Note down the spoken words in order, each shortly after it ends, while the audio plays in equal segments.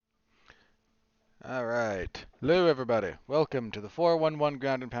All right. Hello, everybody. Welcome to the 411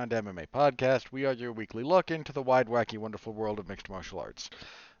 Ground and Pound MMA podcast. We are your weekly look into the wide, wacky, wonderful world of mixed martial arts.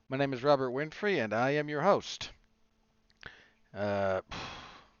 My name is Robert Winfree, and I am your host. Uh,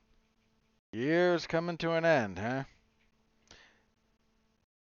 year's coming to an end, huh?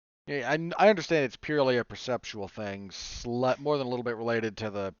 Yeah, I understand it's purely a perceptual thing, more than a little bit related to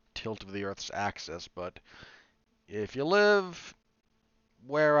the tilt of the Earth's axis, but if you live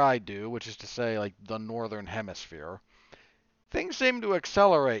where I do, which is to say, like the northern hemisphere, things seem to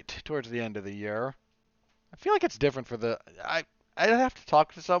accelerate towards the end of the year. I feel like it's different for I'd have to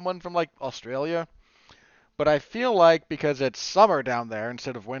talk to someone from like Australia, but I feel like because it's summer down there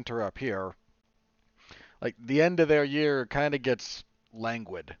instead of winter up here, like the end of their year kind of gets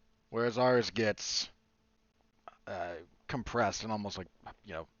languid, whereas ours gets uh, compressed and almost like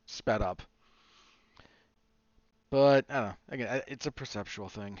sped up. But I don't know. Again, it's a perceptual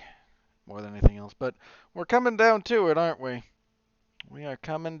thing more than anything else. But we're coming down to it, aren't we? We are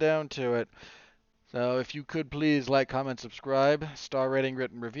coming down to it. So if you could please like, comment, subscribe, star rating,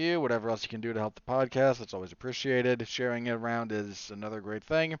 written review, whatever else you can do to help the podcast, that's always appreciated. Sharing it around is another great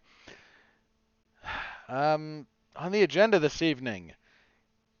thing. On the agenda this evening,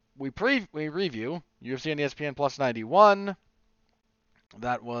 we review UFC and ESPN Plus 91.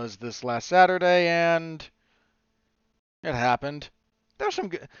 That was this last Saturday, and it happened. There's some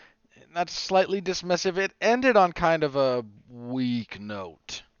good. That's slightly dismissive. It ended on kind of a weak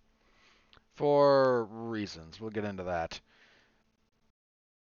note for reasons. We'll get into that.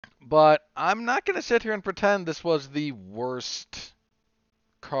 But I'm not going to sit here and pretend this was the worst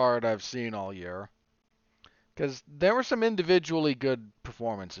card I've seen all year. Because there were some individually good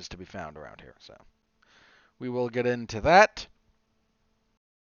performances to be found around here. So we will get into that.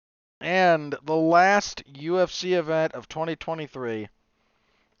 And the last UFC event of 2023,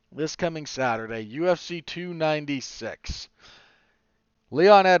 this coming Saturday, UFC 296.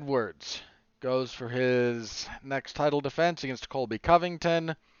 Leon Edwards goes for his next title defense against Colby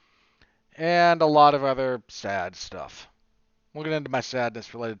Covington. And a lot of other sad stuff. We'll get into my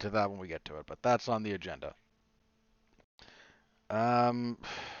sadness related to that when we get to it, but that's on the agenda.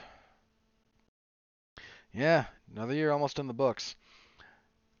 Yeah, another year almost in the books.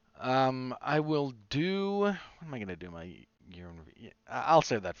 I will do. What am I gonna do? My year in review. I'll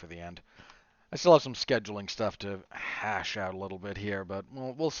save that for the end. I still have some scheduling stuff to hash out a little bit here, but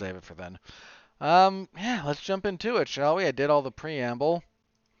we'll save it for then. Yeah, let's jump into it, shall we? I did all the preamble,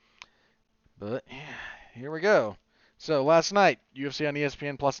 but yeah, here we go. So last night, UFC on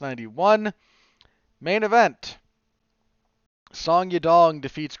ESPN Plus 91, main event. Song Yadong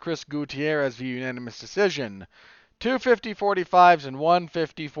defeats Chris Gutierrez via unanimous decision. Two 50-45s and one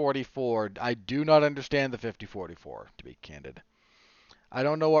 50-44. I do not understand the 50-44, to be candid. I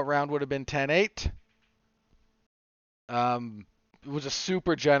don't know what round would have been 10-8. It was a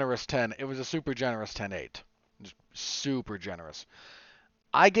super generous 10. It was a super generous 10-8. Just super generous.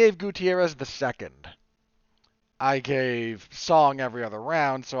 I gave Gutierrez the second. I gave Song every other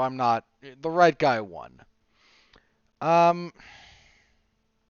round, so I'm not. The right guy won.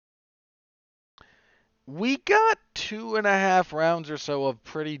 We got 2.5 rounds or so of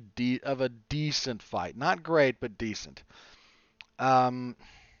of a decent fight. Not great, but decent. Then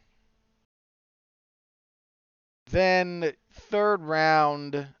third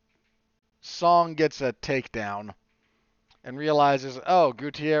round, Song gets a takedown and realizes, oh,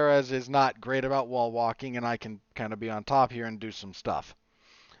 Gutierrez is not great about wall walking, and I can kind of be on top here and do some stuff.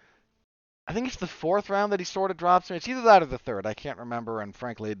 I think it's the fourth round that he sort of drops me. It's either that or the third. I can't remember, and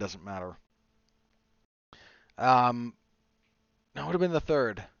frankly, it doesn't matter. No, it would have been the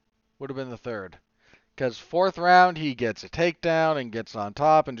third. Would have been the third. Because fourth round, he gets a takedown and gets on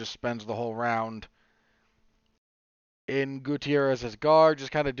top and just spends the whole round in Gutierrez's guard,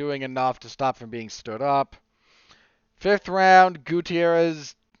 just kind of doing enough to stop from being stood up. Fifth round,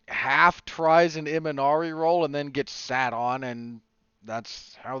 Gutierrez half tries an Imanari roll and then gets sat on, and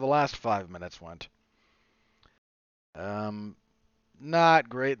that's how the last 5 minutes went. Not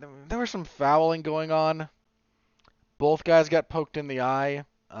great. There was some fouling going on. Both guys got poked in the eye.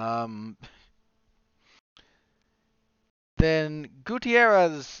 Then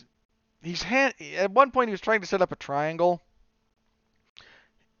Gutierrez, at one point he was trying to set up a triangle.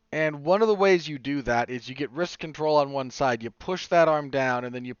 And one of the ways you do that is you get wrist control on one side. You push that arm down,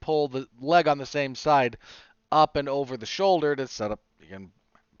 and then you pull the leg on the same side up and over the shoulder to set up, again,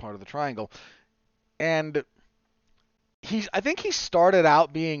 part of the triangle. And I think he started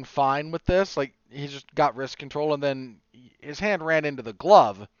out being fine with this. Like, he just got wrist control, and then his hand ran into the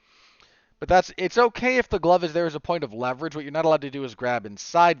glove. But it's okay if the glove is there as a point of leverage. What you're not allowed to do is grab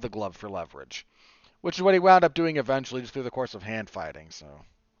inside the glove for leverage. which is what he wound up doing eventually, just through the course of hand fighting. So,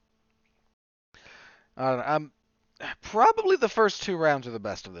 probably the first 2 rounds are the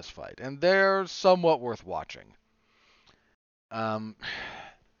best of this fight, and they're somewhat worth watching. Um,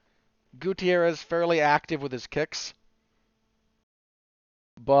 Gutierrez fairly active with his kicks,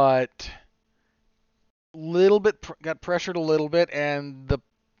 but little bit got pressured a little bit, and the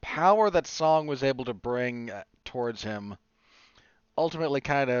power that Song was able to bring towards him ultimately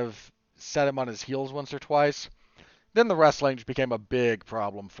kind of set him on his heels once or twice. Then the wrestling just became a big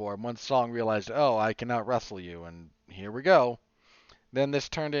problem for him. Once Song realized, oh, I can out wrestle you, and here we go. Then this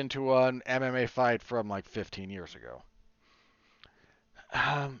turned into an MMA fight from like 15 years ago.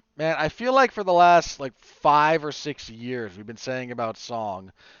 Man, I feel like for the last like 5 or 6 years, we've been saying about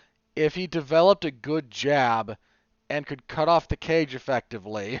Song, if he developed a good jab and could cut off the cage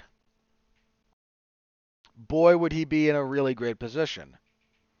effectively, boy, would he be in a really great position.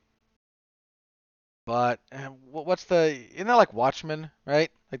 But what's isn't that like Watchmen, right?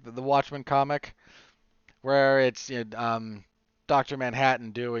 Like the Watchmen comic, where it's Doctor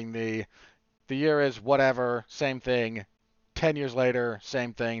Manhattan doing the year is whatever, same thing. 10 years later,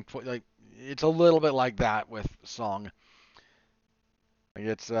 same thing. Like it's a little bit like that with Song. Like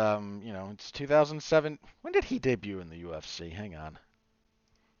it's 2007. When did he debut in the UFC? Hang on,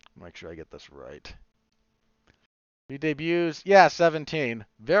 make sure I get this right. He debuts, 17,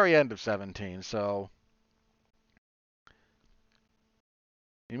 very end of 17. So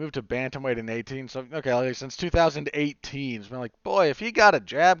he moved to bantamweight in 18. So okay, like since 2018, it's been like, boy, if he got a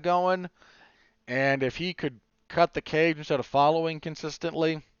jab going, and if he could cut the cage instead of following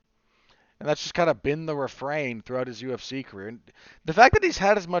consistently, and that's just kind of been the refrain throughout his UFC career. And the fact that he's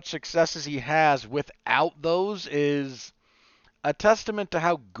had as much success as he has without those is a testament to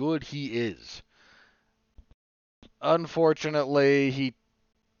how good he is. Unfortunately, he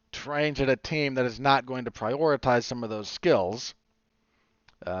trains at a team that is not going to prioritize some of those skills.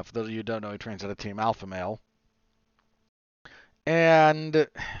 For those of you who don't know, he trains at a team Alpha Male. And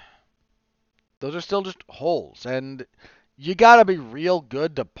those are still just holes. And you got to be real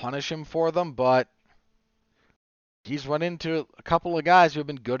good to punish him for them, but he's run into a couple of guys who have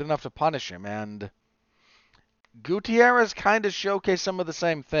been good enough to punish him. And Gutierrez kind of showcased some of the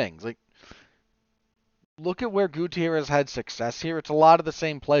same things. Like, look at where Gutierrez had success here. It's a lot of the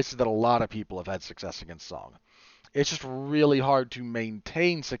same places that a lot of people have had success against Song. It's just really hard to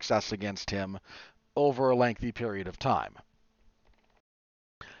maintain success against him over a lengthy period of time.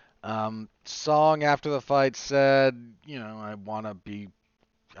 Song after the fight said, I want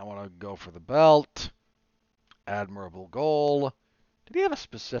to go for the belt. Admirable goal. Did he have a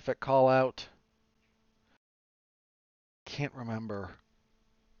specific call out? Can't remember.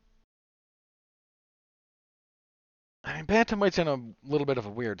 I mean, Bantamweight's in a little bit of a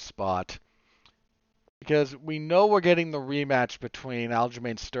weird spot because we know we're getting the rematch between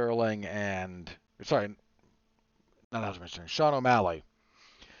Aljamain Sterling and not Aljamain Sterling, Sean O'Malley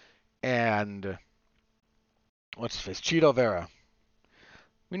and what's his face, Cheeto Vera.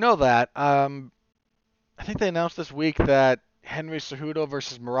 We know that. I think they announced this week that Henry Cejudo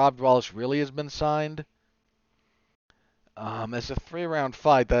versus Merab Dvalishvili has been signed. It's a 3-round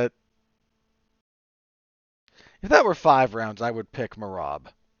fight that, if that were 5 rounds, I would pick Merab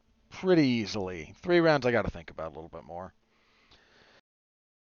pretty easily. 3 rounds, I got to think about a little bit more.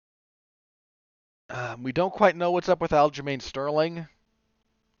 We don't quite know what's up with Aljamain Sterling.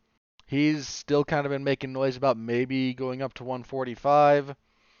 He's still kind of been making noise about maybe going up to 145.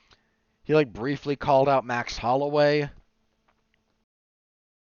 He briefly called out Max Holloway.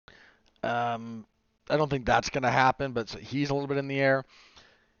 I don't think that's going to happen, but he's a little bit in the air.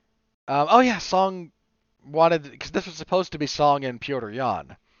 Song wanted, because this was supposed to be Song and Petr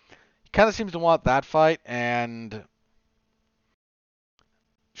Yan. He kind of seems to want that fight, and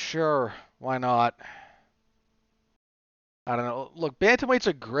sure, why not? I don't know. Look, bantamweight's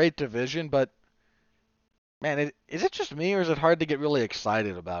a great division, but man, is it just me, or is it hard to get really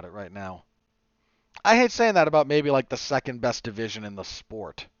excited about it right now? I hate saying that about maybe the second best division in the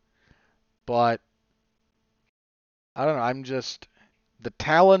sport, but I don't know. The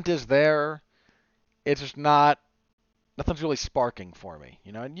talent is there. It's just nothing's really sparking for me,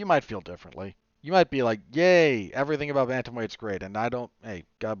 and you might feel differently. You might be like, yay, everything about bantamweight's great, and I don't, hey,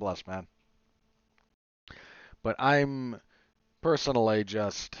 God bless, man. But I'm personally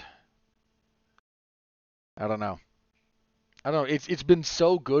just, I don't know. I don't know. It's been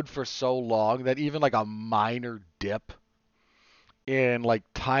so good for so long that even a minor dip in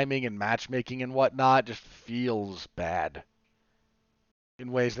timing and matchmaking and whatnot just feels bad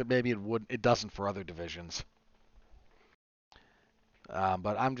in ways that maybe it doesn't for other divisions.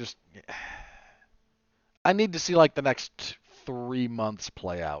 But I'm just I need to see like the next 3 months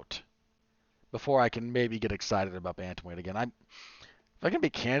play out before I can maybe get excited about bantamweight again. If I can be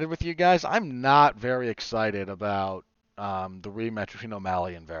candid with you guys, I'm not very excited about the rematch between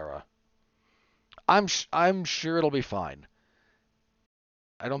O'Malley and Vera. I'm sure it'll be fine.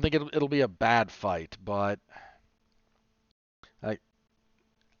 I don't think it'll be a bad fight, but I,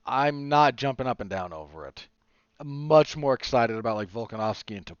 I'm not jumping up and down over it. I'm much more excited about like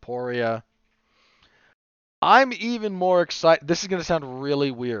Volkanovski and Topuria. I'm even more excited. This is going to sound really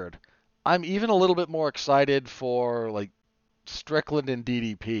weird. I'm even a little bit more excited for like Strickland and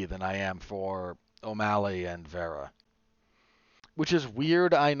DDP than I am for O'Malley and Vera. Which is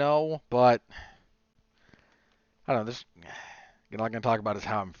weird, I know, but I don't know. This I'm not going to talk about is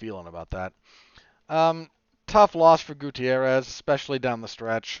how I'm feeling about that. Um, Tough loss for Gutierrez, especially down the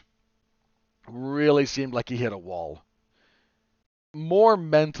stretch. Really seemed like he hit a wall. More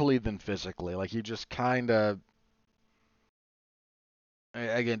mentally than physically. Like he just kind of,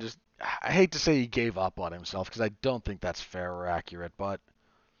 again, just I hate to say he gave up on himself because I don't think that's fair or accurate, but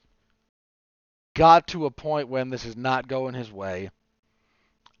got to a point when this is not going his way.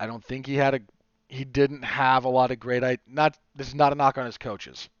 I don't think he didn't have a lot of not this is not a knock on his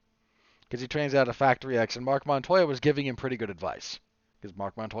coaches because he trains out of Factory X and Mark Montoya was giving him pretty good advice because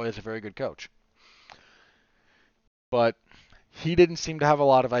Mark Montoya is a very good coach. But he didn't seem to have a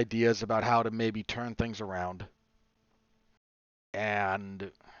lot of ideas about how to maybe turn things around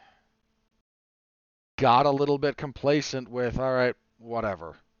and got a little bit complacent with all right,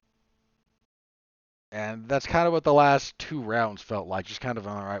 whatever. And that's kind of what the last 2 rounds felt like, just kind of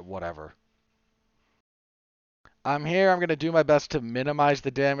all right, whatever. I'm here. I'm going to do my best to minimize the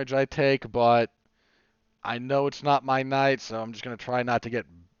damage I take, but I know it's not my night, so I'm just going to try not to get,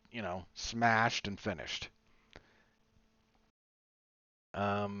 smashed and finished.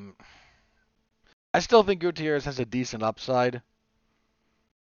 Um, I still think Gutierrez has a decent upside,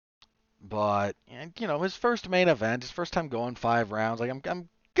 but his first main event, his first time going 5 rounds, like I'm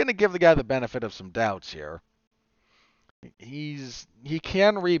going to give the guy the benefit of some doubts here. He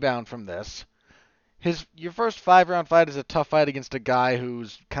can rebound from this. Your first 5 round fight is a tough fight against a guy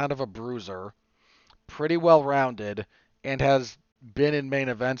who's kind of a bruiser, pretty well rounded, and has been in main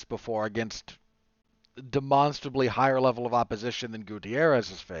events before against demonstrably higher level of opposition than Gutierrez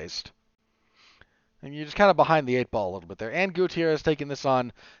has faced. And you're just kind of behind the 8 ball a little bit there. And Gutierrez taking this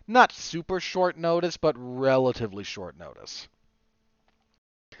on not super short notice, but relatively short notice.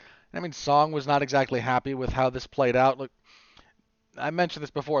 I mean, Song was not exactly happy with how this played out. Look, I mentioned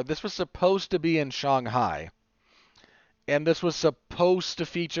this before. This was supposed to be in Shanghai. And this was supposed to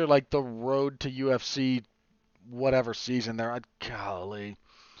feature like the road to UFC whatever season there. Golly.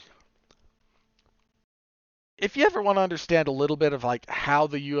 If you ever want to understand a little bit of like how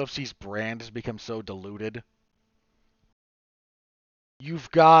the UFC's brand has become so diluted, you've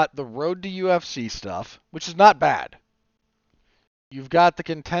got the road to UFC stuff, which is not bad. You've got the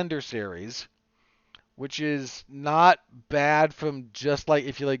Contender Series, which is not bad from just like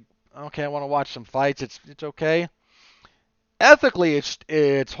if you like, okay, I want to watch some fights, it's okay. Ethically,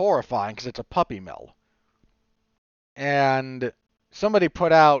 it's horrifying because it's a puppy mill. And somebody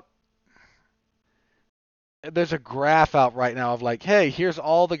put out there's a graph out right now of like, hey, here's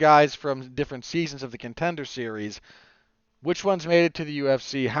all the guys from different seasons of the Contender Series, which ones made it to the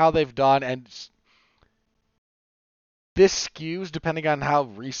UFC, how they've done, and this skews depending on how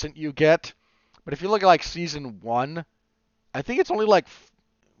recent you get. But if you look at like season 1, I think it's only like,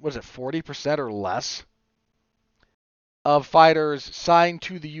 was it 40% or less of fighters signed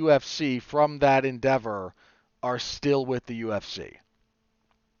to the UFC from that endeavor are still with the UFC.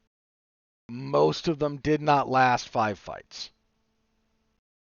 Most of them did not last 5 fights.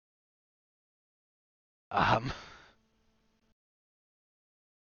 Um,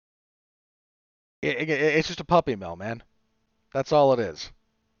 it's just a puppy mill, man. That's all it is.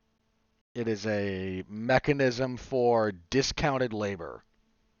 It is a mechanism for discounted labor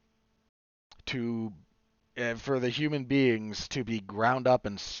to for the human beings to be ground up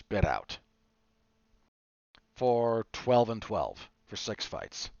and spit out for 12 and 12 for 6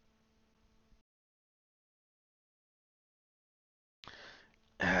 fights.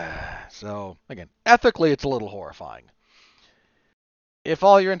 So, again, ethically it's a little horrifying. If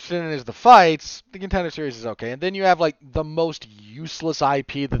all you're interested in is the fights, the Contender Series is okay. And then you have like the most useless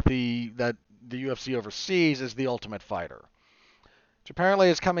IP that the UFC oversees is the Ultimate Fighter, which apparently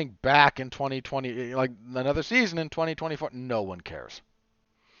is coming back in 2020, like another season in 2024. No one cares,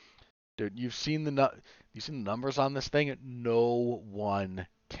 dude. You've seen the numbers on this thing. No one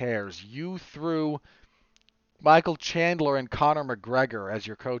cares. You threw Michael Chandler and Conor McGregor as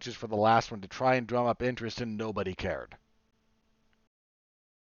your coaches for the last one to try and drum up interest, and nobody cared.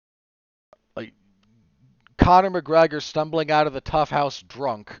 Like Conor McGregor stumbling out of the Tough House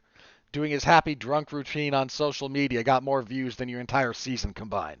drunk, doing his happy drunk routine on social media, got more views than your entire season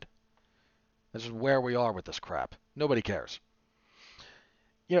combined. This is where we are with this crap. Nobody cares.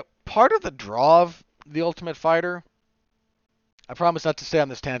 Part of the draw of The Ultimate Fighter, I promise not to stay on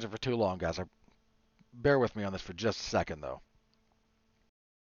this tangent for too long, guys. Bear with me on this for just a second, though.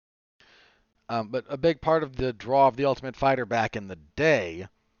 But a big part of the draw of The Ultimate Fighter back in the day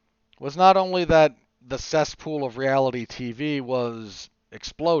was not only that the cesspool of reality TV was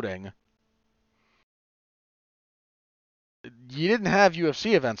exploding, you didn't have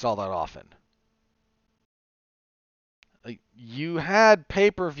UFC events all that often. You had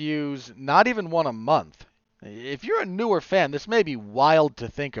pay-per-views, not even one a month. If you're a newer fan, this may be wild to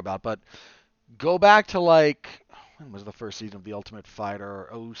think about, but go back to when was the first season of The Ultimate Fighter?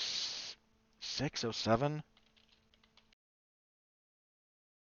 06, 07?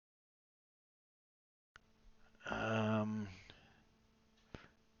 Um,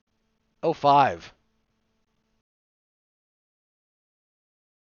 05.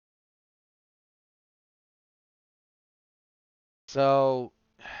 So,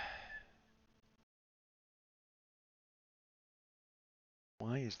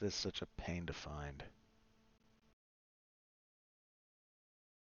 why is this such a pain to find?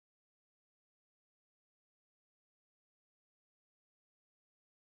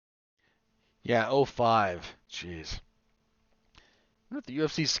 Yeah, 05. Jeez. I wonder what the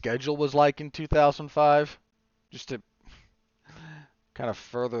UFC schedule was like in 2005? Just to kind of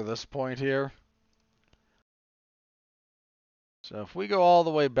further this point here. So if we go all the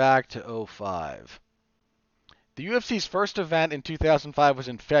way back to 05, the UFC's first event in 2005 was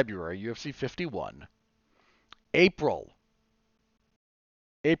in February, UFC 51. April.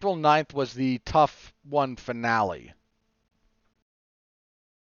 April 9th was the Tough One finale.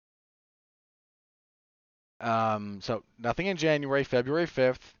 So nothing in January, February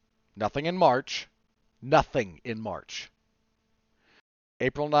 5th, nothing in March, nothing in March.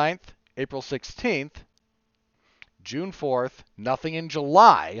 April 9th, April 16th, June 4th, nothing in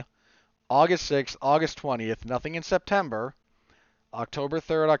July, August 6th, August 20th, nothing in September, October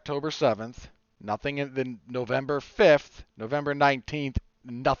 3rd, October 7th, nothing in the November 5th, November 19th,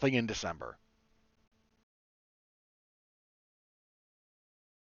 nothing in December.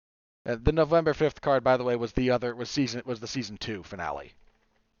 The November 5th card, by the way, was the season 2 finale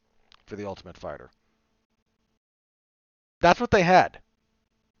for The Ultimate Fighter. That's what they had.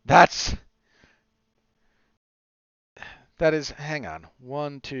 That is, hang on.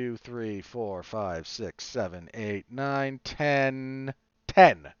 1, 2, 3, 4, 5, 6, 7, 8, 9, 10.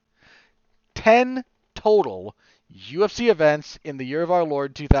 10. 10 total UFC events in the year of our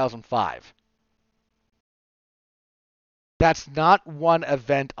Lord 2005. That's not one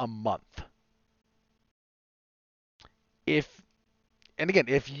event a month. If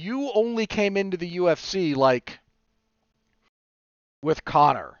you only came into the UFC with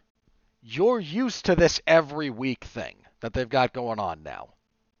Conor, you're used to this every week thing that they've got going on now.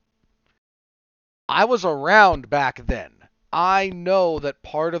 I was around back then. I know that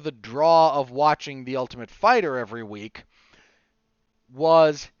part of the draw of watching The Ultimate Fighter every week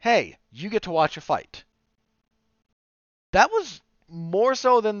was, hey, you get to watch a fight. That was more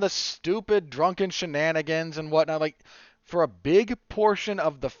so than the stupid drunken shenanigans and whatnot. For a big portion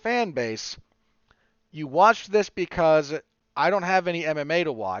of the fan base, you watched this because I don't have any MMA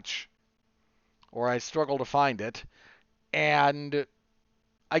to watch, or I struggle to find it, and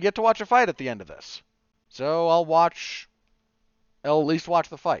I get to watch a fight at the end of this. So I'll at least watch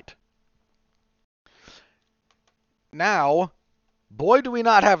the fight. Now, boy, do we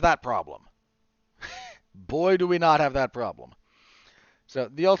not have that problem. Boy, do we not have that problem. So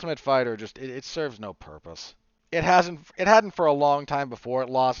the Ultimate Fighter it serves no purpose. It hadn't for a long time before it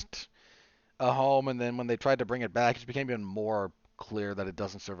lost a home, and then when they tried to bring it back, it became even more clear that it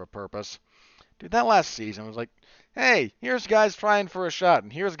doesn't serve a purpose. Dude, that last season was like, hey, here's guys trying for a shot,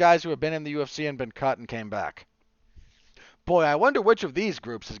 and here's guys who have been in the UFC and been cut and came back. Boy, I wonder which of these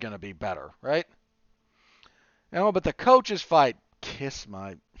groups is going to be better, right? No, but the coaches fight, kiss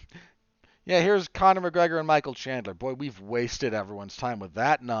my... Yeah, here's Conor McGregor and Michael Chandler. Boy, we've wasted everyone's time with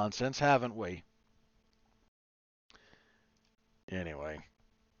that nonsense, haven't we? Anyway.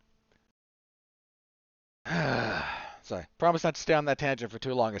 Sorry. Promise not to stay on that tangent for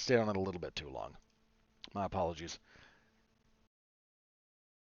too long. I stayed on it a little bit too long. My apologies.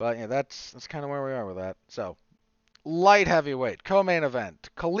 But yeah, that's kind of where we are with that. So, Light heavyweight, co-main event.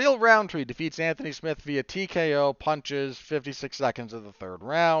 Khalil Roundtree defeats Anthony Smith via TKO punches, 56 seconds of the third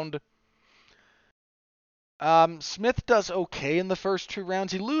round. Smith does okay in the first two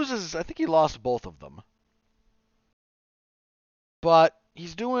rounds. He loses, I think he lost both of them. But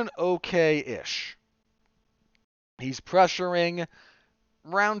he's doing okay-ish. He's pressuring.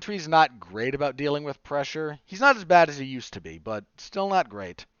 Roundtree's not great about dealing with pressure. He's not as bad as he used to be, but still not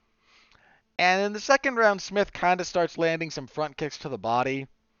great. And in the second round, Smith kind of starts landing some front kicks to the body,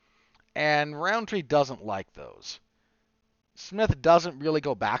 and Roundtree doesn't like those. Smith doesn't really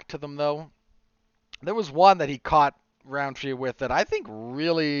go back to them, though. There was one that he caught Roundtree with that I think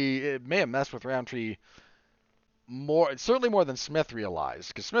really it may have messed with Roundtree more, certainly more than Smith realized,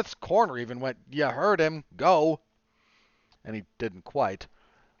 because Smith's corner even went, "You heard him, go," and he didn't quite.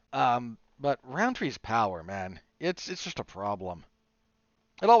 But Roundtree's power, man, it's just a problem.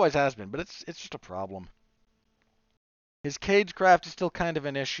 It always has been, but it's just a problem. His cage craft is still kind of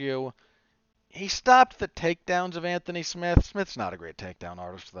an issue. He stopped the takedowns of Anthony Smith. Smith's not a great takedown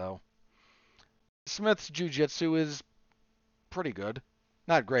artist, though. Smith's jiu-jitsu is pretty good.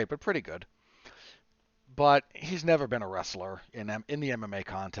 Not great, but pretty good. But he's never been a wrestler in the MMA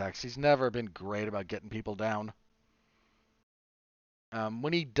context. He's never been great about getting people down.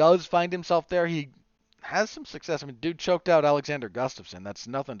 When he does find himself there, he has some success. I mean, dude choked out Alexander Gustafsson. That's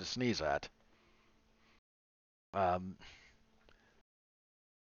nothing to sneeze at. Um,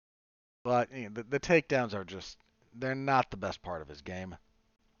 but you know, the takedowns are just, they're not the best part of his game.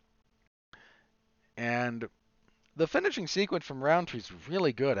 And the finishing sequence from Roundtree's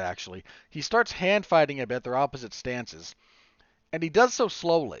really good, actually. He starts hand fighting a bit, their opposite stances. And he does so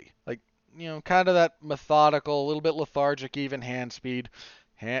slowly. Like, you know, kind of that methodical, a little bit lethargic, even hand speed.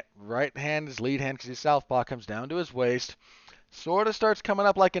 Right hand, his lead hand, because his southpaw comes down to his waist. Sort of starts coming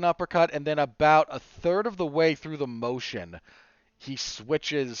up like an uppercut, and then about a third of the way through the motion, he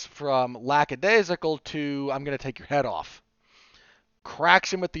switches from lackadaisical to "I'm going to take your head off."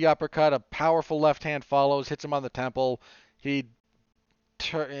 Cracks him with the uppercut. A powerful left hand follows, hits him on the temple.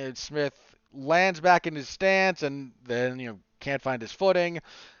 Smith lands back in his stance, and then can't find his footing.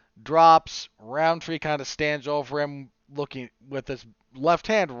 Drops. Roundtree kind of stands over him, looking with his left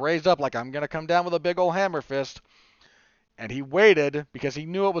hand raised up like, "I'm going to come down with a big old hammer fist." And he waited because he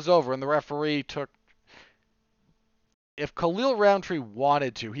knew it was over, and the referee took. If Khalil Roundtree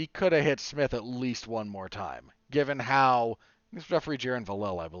wanted to, he could have hit Smith at least one more time, given how. This referee Jaron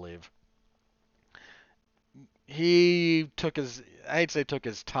Vallel, I believe. He took his. I'd say took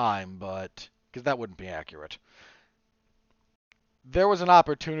his time, but because that wouldn't be accurate. There was an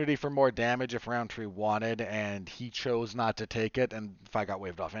opportunity for more damage if Roundtree wanted, and he chose not to take it, and the fight got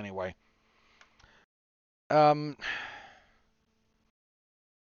waved off anyway. Um,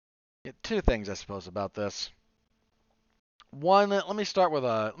 Two things I suppose about this. One, let me start with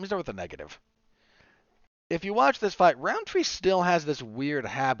a negative. If you watch this fight, Roundtree still has this weird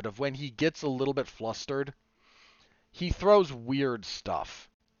habit of when he gets a little bit flustered, he throws weird stuff.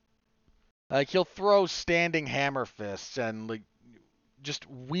 Like he'll throw standing hammer fists and like just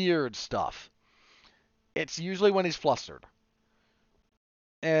weird stuff. It's usually when he's flustered.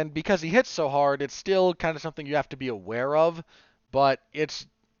 And because he hits so hard, it's still kind of something you have to be aware of, but it's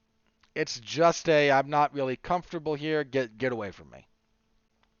just I'm not really comfortable here, get away from me.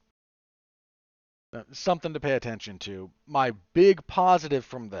 Something to pay attention to. My big positive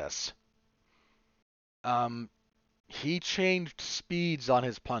from this, um, he changed speeds on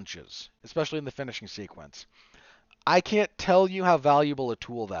his punches, especially in the finishing sequence. I can't tell you how valuable a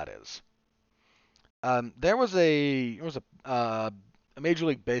tool that is. There was a Major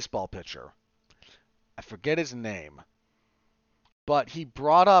League Baseball pitcher. I forget his name, but he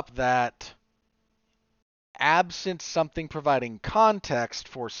brought up that absent something providing context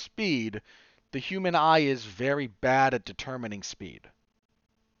for speed, the human eye is very bad at determining speed.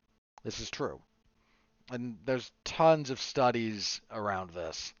 This is true. And there's tons of studies around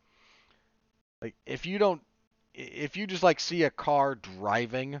this. Like if you just like see a car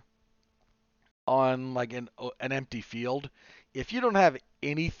driving on like an empty field, if you don't have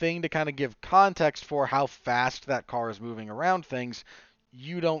anything to kind of give context for how fast that car is moving around things,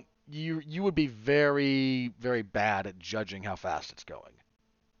 you would be very very bad at judging how fast it's going.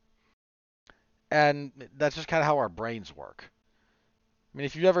 And that's just kind of how our brains work. I mean,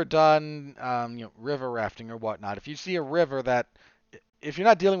 if you've ever done river rafting or whatnot, if you see a river that if you're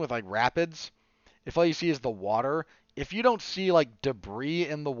not dealing with like rapids, if all you see is the water, if you don't see like debris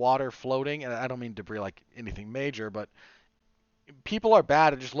in the water floating, and I don't mean debris like anything major, but people are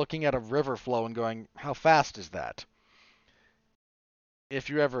bad at just looking at a river flow and going, "How fast is that?" If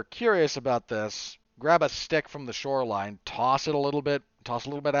you're ever curious about this, grab a stick from the shoreline, toss it a little bit,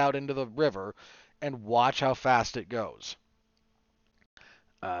 out into the river, and watch how fast it goes.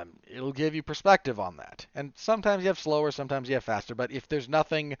 It'll give you perspective on that. And sometimes you have slower, sometimes you have faster, but if there's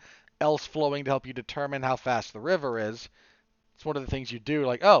nothing else flowing to help you determine how fast the river is, it's one of the things you do,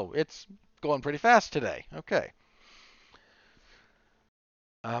 like, oh, it's going pretty fast today. Okay.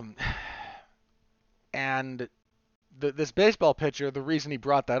 Um, and this baseball pitcher, the reason he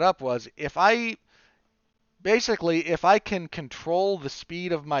brought that up was if I can control the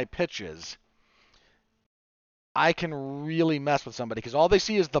speed of my pitches, I can really mess with somebody because all they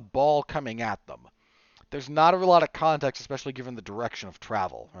see is the ball coming at them. There's not a lot of context, especially given the direction of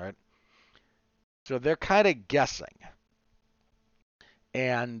travel, right? So they're kind of guessing.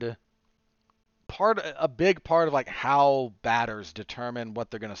 And a big part of like how batters determine what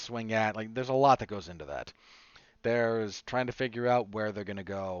they're going to swing at, like there's a lot that goes into that. There's trying to figure out where they're going to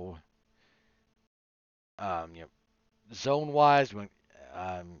go, you know, zone wise.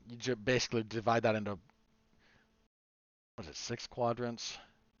 You basically divide that into what is it, 6 quadrants?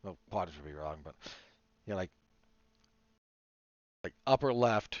 Well, quadrants would be wrong, but yeah, like upper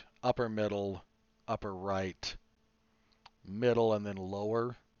left, upper middle, upper right, middle, and then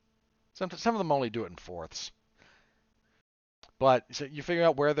lower. Some of them only do it in fourths. But so you figure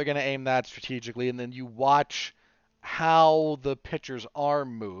out where they're going to aim that strategically, and then you watch how the pitcher's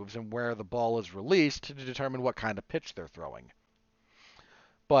arm moves and where the ball is released to determine what kind of pitch they're throwing.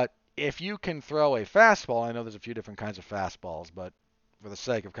 But if you can throw a fastball, I know there's a few different kinds of fastballs, but for the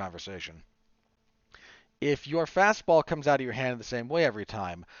sake of conversation, if your fastball comes out of your hand the same way every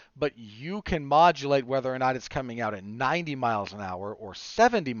time, but you can modulate whether or not it's coming out at 90 miles an hour or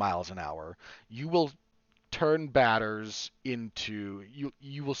 70 miles an hour, you will turn batters into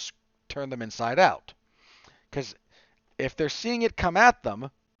you will turn them inside out. Because if they're seeing it come at them,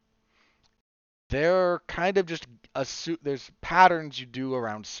 they're kind of just there's patterns you do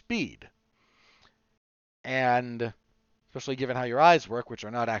around speed. And especially given how your eyes work, which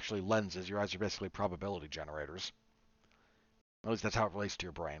are not actually lenses, your eyes are basically probability generators. At least that's how it relates to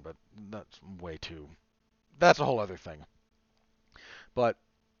your brain, but that's a whole other thing. But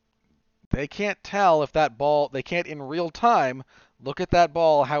they can't tell if that ball, they can't in real time look at that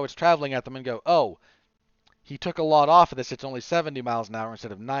ball, how it's traveling at them, and go, oh, he took a lot off of this. It's only 70 miles an hour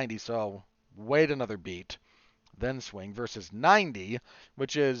instead of 90, so wait another beat, then swing, versus 90,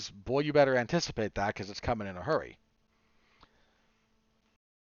 which is, boy, you better anticipate that because it's coming in a hurry.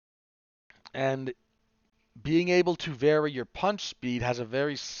 And being able to vary your punch speed has a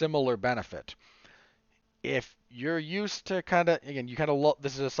very similar benefit. If you're used to kind of, again, you kind of,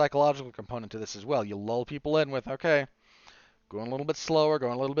 this is a psychological component to this as well. You lull people in with, okay, going a little bit slower,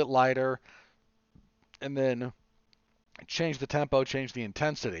 going a little bit lighter, and then change the tempo, change the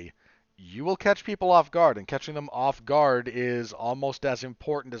intensity. You will catch people off guard, and catching them off guard is almost as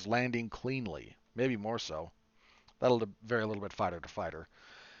important as landing cleanly, maybe more so. That'll vary a little bit fighter to fighter.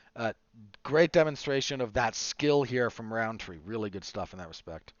 Great demonstration of that skill here from Roundtree. Really good stuff in that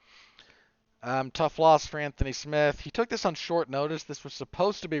respect. Tough loss for Anthony Smith. He took this on short notice. This was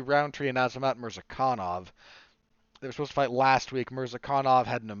supposed to be Roundtree and Azamat Mirzakhanov. They were supposed to fight last week. Mirzakhanov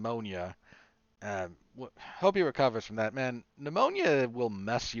had pneumonia. Hope he recovers from that. Man, pneumonia will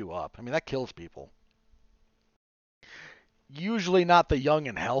mess you up. I mean, that kills people. Usually not the young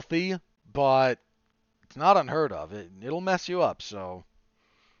and healthy, but it's not unheard of. It'll mess you up, so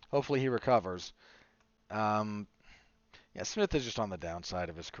hopefully he recovers. Yeah, Smith is just on the downside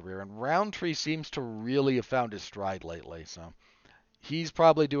of his career, and Roundtree seems to really have found his stride lately, so he's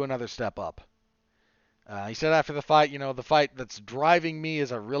probably due another step up. He said after the fight, the fight that's driving me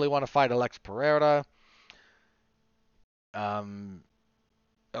is I really want to fight Alex Pereira.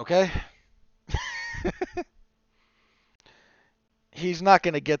 Okay. He's not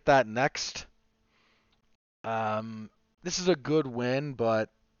going to get that next. This is a good win, but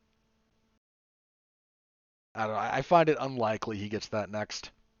I don't know. I find it unlikely he gets that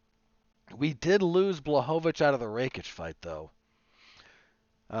next. We did lose Blachowicz out of the Rakic fight, though.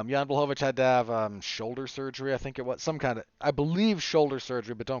 Jan Blachowicz had to have shoulder surgery, I think it was. I believe shoulder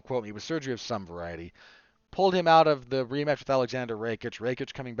surgery, but don't quote me. It was surgery of some variety. Pulled him out of the rematch with Alexander Rakic.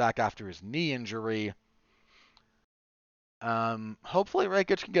 Rakic coming back after his knee injury. Hopefully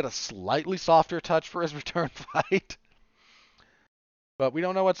Rakic can get a slightly softer touch for his return fight. But we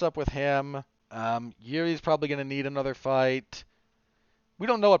don't know what's up with him. Yuri's probably going to need another fight. We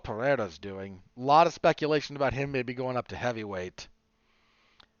don't know what Pereira's doing. A lot of speculation about him maybe going up to heavyweight.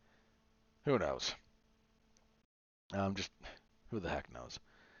 Who knows? Just who the heck knows?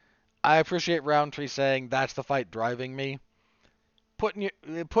 I appreciate Roundtree saying that's the fight driving me.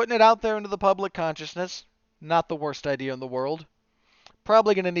 putting it out there into the public consciousness. Not the worst idea in the world.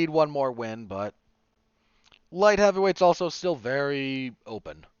 Probably going to need one more win, but light heavyweight's also still very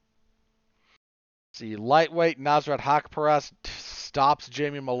open. See, lightweight Nasrat Haqparast stops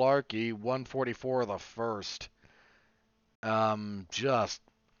Jamie Malarkey, 144 the first. Just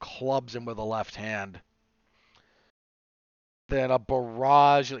clubs him with a left hand. Then a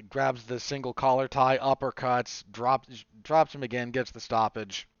barrage, grabs the single collar tie, uppercuts, drops him again, gets the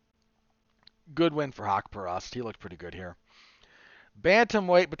stoppage. Good win for Haqparast. He looked pretty good here.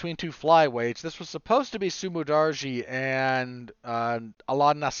 Bantamweight between two flyweights. This was supposed to be Sumudarji and Alon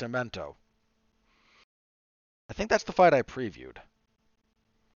Nascimento. I think that's the fight I previewed.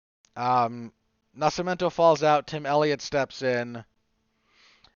 Nascimento falls out. Tim Elliott steps in.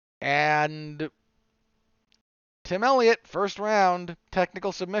 And Tim Elliott, first round,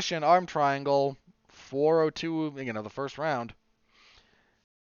 technical submission, arm triangle, 4:02, the first round.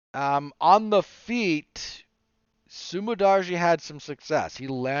 On the feet, Sumudarji had some success. He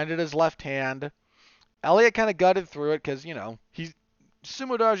landed his left hand. Elliott kind of gutted through it because,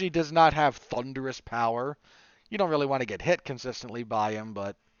 Sumudarji does not have thunderous power. You don't really want to get hit consistently by him,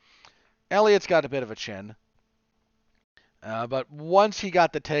 but Elliott's got a bit of a chin. But once he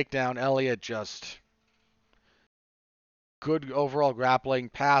got the takedown, Elliott just good overall grappling,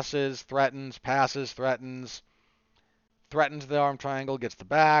 passes, threatens, threatens the arm triangle, gets the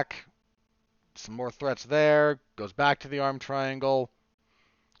back, some more threats there, goes back to the arm triangle.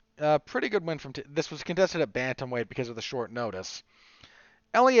 Pretty good win from this was contested at bantamweight because of the short notice.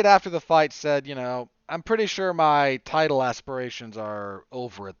 Elliott after the fight said, I'm pretty sure my title aspirations are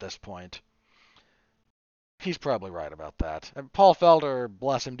over at this point. He's probably right about that. And Paul Felder,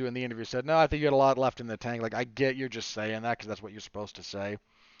 bless him, doing the interview, said, no, I think you got a lot left in the tank. Like, I get you're just saying that because that's what you're supposed to say.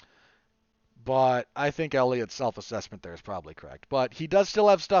 But I think Elliott's self-assessment there is probably correct. But he does still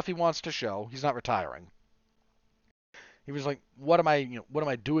have stuff he wants to show. He's not retiring. He was like, what am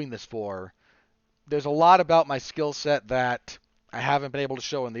I doing this for? There's a lot about my skill set that I haven't been able to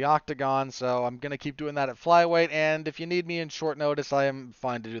show in the octagon, so I'm going to keep doing that at flyweight, and if you need me in short notice, I am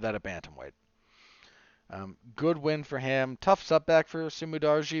fine to do that at bantamweight. Good win for him. Tough setback for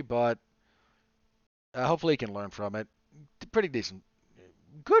Sumudarji, but hopefully he can learn from it. Pretty decent.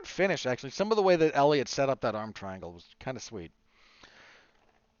 Good finish, actually. Some of the way that Elliott set up that arm triangle was kind of sweet.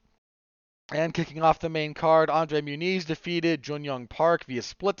 And kicking off the main card, Andre Muniz defeated Junyoung Park via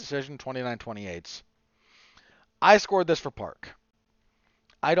split decision, 29-28. I scored this for Park.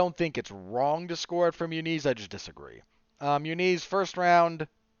 I don't think it's wrong to score it for Muniz. I just disagree. Muniz, first round,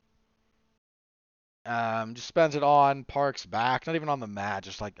 just spends it on Park's back, not even on the mat.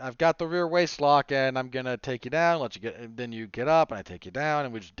 Just like, I've got the rear waist lock, and I'm going to take you down, then you get up, and I take you down,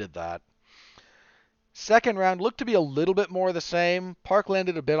 and we just did that. Second round looked to be a little bit more the same. Park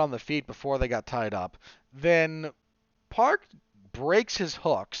landed a bit on the feet before they got tied up. Then Park breaks his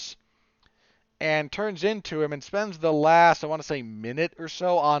hooks and turns into him and spends the last, I want to say, minute or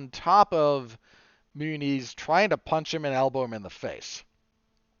so on top of Muniz, trying to punch him and elbow him in the face.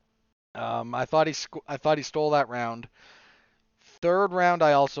 I thought he stole that round. Third round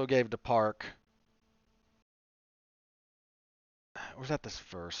I also gave to Park. Or was that this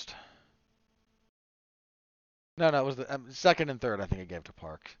first? No, it was the second and third I think I gave to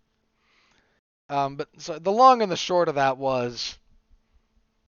Park. But so the long and the short of that was,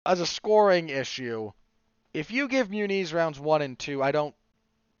 as a scoring issue, if you give Muniz rounds 1 and 2, I don't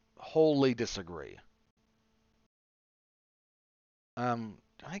wholly disagree.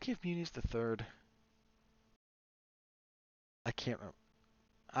 Did I give Muniz the third? I can't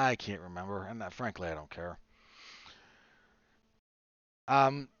remember, and frankly, I don't care.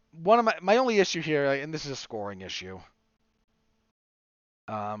 One of my only issue here, and this is a scoring issue.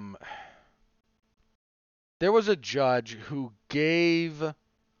 There was a judge who gave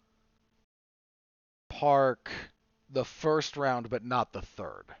Park the first round, but not the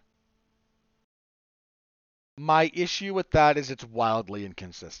third. My issue with that is it's wildly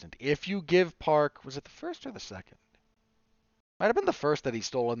inconsistent. If you give Park, was it the first or the second? Might have been the first that he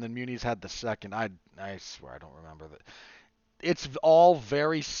stole, and then Muniz had the second. I swear I don't remember that. It's all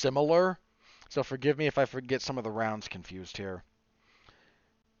very similar, so forgive me if I forget some of the rounds confused here.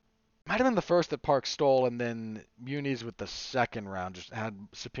 Might have been the first that Park stole, and then Muniz with the second round just had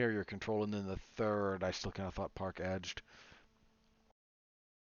superior control, and then the third I still kind of thought Park edged.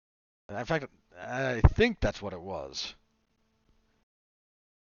 In fact, I think that's what it was.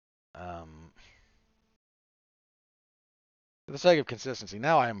 For the sake of consistency,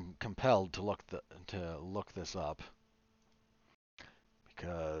 now I am compelled to look this up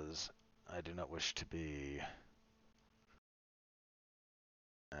because I do not wish to be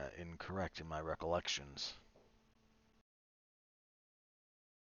incorrect in my recollections.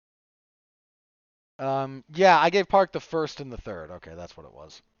 Yeah, I gave Park the first and the third. Okay, that's what it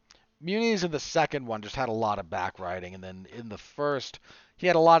was. Muniz in the second one just had a lot of back riding, and then in the first, he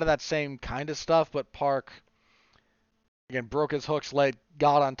had a lot of that same kind of stuff, but Park, again, broke his hooks late,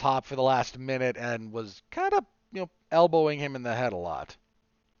 got on top for the last minute, and was kind of, elbowing him in the head a lot.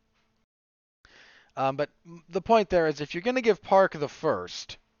 But the point there is if you're going to give Park the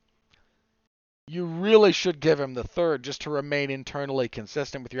first, you really should give him the third just to remain internally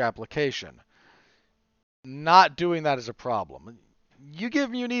consistent with your application. Not doing that is a problem. You give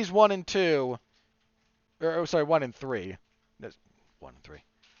Muniz 1 and 2, or sorry, 1 and 3. There's 1 and 3. Is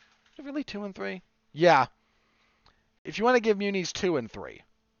it really 2 and 3? Yeah. If you want to give Muniz 2 and 3.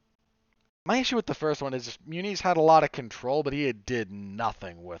 My issue with the first one is just Muniz had a lot of control, but he did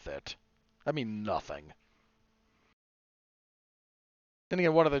nothing with it. I mean, nothing. Then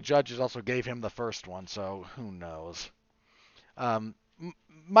again, one of the judges also gave him the first one, so who knows. Um,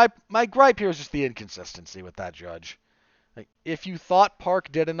 my gripe here is just the inconsistency with that judge. Like, if you thought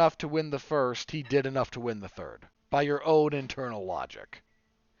Park did enough to win the first, he did enough to win the third by your own internal logic.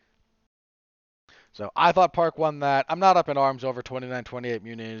 So I thought Park won that. I'm not up in arms over 29-28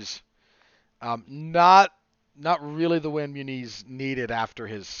 Muniz. Not really the win Muniz needed after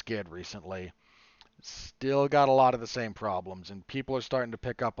his skid recently. Still got a lot of the same problems, and people are starting to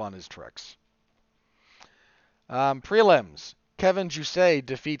pick up on his tricks. Prelims. Kevin Jusset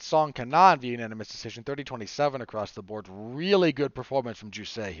defeats Song Kanan via unanimous decision, 30-27 across the board. Really good performance from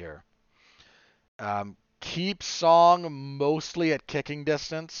Jusset here. Keeps Song mostly at kicking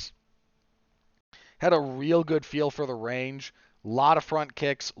distance. Had a real good feel for the range. A lot of front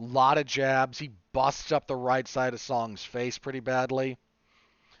kicks, a lot of jabs. He busts up the right side of Song's face pretty badly.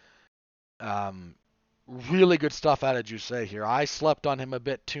 Really good stuff out of Jusset here. I slept on him a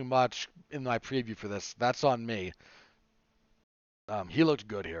bit too much in my preview for this. That's on me. He looked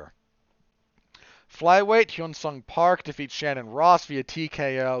good here. Flyweight, Hyun-Sung Park defeats Shannon Ross via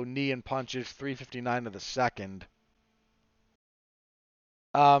TKO, knee and punches, 3:59 of the second.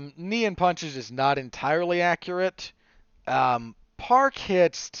 Knee and punches is not entirely accurate. Park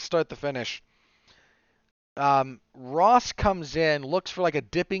hits to start the finish. Ross comes in, looks for like a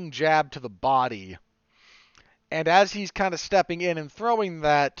dipping jab to the body. And as he's kind of stepping in and throwing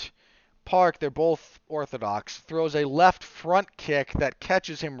that, Park, they're both orthodox, throws a left front kick that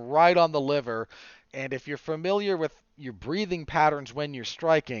catches him right on the liver. And if you're familiar with your breathing patterns when you're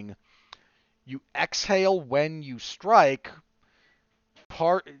striking, you exhale when you strike.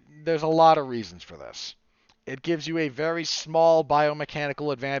 There's a lot of reasons for this. It gives you a very small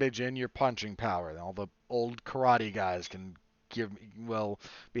biomechanical advantage in your punching power. All the old karate guys will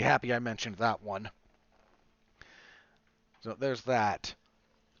be happy I mentioned that one. So there's that.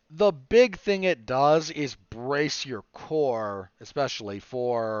 The big thing it does is brace your core, especially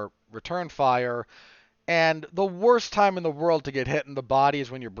for return fire. And the worst time in the world to get hit in the body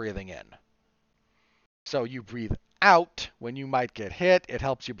is when you're breathing in. So you breathe out when you might get hit. It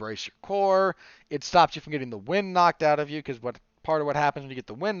helps you brace your core. It stops you from getting the wind knocked out of you, because part of what happens when you get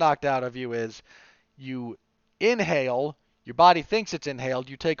the wind knocked out of you is you inhale, your body thinks it's inhaled,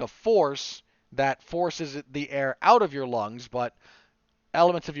 you take a force that forces the air out of your lungs, but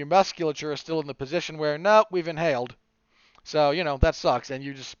elements of your musculature are still in the position where, no, we've inhaled. So, that sucks. And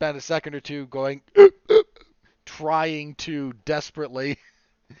you just spend a second or two going, trying to desperately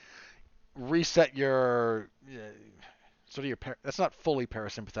reset your that's not fully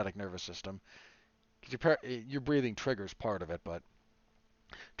parasympathetic nervous system. Your breathing triggers part of it, but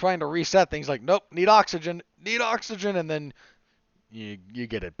trying to reset things like, nope, need oxygen, and then you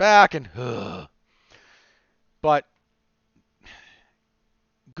get it back, and but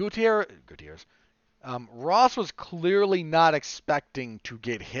Gutierrez, Ross was clearly not expecting to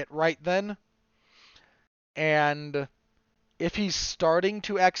get hit right then, and if he's starting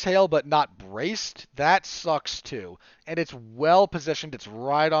to exhale but not braced, that sucks too. And it's well positioned, it's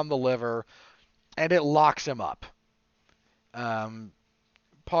right on the liver, and it locks him up.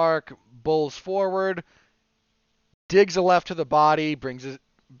 Park bulls forward, digs a left to the body, brings his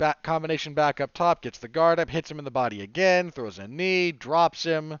combination back up top, gets the guard up, hits him in the body again, throws a knee, drops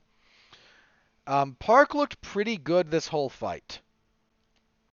him. Park looked pretty good this whole fight,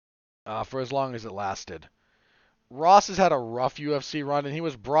 for as long as it lasted. Ross has had a rough UFC run, and he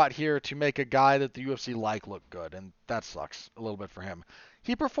was brought here to make a guy that the UFC look good, and that sucks a little bit for him.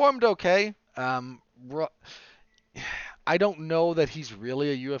 He performed okay. I don't know that he's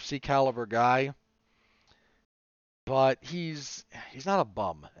really a UFC caliber guy, but he's not a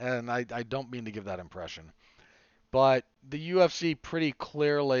bum, and I don't mean to give that impression. But the UFC pretty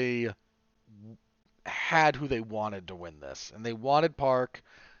clearly had who they wanted to win this, and they wanted Park.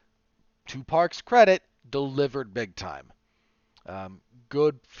 To Park's credit, delivered big time.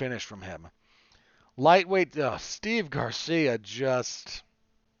 Good finish from him. Lightweight, Steve Garcia just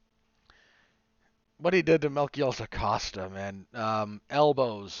what he did to Melchior Acosta, man.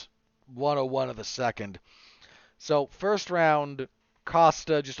 Elbows, 101 of the second. So first round,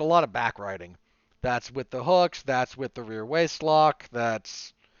 Costa, just a lot of back riding. That's with the hooks, that's with the rear waist lock,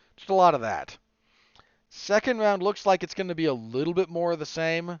 that's just a lot of that. Second round looks like it's going to be a little bit more of the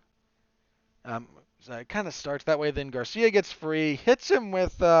same. So it kind of starts that way. Then Garcia gets free, hit him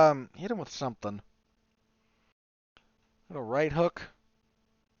with something. A right hook.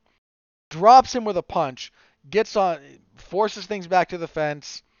 Drops him with a punch. Gets on, forces things back to the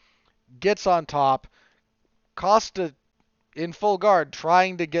fence. Gets on top. Costa in full guard,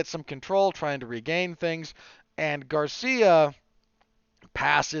 trying to get some control, trying to regain things, and Garcia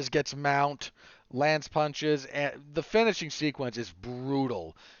passes, gets mount, lands punches, and the finishing sequence is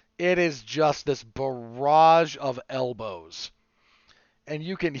brutal. It is just this barrage of elbows. And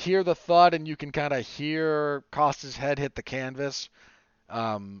you can hear the thud, and you can kind of hear Costa's head hit the canvas.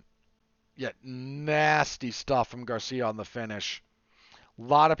 Um, yeah, nasty stuff from Garcia on the finish. A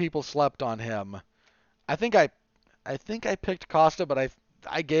lot of people slept on him. I think I picked Costa, but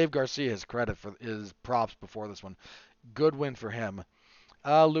I gave Garcia his credit for his props before this one. Good win for him.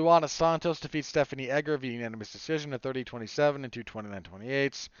 Luana Santos defeats Stephanie Egger via unanimous decision at 30-27 and 2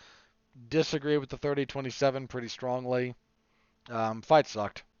 29-28. Disagree with the 30-27 pretty strongly. Fight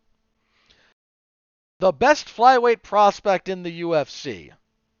sucked. The best flyweight prospect in the UFC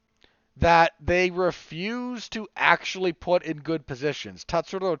that they refuse to actually put in good positions,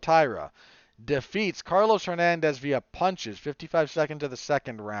 Tatsuro Taira, defeats Carlos Hernandez via punches 55 seconds of the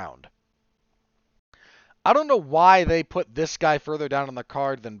second round. I don't know why they put this guy further down on the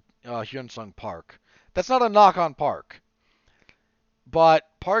card than Hyun-Sung Park. That's not a knock on Park. But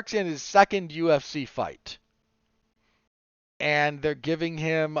Park's in his second UFC fight. And they're giving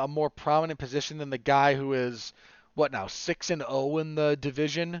him a more prominent position than the guy who is, 6-0 in the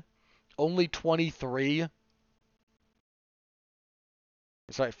division? Only 23?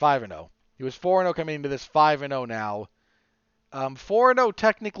 Sorry, 5-0. He was 4-0 coming into this, 5-0 now. 4-0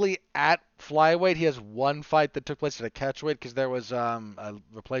 technically at flyweight. He has one fight that took place at a catchweight because there was a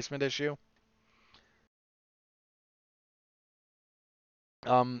replacement issue.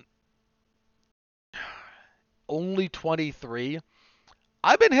 Only 23.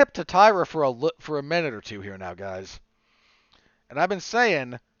 I've been hip to Tyra for a minute or two here now, guys. And I've been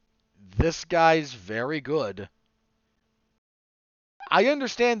saying this guy's very good. I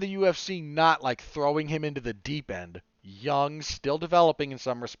understand the UFC not like throwing him into the deep end. Young, still developing in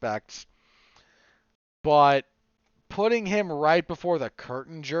some respects. But putting him right before the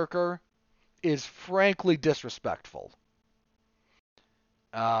curtain jerker is frankly disrespectful.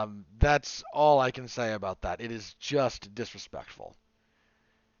 That's all I can say about that. It is just disrespectful.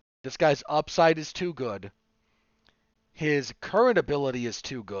 This guy's upside is too good. His current ability is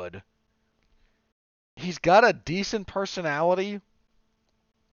too good. He's got a decent personality.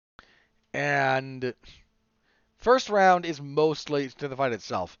 And first round is mostly to the fight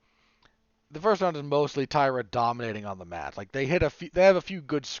itself. The first round is mostly Tyra dominating on the mat. Like they have a few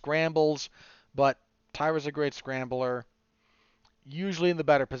good scrambles, but Tyra's a great scrambler. Usually in the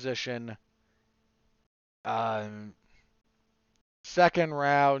better position. Second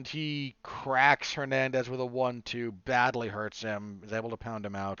round, he cracks Hernandez with a 1-2, badly hurts him, is able to pound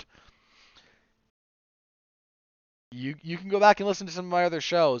him out. You can go back and listen to some of my other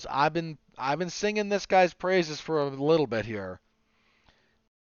shows. I've been singing this guy's praises for a little bit here.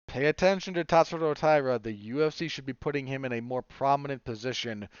 Pay attention to Tatsuro Taira. The UFC should be putting him in a more prominent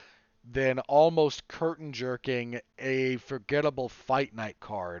position than almost curtain jerking a forgettable fight night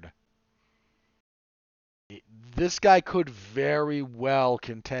card. This guy could very well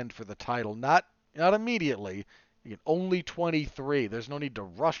contend for the title. Not immediately. Only 23. There's no need to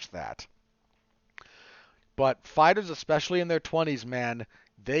rush that. But fighters, especially in their 20s, man,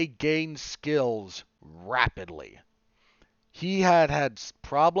 they gain skills rapidly. He had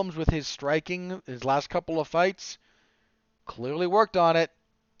problems with his striking his last couple of fights. Clearly worked on it.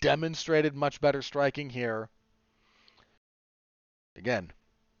 Demonstrated much better striking here. Again,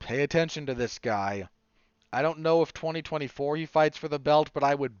 pay attention to this guy. I don't know if 2024 he fights for the belt, but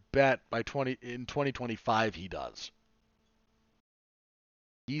I would bet in 2025 he does.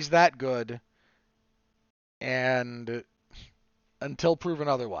 He's that good, and until proven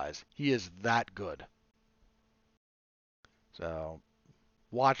otherwise, he is that good. So,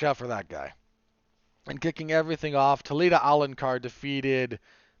 watch out for that guy. And kicking everything off, Talita Alankar defeated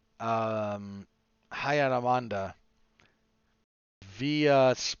Hayan Amanda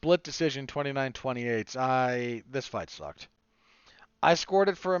via split decision 29-28. This fight sucked. I scored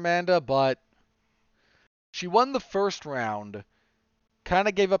it for Amanda, but she won the first round, kind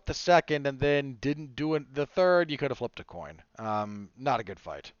of gave up the second, and then didn't do it the third. You could have flipped a coin. Not a good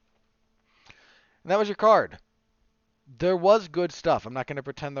fight. And that was your card. There was good stuff. I'm not going to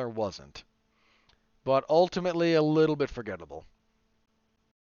pretend there wasn't. But ultimately, a little bit forgettable.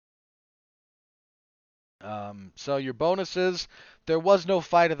 So your bonuses, there was no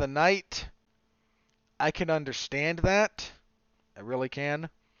fight of the night. I can understand that. I really can.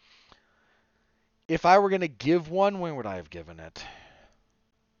 If I were going to give one, when would I have given it?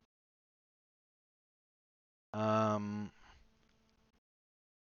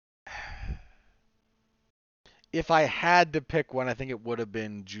 If I had to pick one, I think it would have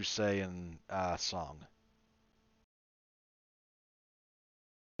been Jusei and Song.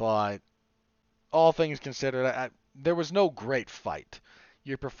 But all things considered, there was no great fight.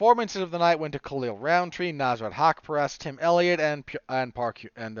 Your performances of the night went to Khalil Roundtree, Nasrat Haqparast, Tim Elliott, and Park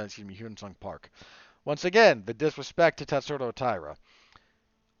and Hyun Sung Park. Once again, the disrespect to Tatsuro Taira.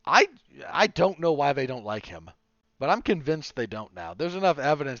 I I don't know why they don't like him, but I'm convinced they don't now. There's enough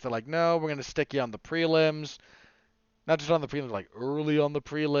evidence. They're like, no, we're gonna stick you on the prelims, not just on the prelims, like early on the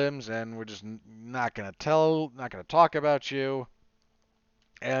prelims, and we're just not gonna talk about you.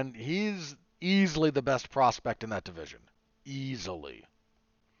 And he's easily the best prospect in that division, easily.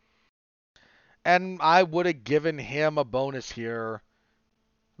 And I would have given him a bonus here.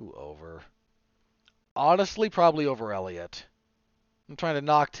 Who over? Honestly, probably over Elliott. I'm trying to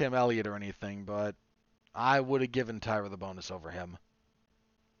knock Tim Elliott or anything, but I would have given Tyra the bonus over him.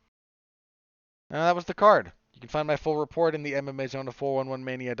 And that was the card. You can find my full report in the MMA Zone of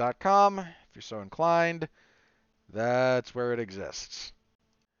 411mania.com if you're so inclined. That's where it exists.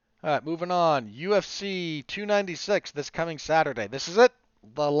 All right, moving on. UFC 296 this coming Saturday. This is it.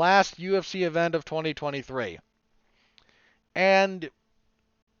 The last UFC event of 2023. And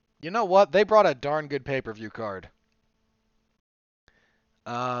you know what? They brought a darn good pay-per-view card.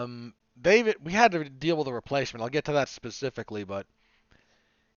 We had to deal with a replacement. I'll get to that specifically, but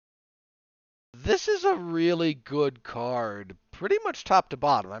this is a really good card, pretty much top to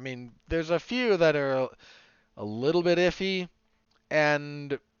bottom. I mean, there's a few that are a little bit iffy,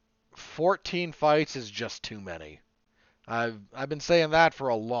 and 14 fights is just too many. I've been saying that for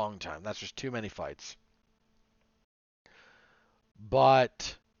a long time. That's just too many fights.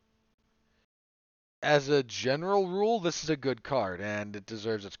 But as a general rule, this is a good card, and it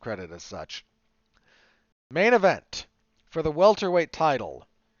deserves its credit as such. Main event for the welterweight title.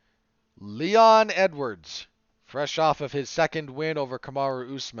 Leon Edwards, fresh off of his second win over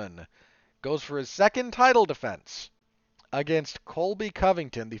Kamaru Usman, goes for his second title defense against Colby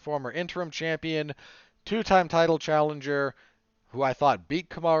Covington, the former interim champion, two-time title challenger, who I thought beat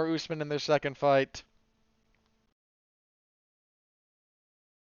Kamaru Usman in their second fight.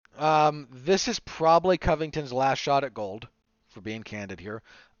 This is probably Covington's last shot at gold, for being candid here.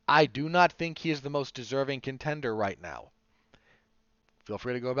 I do not think he is the most deserving contender right now. Feel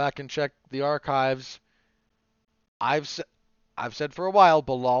free to go back and check the archives. I've said for a while,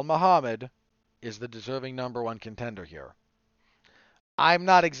 Bilal Muhammad is the deserving number one contender here. I'm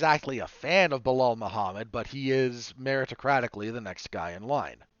not exactly a fan of Bilal Muhammad, but he is meritocratically the next guy in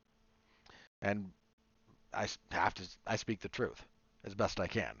line. And I speak the truth as best I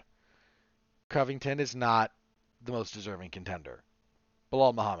can. Covington is not the most deserving contender.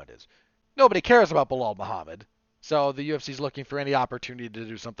 Bilal Muhammad is. Nobody cares about Bilal Muhammad, so the UFC is looking for any opportunity to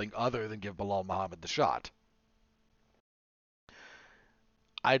do something other than give Bilal Muhammad the shot.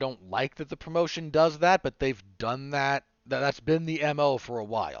 I don't like that the promotion does that, but they've done that. That's been the MO for a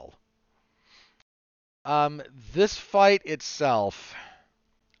while. This fight itself,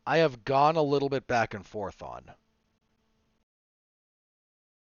 I have gone a little bit back and forth on.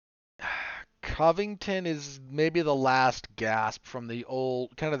 Covington is maybe the last gasp from the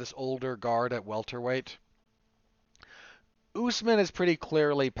this older guard at welterweight. Usman is pretty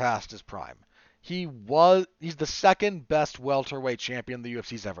clearly past his prime. He's the second best welterweight champion the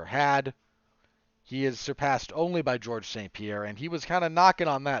UFC's ever had. He is surpassed only by George St. Pierre, and he was kind of knocking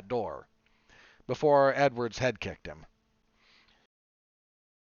on that door before Edwards head kicked him.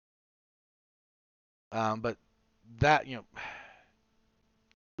 But that,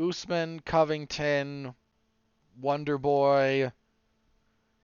 Usman, Covington, Wonder Boy,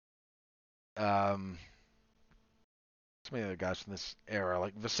 some of the other guys from this era,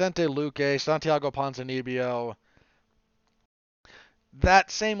 like Vicente Luque, Santiago Ponzinibbio.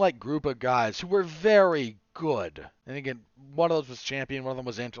 that same like group of guys who were very good. And again, one of those was champion, one of them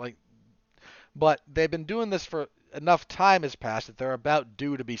was like, but they've been doing this for enough time has passed that they're about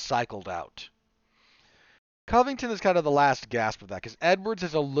due to be cycled out. Covington is kind of the last gasp of that because Edwards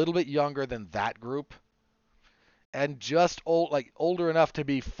is a little bit younger than that group and just older enough to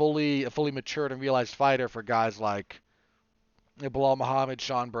be fully matured and realized fighter for guys like Bilal Muhammad,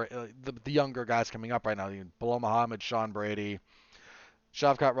 Sean Brady, the younger guys coming up right now. Bilal Muhammad, Sean Brady,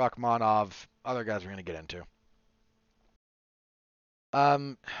 Shavkat Rakhmonov, other guys we're going to get into.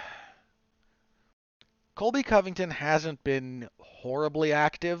 Um, Colby Covington hasn't been horribly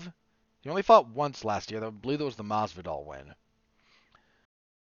active. He only fought once last year. I believe it was the Masvidal win.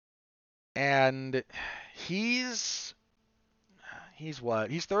 And he's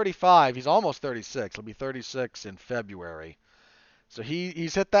what? He's 35. He's almost 36. He'll be 36 in February. So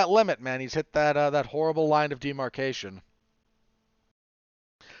he's hit that limit, man. He's hit that horrible line of demarcation.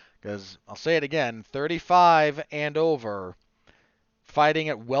 Because I'll say it again, 35 and over, fighting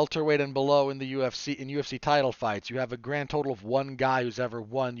at welterweight and below in the UFC title fights. You have a grand total of one guy who's ever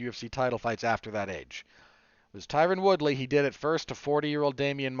won UFC title fights after that age. It was Tyron Woodley. He did it first to 40-year-old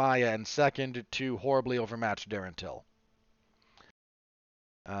Damian Maia and second to horribly overmatched Darren Till.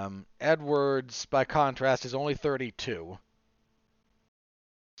 Edwards, by contrast, is only 32.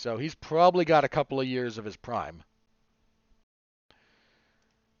 So he's probably got a couple of years of his prime.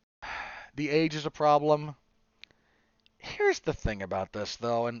 The age is a problem. Here's the thing about this,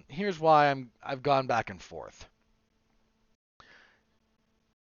 though, and here's why I've gone back and forth.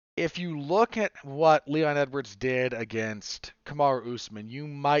 If you look at what Leon Edwards did against Kamaru Usman, you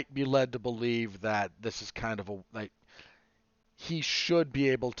might be led to believe that this is kind of he should be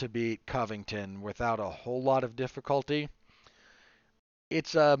able to beat Covington without a whole lot of difficulty.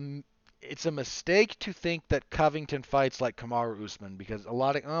 It's a mistake to think that Covington fights like Kamaru Usman because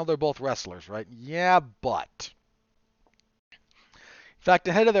they're both wrestlers, right? Yeah, but in fact,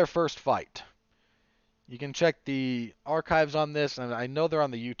 ahead of their first fight, you can check the archives on this, and I know they're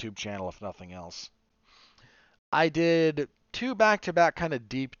on the YouTube channel if nothing else. I did 2 back-to-back kind of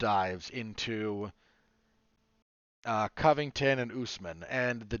deep dives into Covington and Usman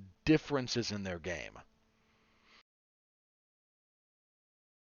and the differences in their game.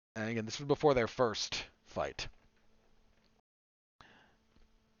 And again, this was before their first fight.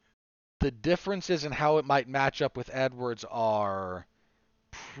 The differences in how it might match up with Edwards are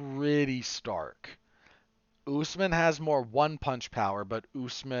pretty stark. Usman has more one-punch power, but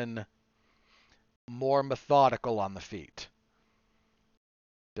Usman more methodical on the feet.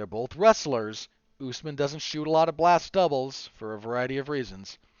 They're both wrestlers. Usman doesn't shoot a lot of blast doubles for a variety of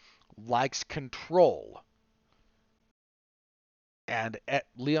reasons. Likes control. And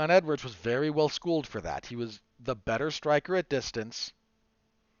Leon Edwards was very well schooled for that. He was the better striker at distance,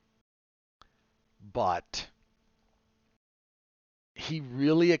 but he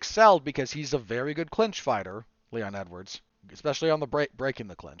really excelled because he's a very good clinch fighter, Leon Edwards, especially on the breaking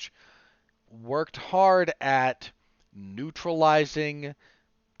the clinch. Worked hard at neutralizing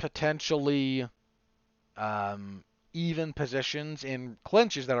potentially even positions in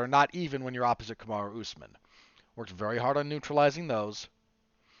clinches that are not even when you're opposite Kamaru Usman. Worked very hard on neutralizing those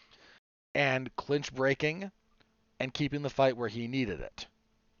and clinch breaking and keeping the fight where he needed it.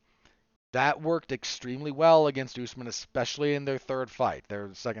 That worked extremely well against Usman, especially in their third fight, their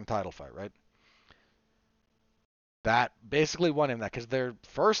second title fight, right? That basically won him that because their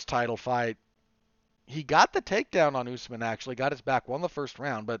first title fight, he got the takedown on Usman actually, got his back, won the first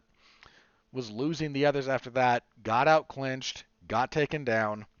round, but was losing the others after that, got out clinched, got taken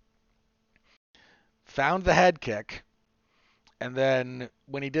down, found the head kick, and then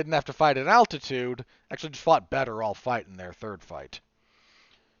when he didn't have to fight at altitude, actually just fought better all fight in their third fight.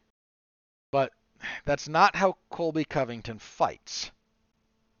 But that's not how Colby Covington fights.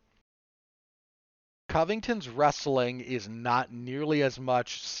 Covington's wrestling is not nearly as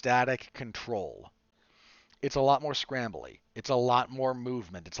much static control. It's a lot more scrambly. It's a lot more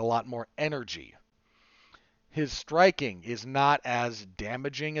movement. It's a lot more energy. His striking is not as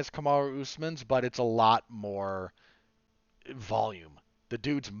damaging as Kamaru Usman's, but it's a lot more volume. The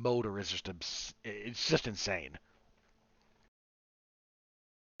dude's motor is it's just insane.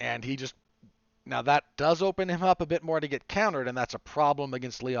 And now that does open him up a bit more to get countered, and that's a problem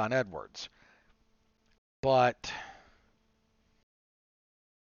against Leon Edwards. But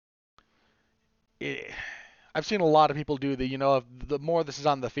I've seen a lot of people do if the more this is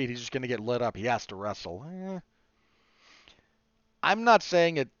on the feet, he's just going to get lit up. He has to wrestle. I'm not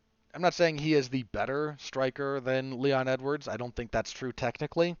saying it. I'm not saying he is the better striker than Leon Edwards. I don't think that's true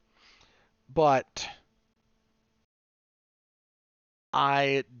technically. But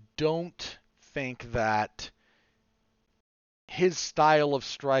I don't think that his style of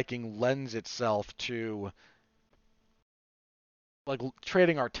striking lends itself to like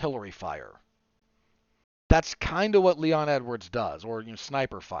trading artillery fire. That's kind of what Leon Edwards does, or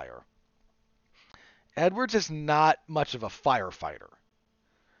sniper fire. Edwards is not much of a firefighter,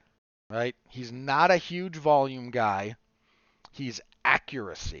 right? He's not a huge volume guy. He's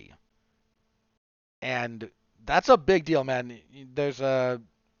accuracy. And that's a big deal, man. There's a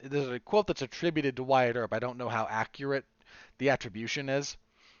quote that's attributed to Wyatt Earp. I don't know how accurate the attribution is,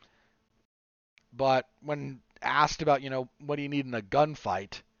 but when asked about, what do you need in a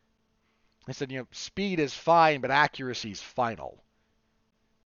gunfight, he said, speed is fine, but accuracy is final.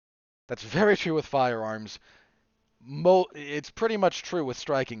 That's very true with firearms. It's pretty much true with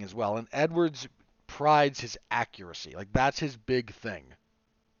striking as well. And Edwards prides his accuracy. Like, that's his big thing.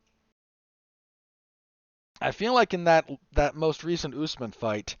 I feel like in that most recent Usman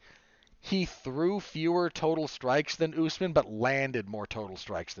fight, he threw fewer total strikes than Usman, but landed more total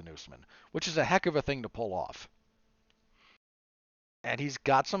strikes than Usman, which is a heck of a thing to pull off. And he's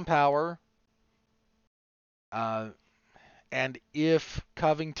got some power. And if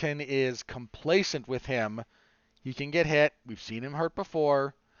Covington is complacent with him, he can get hit. We've seen him hurt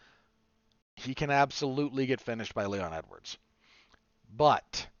before. He can absolutely get finished by Leon Edwards.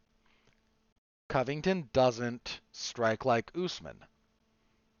 But Covington doesn't strike like Usman.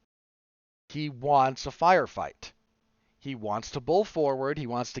 He wants a firefight. He wants to bull forward, he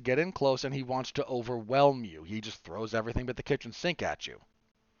wants to get in close, and he wants to overwhelm you. He just throws everything but the kitchen sink at you.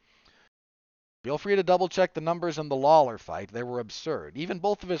 Feel free to double check the numbers in the Lawler fight. They were absurd. Even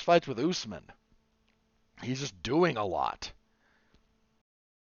both of his fights with Usman. He's just doing a lot.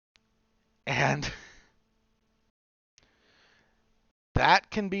 And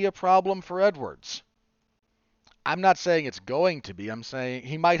that can be a problem for Edwards. I'm not saying it's going to be. I'm saying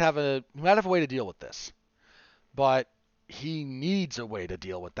he might have a way to deal with this. But he needs a way to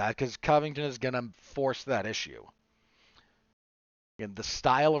deal with that because Covington is going to force that issue. And the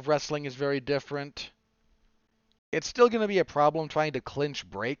style of wrestling is very different. It's still going to be a problem trying to clinch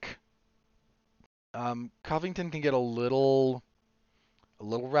break. Covington can get a little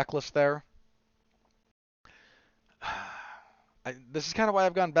reckless there. This is kind of why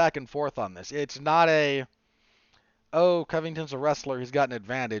I've gone back and forth on this. It's not Covington's a wrestler, he's got an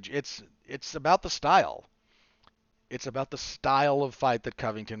advantage. It's about the style. It's about the style of fight that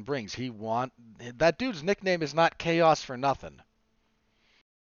Covington brings. That dude's nickname is not Chaos for nothing.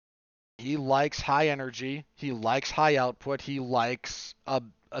 He likes high energy. He likes high output. He likes a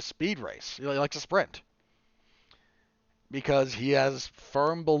speed race. He likes a sprint. Because he has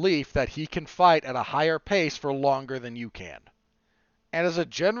firm belief that he can fight at a higher pace for longer than you can. And as a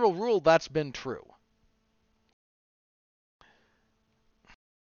general rule, that's been true.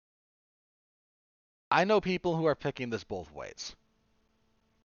 I know people who are picking this both ways.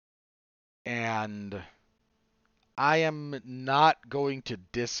 And I am not going to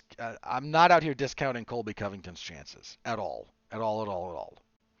I'm not out here discounting Colby Covington's chances at all. At all, at all, at all.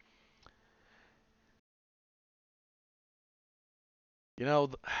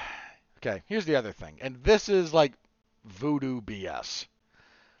 Okay, here's the other thing. And this is like voodoo BS.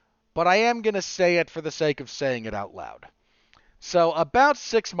 But I am going to say it for the sake of saying it out loud. So about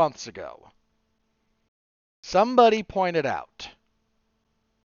 6 months ago, somebody pointed out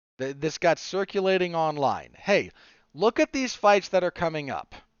that this got circulating online. Hey, look at these fights that are coming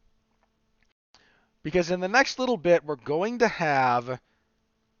up. Because in the next little bit, we're going to have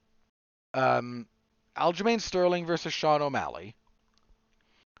Aljamain Sterling versus Sean O'Malley.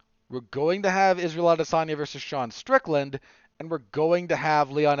 We're going to have Israel Adesanya versus Sean Strickland. And we're going to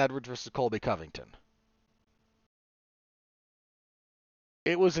have Leon Edwards versus Colby Covington.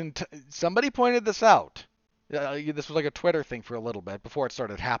 Somebody pointed this out. This was like a Twitter thing for a little bit before it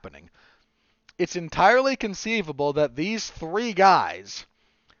started happening. It's entirely conceivable that these three guys,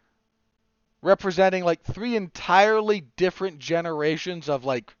 representing like three entirely different generations of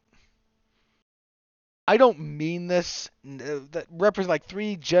like, I don't mean this, that represent like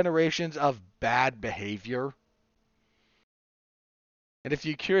three generations of bad behavior. And if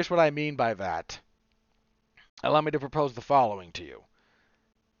you're curious what I mean by that, allow me to propose the following to you.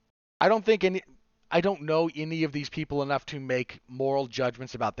 I don't know any of these people enough to make moral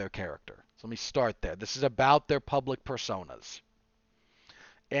judgments about their character. So let me start there. This is about their public personas.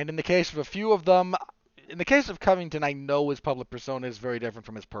 And in the case of a few of them, in the case of Covington, I know his public persona is very different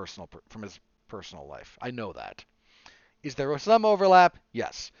from his personal life. I know that. Is there some overlap?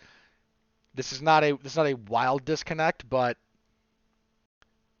 Yes. This is not a wild disconnect, but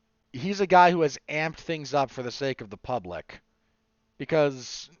he's a guy who has amped things up for the sake of the public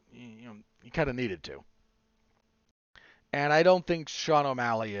because you kind of needed to. And I don't think Sean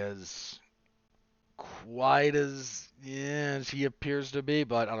O'Malley is quite as he appears to be,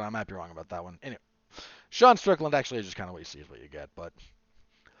 but I don't know, I might be wrong about that one. Anyway, Sean Strickland actually is just kind of what you see is what you get. But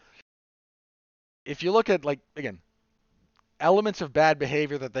if you look at, like, again, elements of bad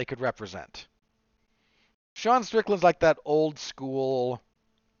behavior that they could represent, Sean Strickland's like that old school,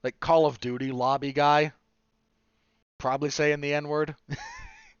 like Call of Duty lobby guy, probably saying the N word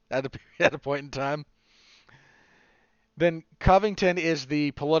at a point in time. Then Covington is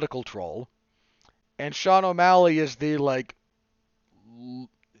the political troll, and Sean O'Malley is the, like,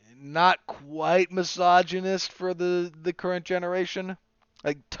 not quite misogynist for the current generation,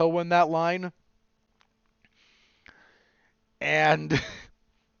 like towing that line. And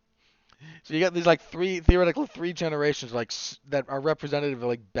so you got these, like, theoretical three generations, like, that are representative of,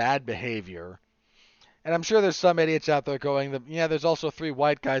 like, bad behavior. And I'm sure there's some idiots out there going that, yeah, there's also three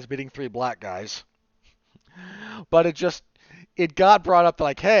white guys beating three black guys. But it got brought up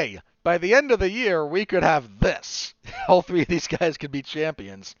like, hey, by the end of the year, we could have this. All three of these guys could be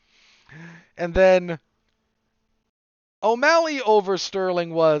champions. And then O'Malley over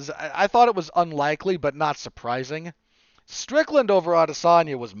Sterling I thought it was unlikely, but not surprising. Strickland over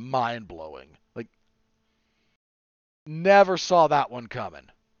Adesanya was mind-blowing. Like, never saw that one coming.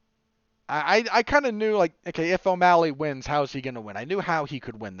 I kind of knew, like, okay, if O'Malley wins, how's he going to win? I knew how he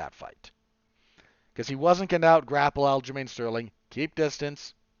could win that fight. Because he wasn't going to out-grapple Aljamain Sterling, keep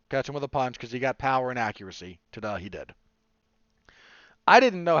distance, catch him with a punch, because he got power and accuracy. Ta-da, he did. I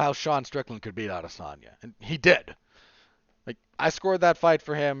didn't know how Sean Strickland could beat Adesanya, and he did. Like, I scored that fight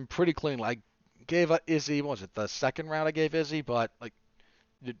for him pretty cleanly. I gave Izzy, what was it, the second round I gave Izzy? But, like,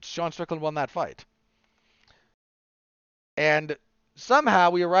 Sean Strickland won that fight. And somehow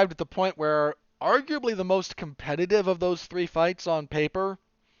we arrived at the point where arguably the most competitive of those three fights on paper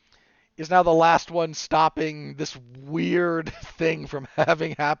is now the last one stopping this weird thing from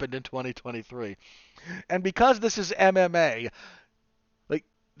having happened in 2023. And because this is MMA, like,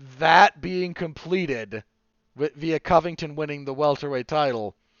 that being completed via Covington winning the welterweight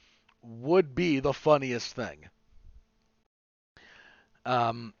title would be the funniest thing.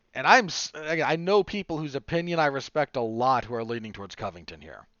 And I know people whose opinion I respect a lot who are leaning towards Covington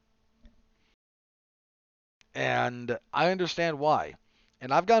here. And I understand why.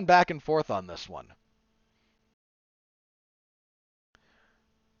 And I've gone back and forth on this one.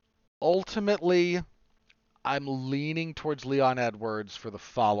 Ultimately, I'm leaning towards Leon Edwards for the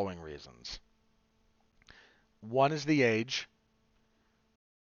following reasons. One is the age.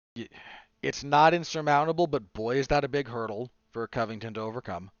 It's not insurmountable, but boy, is that a big hurdle for Covington to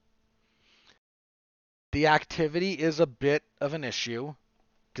overcome. The activity is a bit of an issue,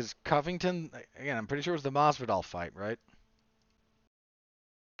 because Covington, again, I'm pretty sure it was the Masvidal fight, right?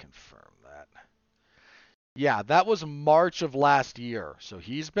 Confirm that. Yeah, that was March of last year, so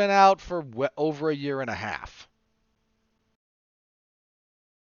he's been out for over a year and a half.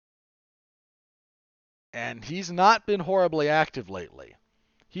 And he's not been horribly active lately.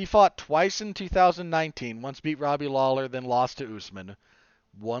 He fought twice in 2019, once beat Robbie Lawler, then lost to Usman.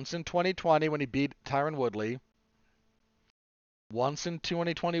 Once in 2020 when he beat Tyron Woodley. Once in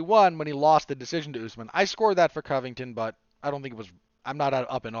 2021 when he lost the decision to Usman. I scored that for Covington, but I don't think it was... I'm not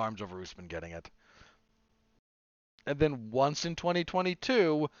up in arms over Usman getting it. And then once in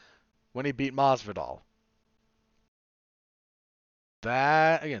 2022 when he beat Masvidal.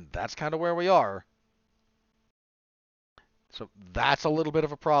 Again, that's kind of where we are. So that's a little bit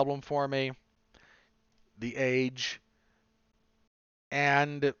of a problem for me. The age.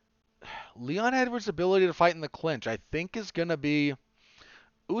 And Leon Edwards' ability to fight in the clinch, I think, is going to be...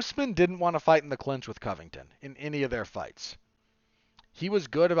 Usman didn't want to fight in the clinch with Covington in any of their fights. He was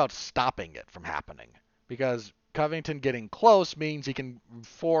good about stopping it from happening, because Covington getting close means he can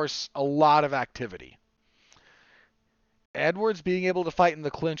force a lot of activity. Edwards being able to fight in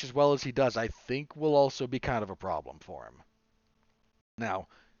the clinch as well as he does, I think, will also be kind of a problem for him. Now,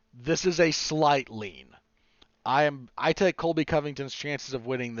 this is a slight lean. I take Colby Covington's chances of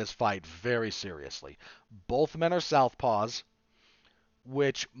winning this fight very seriously. Both men are southpaws,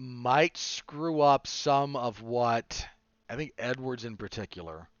 which might screw up some of what I think Edwards in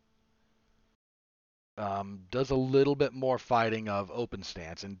particular does a little bit more fighting of open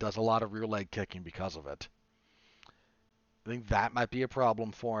stance and does a lot of rear leg kicking because of it. I think that might be a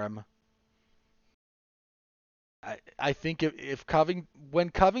problem for him. I think when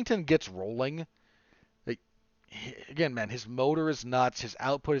Covington gets rolling, like, again, man, his motor is nuts, his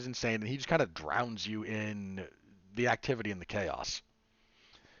output is insane, and he just kind of drowns you in the activity and the chaos.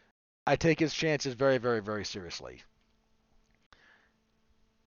 I take his chances very, very, very seriously.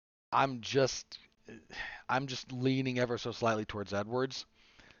 I'm just I'm just leaning ever so slightly towards Edwards.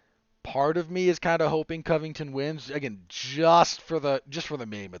 Part of me is kind of hoping Covington wins again, just for the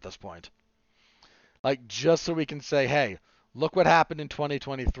meme at this point. Like just so we can say, hey, look what happened in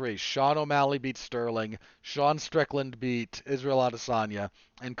 2023. Sean O'Malley beat Sterling, Sean Strickland beat Israel Adesanya,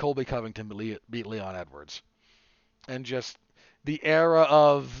 and Colby Covington beat Leon Edwards. And just the era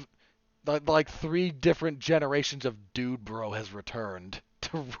of like three different generations of dude bro has returned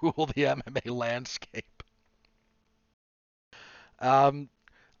to rule the MMA landscape. Um,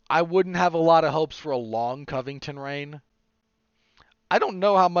 I wouldn't have a lot of hopes for a long Covington reign. I don't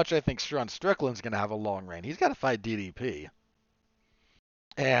know how much I think Sean Strickland's going to have a long reign. He's got to fight DDP.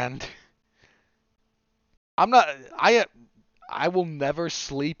 And I'm not I will never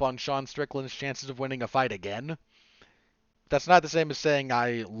sleep on Sean Strickland's chances of winning a fight again. That's not the same as saying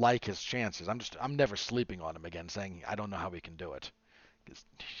I like his chances. I'm never sleeping on him again, saying I don't know how he can do it. 'Cause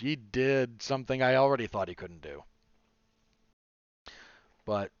he did something I already thought he couldn't do.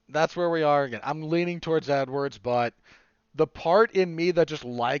 But that's where we are again. I'm leaning towards Edwards, but the part in me that just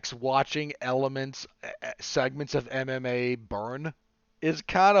likes watching segments of MMA burn is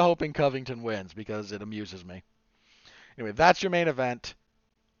kind of hoping Covington wins because it amuses me. Anyway, that's your main event.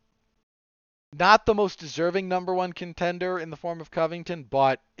 Not the most deserving number one contender in the form of Covington,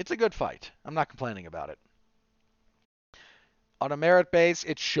 but it's a good fight. I'm not complaining about it. On a merit base,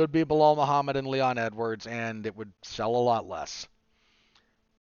 it should be Bilal Muhammad and Leon Edwards, and it would sell a lot less.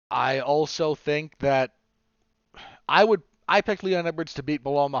 I also think that I picked Leon Edwards to beat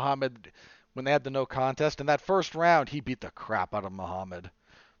Bilal Muhammad when they had the no contest. In that first round, he beat the crap out of Muhammad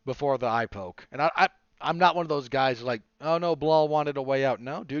before the eye poke. And I'm not one of those guys who's like, oh no, Bilal wanted a way out.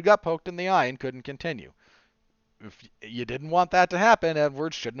 No, dude got poked in the eye and couldn't continue. If you didn't want that to happen,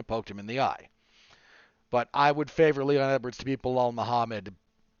 Edwards shouldn't have poked him in the eye. But I would favor Leon Edwards to beat Bilal Muhammad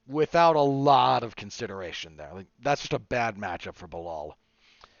without a lot of consideration there. Like, that's just a bad matchup for Bilal.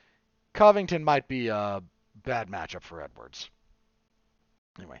 Covington might be a bad matchup for Edwards.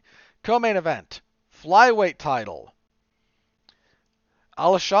 Anyway, co-main event, flyweight title.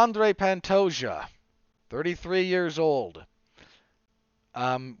 Alexandre Pantoja, 33 years old.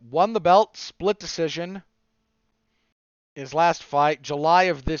 Won the belt, split decision. His last fight, July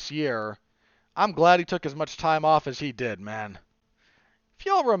of this year. I'm glad he took as much time off as he did, man. If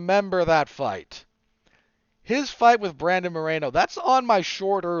y'all remember that fight, his fight with Brandon Moreno, that's on my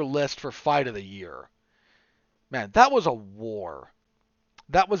shorter list for fight of the year. Man, that was a war.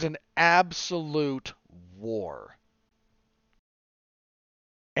 That was an absolute war.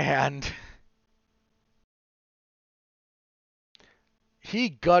 And he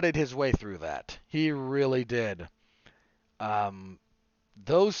gutted his way through that. He really did. Um,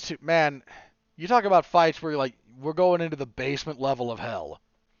 those two, man, you talk about fights where you're like, we're going into the basement level of hell.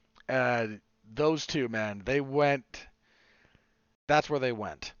 And those two, man, that's where they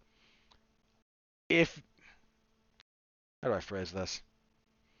went. If, how do I phrase this?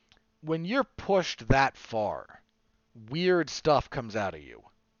 When you're pushed that far, weird stuff comes out of you.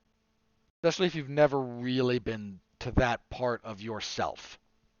 Especially if you've never really been to that part of yourself.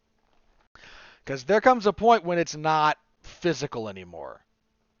 Because there comes a point when it's not physical anymore,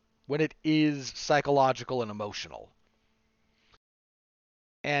 when it is psychological and emotional.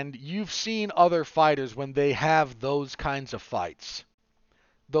 And you've seen other fighters when they have those kinds of fights.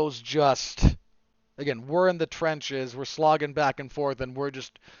 Those just, again, we're in the trenches, we're slogging back and forth, and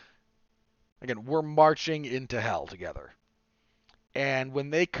we're marching into hell together. And when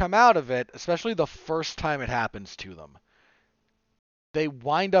they come out of it, especially the first time it happens to them, they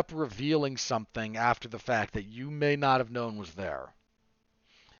wind up revealing something after the fact that you may not have known was there.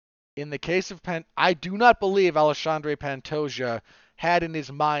 In the case of I do not believe Alexandre Pantoja had in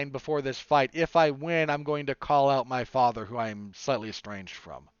his mind before this fight, if I win, I'm going to call out my father, who I am slightly estranged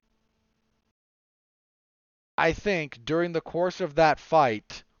from. I think during the course of that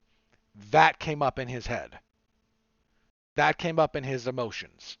fight, that came up in his head. That came up in his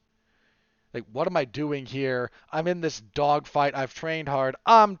emotions. Like, what am I doing here? I'm in this dogfight. I've trained hard.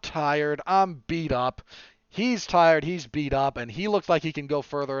 I'm tired. I'm beat up. He's tired. He's beat up. And he looks like he can go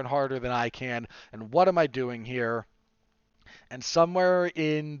further and harder than I can. And what am I doing here? And somewhere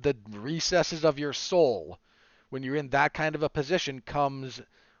in the recesses of your soul, when you're in that kind of a position, comes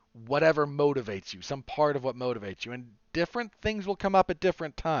whatever motivates you, some part of what motivates you. And different things will come up at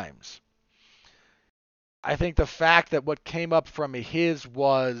different times. I think the fact that what came up from his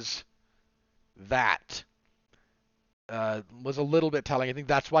was that was a little bit telling. I think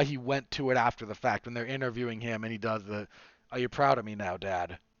that's why he went to it after the fact when they're interviewing him and he does the, "Are you proud of me now,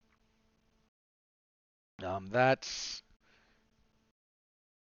 Dad?" That's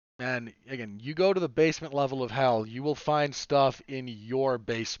And again, you go to the basement level of hell, you will find stuff in your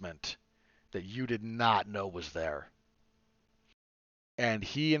basement that you did not know was there. And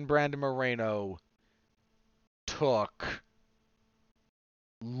he and Brandon Moreno took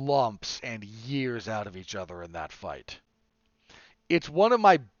lumps and years out of each other in that fight. It's one of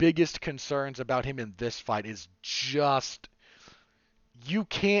my biggest concerns about him in this fight is just you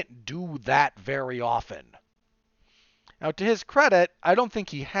can't do that very often. Now, to his credit, I don't think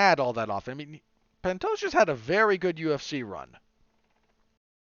he had all that often. I mean, Pantoja's had a very good UFC run.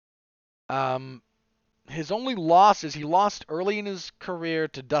 Um, his only loss is he lost early in his career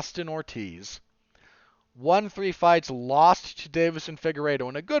to Dustin Ortiz, won 3 fights, lost to Davison Figueiredo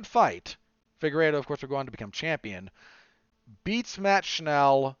in a good fight. Figueiredo, of course, will go on to become champion. Beats Matt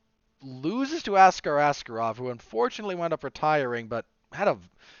Schnell, loses to Askar Askarov, who unfortunately wound up retiring, but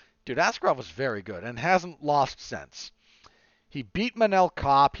dude, Askarov was very good and hasn't lost since. He beat Manel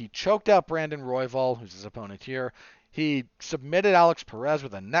Kopp. He choked out Brandon Royval, who's his opponent here. He submitted Alex Perez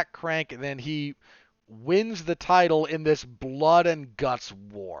with a neck crank, and then he wins the title in this blood and guts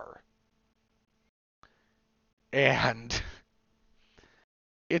war. And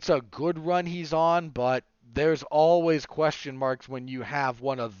it's a good run he's on, but there's always question marks when you have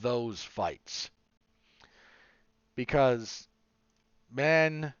one of those fights. Because,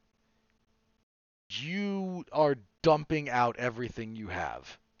 man, you are dumping out everything you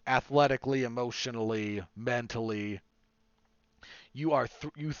have. Athletically, emotionally, mentally. You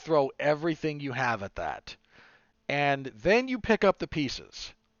throw everything you have at that. And then you pick up the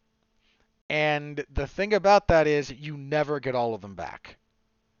pieces. And the thing about that is you never get all of them back.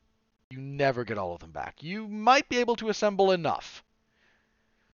 You never get all of them back. You might be able to assemble enough.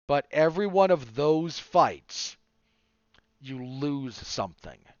 But every one of those fights, you lose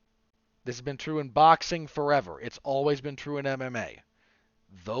something. This has been true in boxing forever. It's always been true in MMA.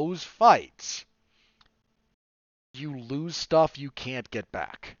 Those fights, you lose stuff you can't get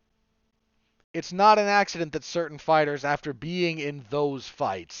back. It's not an accident that certain fighters, after being in those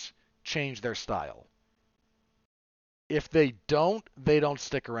fights, change their style. If they don't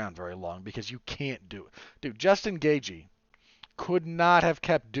stick around very long because you can't do it. Dude, Justin Gaethje could not have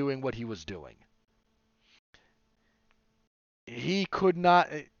kept doing what he was doing. He could not.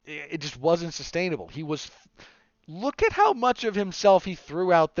 It just wasn't sustainable. Look at how much of himself he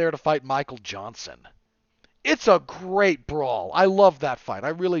threw out there to fight Michael Johnson. It's a great brawl. I love that fight. I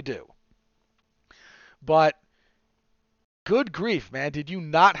really do. But good grief, man. Did you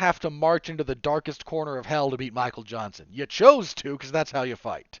not have to march into the darkest corner of hell to beat Michael Johnson? You chose to because that's how you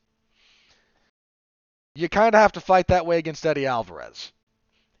fight. You kind of have to fight that way against Eddie Alvarez.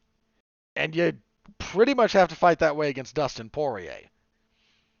 And you pretty much have to fight that way against Dustin Poirier.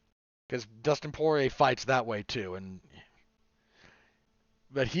 Because Dustin Poirier fights that way too.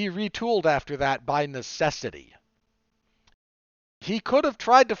 But he retooled after that by necessity. He could have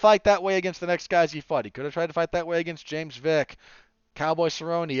tried to fight that way against the next guys he fought. He could have tried to fight that way against James Vick, Cowboy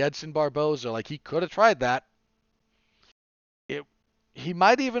Cerrone, Edson Barboza. Like, he could have tried that. He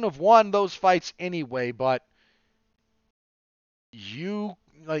might even have won those fights anyway, but you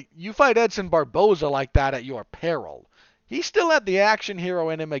fight Edson Barboza like that at your peril. He still had the action hero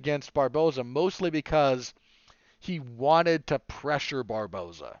in him against Barboza, mostly because he wanted to pressure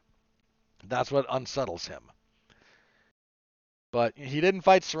Barboza. That's what unsettles him. But he didn't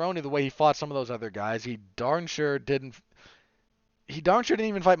fight Cerrone the way he fought some of those other guys. He darn sure didn't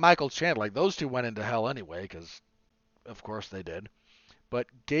even fight Michael Chandler. Like, those two went into hell anyway, because of course they did. But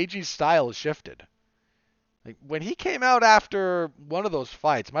Gaethje's style has shifted. Like, when he came out after one of those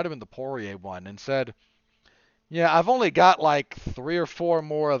fights, might have been the Poirier one, and said, "Yeah, I've only got like 3 or 4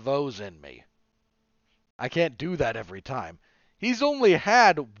 more of those in me. I can't do that every time." He's only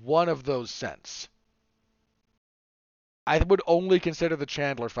had one of those since. I would only consider the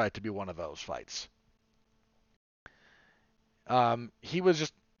Chandler fight to be one of those fights. He was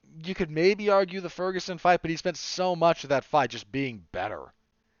just, you could maybe argue the Ferguson fight, but he spent so much of that fight just being better.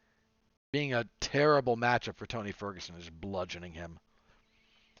 Being a terrible matchup for Tony Ferguson, just bludgeoning him.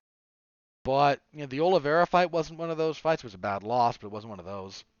 But the Oliveira fight wasn't one of those fights. It was a bad loss, but it wasn't one of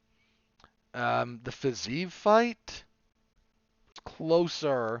those. The Fiziev fight was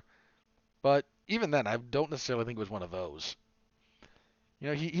closer, but even then, I don't necessarily think it was one of those.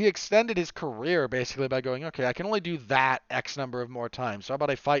 He extended his career basically by going, okay, I can only do that X number of more times. So how about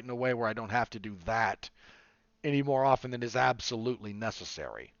I fight in a way where I don't have to do that any more often than is absolutely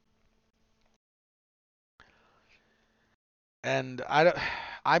necessary? And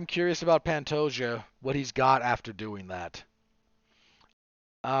I'm curious about Pantoja, what he's got after doing that.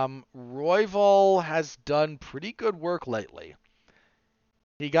 Royval has done pretty good work lately.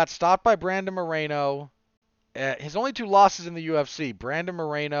 He got stopped by Brandon Moreno. His only two losses in the UFC, Brandon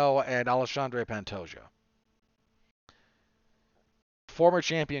Moreno and Alexandre Pantoja. Former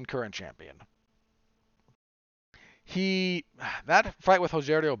champion, current champion. That fight with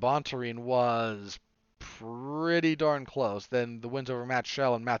Rogerio Bontorin was pretty darn close. Then the wins over Matt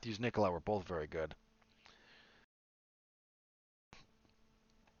Schell and Matthews Nicolau were both very good.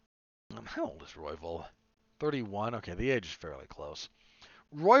 How old is Royval? 31. Okay, the age is fairly close.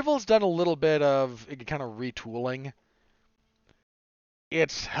 Royval's done a little bit of kind of retooling.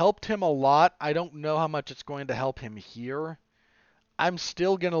 It's helped him a lot. I don't know how much it's going to help him here. I'm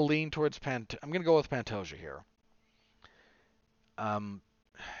still going to lean towards I'm going to go with Pantoja here.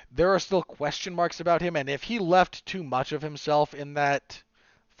 There are still question marks about him, and if he left too much of himself in that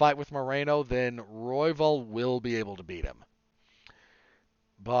fight with Moreno, then Royval will be able to beat him.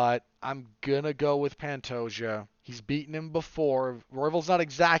 But I'm going to go with Pantoja. He's beaten him before. Royval's not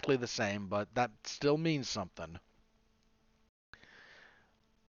exactly the same, but that still means something.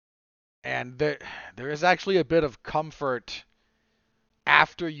 And there is actually a bit of comfort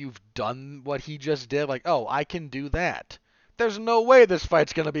after you've done what he just did. Like, oh, I can do that. There's no way this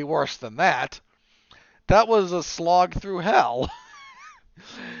fight's going to be worse than that. That was a slog through hell.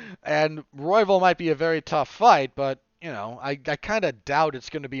 And Royval might be a very tough fight, but, I kind of doubt it's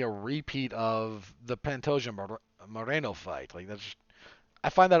going to be a repeat of the Pantoja Moreno fight. Like, I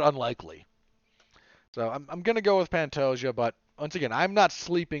find that unlikely. So I'm going to go with Pantoja, but once again, I'm not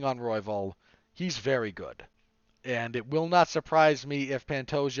sleeping on Royval. He's very good. And it will not surprise me if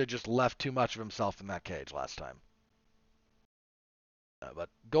Pantoja just left too much of himself in that cage last time. But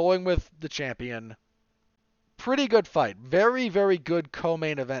going with the champion, pretty good fight. Very, very good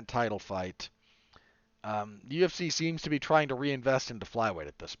co-main event title fight. The UFC seems to be trying to reinvest into flyweight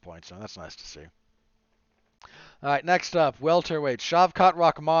at this point, so that's nice to see. All right, next up, welterweight, Shavkat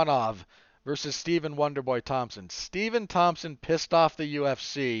Rakhmonov versus Stephen Wonderboy Thompson. Stephen Thompson pissed off the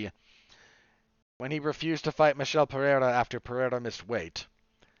UFC when he refused to fight Michel Pereira after Pereira missed weight.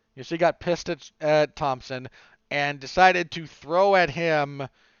 UFC got pissed at Thompson and decided to throw at him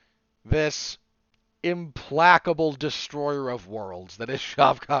this implacable destroyer of worlds that is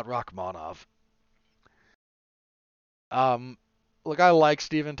Shavkat Rakhmonov. Look, I like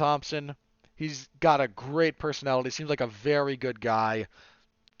Stephen Thompson. He's got a great personality. Seems like a very good guy.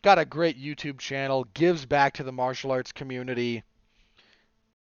 Got a great YouTube channel. Gives back to the martial arts community.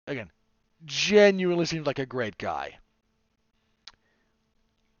 Again, genuinely seems like a great guy.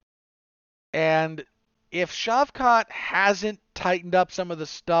 And if Shavkat hasn't tightened up some of the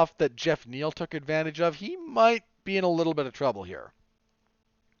stuff that Jeff Neal took advantage of, he might be in a little bit of trouble here.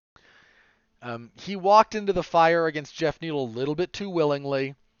 He walked into the fire against Jeff Neal a little bit too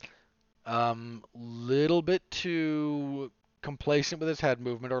willingly, little bit too complacent with his head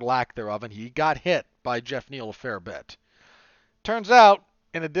movement or lack thereof, and he got hit by Jeff Neal a fair bit. Turns out,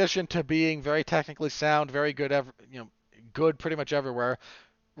 in addition to being very technically sound, very good, good pretty much everywhere,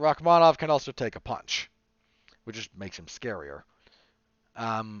 Rakhmonov can also take a punch, which just makes him scarier.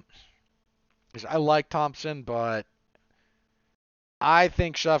 I like Thompson, but I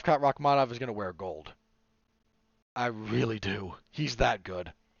think Shavkat Rakhmonov is going to wear gold. I really do. He's that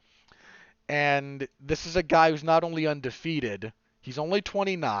good. And this is a guy who's not only undefeated, he's only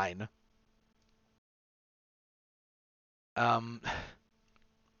 29.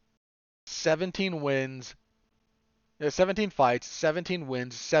 17 wins, 17 fights, 17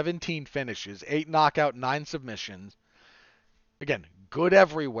 wins, 17 finishes, 8 knockout, 9 submissions. Again, good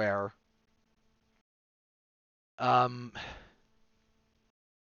everywhere.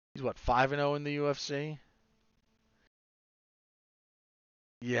 He's what, 5-0 in the UFC?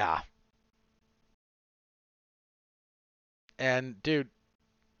 Yeah. And dude,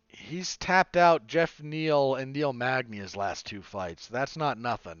 he's tapped out Jeff Neal and Neil Magny his last 2 fights. That's not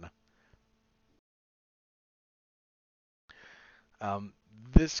nothing.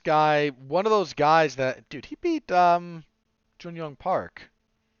 This guy, one of those guys that, dude, he beat Jun Young Park.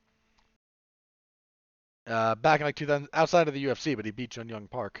 Back in like 2000, outside of the UFC, but he beat Jun Young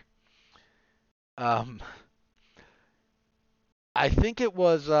Park. I think it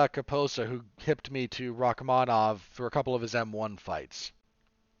was Kaposa who hipped me to Rakhmonov for a couple of his M1 fights.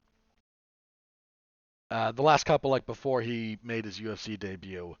 The last couple, like before he made his UFC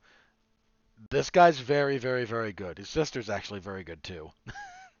debut. This guy's very, very, very good. His sister's actually very good too.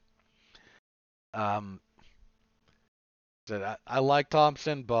 I like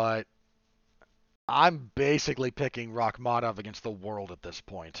Thompson, but I'm basically picking Rakhmonov against the world at this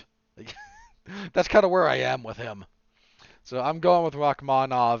point. That's kind of where I am with him. So I'm going with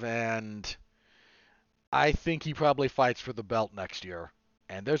Rakhmonov, and I think he probably fights for the belt next year.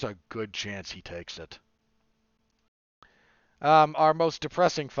 and there's a good chance he takes it. Our most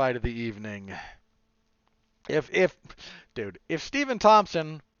depressing fight of the evening. If Stephen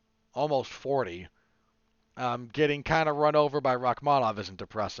Thompson, almost 40, getting kind of run over by Rakhmonov isn't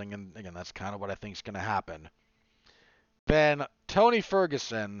depressing, and again, that's kind of what I think is going to happen, then Tony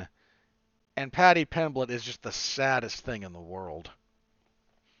Ferguson and Paddy Pimblett is just the saddest thing in the world.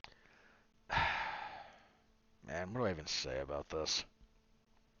 Man, what do I even say about this?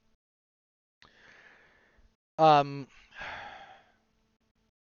 Um,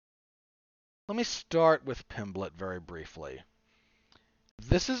 Let me start with Pimblett very briefly.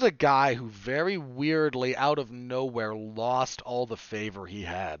 This is a guy who very weirdly, out of nowhere, lost all the favor he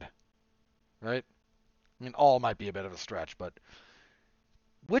had. Right? I mean, all might be a bit of a stretch, but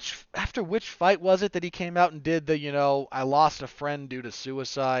after which fight was it that he came out and did the, I lost a friend due to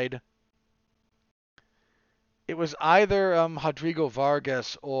suicide? It was either Rodrigo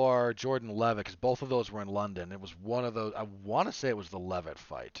Vargas or Jordan Levitt, because both of those were in London. It was one of those. I want to say it was the Levitt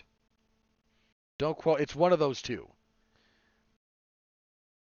fight. Don't quote. It's one of those two.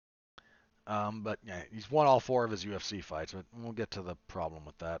 But yeah, he's won all 4 of his UFC fights, but we'll get to the problem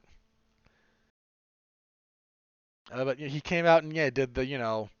with that. But he came out and did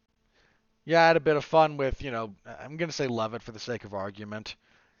the. I had a bit of fun with I'm gonna say Levitt for the sake of argument.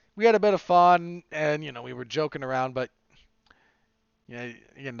 We had a bit of fun, and we were joking around, but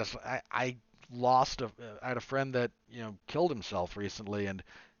again, I lost I had a friend that killed himself recently, and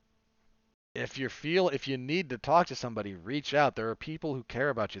if you need to talk to somebody, reach out. There are people who care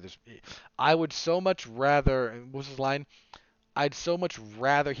about you. I would so much rather. What was his line? I'd so much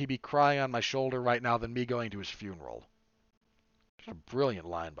rather he be crying on my shoulder right now than me going to his funeral. It's a brilliant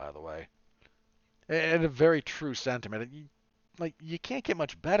line, by the way, and a very true sentiment. You can't get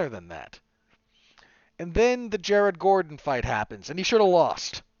much better than that. And then the Jared Gordon fight happens, and he should have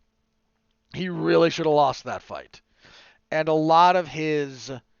lost. He really should have lost that fight. And a lot of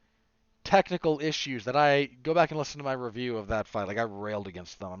his technical issues that I go back and listen to my review of that fight. Like, I railed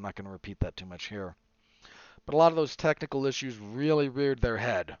against them. I'm not going to repeat that too much here. But a lot of those technical issues really reared their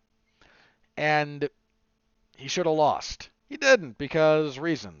head. And he should have lost. He didn't because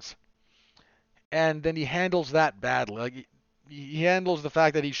reasons. And then he handles that badly. Like, he handles the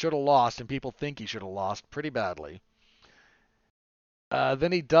fact that he should have lost and people think he should have lost pretty badly.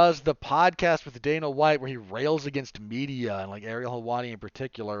 Then he does the podcast with Dana White where he rails against media and like Ariel Helwani in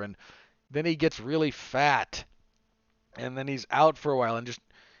particular, and then he gets really fat, and then he's out for a while, and just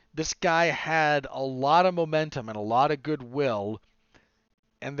this guy had a lot of momentum and a lot of goodwill,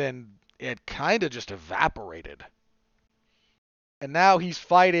 and then it kind of just evaporated. And now he's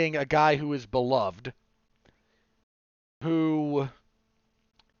fighting a guy who is beloved, who,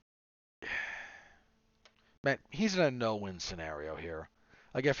 man, he's in a no-win scenario here.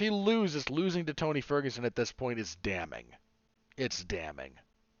 Like, if he loses, losing to Tony Ferguson at this point is damning. It's damning.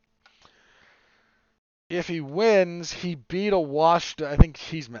 If he wins, he beat a washed. I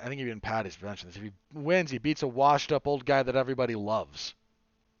think even Patty's mentioned this. If he wins, he beats a washed-up old guy that everybody loves.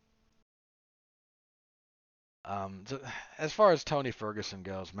 So as far as Tony Ferguson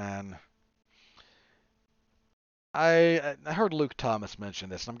goes, man, I heard Luke Thomas mention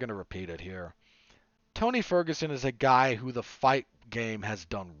this, and I'm going to repeat it here. Tony Ferguson is a guy who the fight game has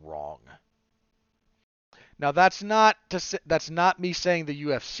done wrong. Now that's not me saying the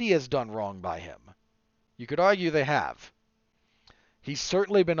UFC has done wrong by him. You could argue they have. He's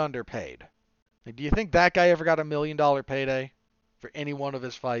certainly been underpaid. Do you think that guy ever got $1 million payday for any one of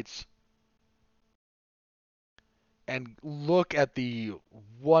his fights? And look at the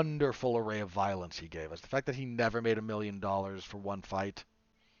wonderful array of violence he gave us. The fact that he never made $1 million for one fight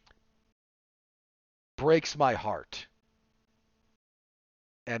breaks my heart.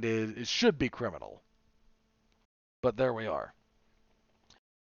 And it should be criminal. But there we are.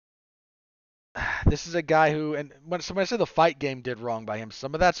 This is a guy who, and when I say the fight game did wrong by him,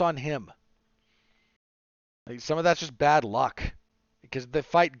 some of that's on him. Like, some of that's just bad luck. Because the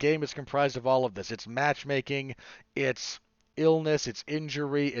fight game is comprised of all of this. It's matchmaking, it's illness, it's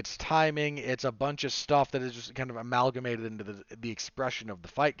injury, it's timing, it's a bunch of stuff that is just kind of amalgamated into the expression of the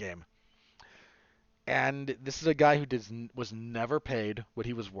fight game. And this is a guy who was never paid what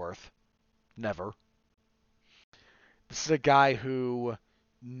he was worth. Never. This is a guy who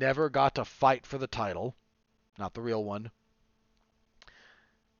never got to fight for the title. Not the real one.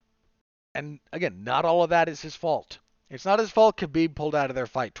 And again, not all of that is his fault. It's not his fault Khabib pulled out of their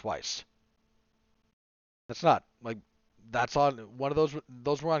fight twice. That's not. Like, that's on one of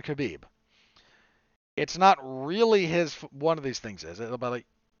those were on Khabib. It's not really his, one of these things is. But like,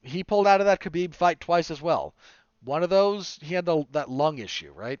 he pulled out of that Khabib fight twice as well. One of those, he had that lung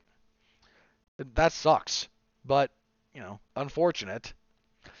issue, right? That sucks. But, unfortunate.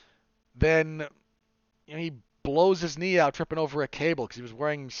 Then, he blows his knee out tripping over a cable because he was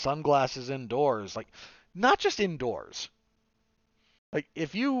wearing sunglasses indoors. Like, not just indoors. Like,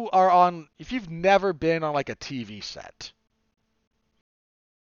 if you've never been on like a TV set,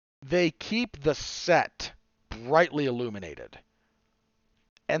 they keep the set brightly illuminated.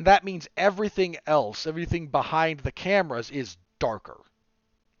 And that means everything else, everything behind the cameras is darker.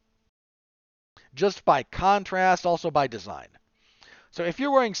 Just by contrast, also by design. So if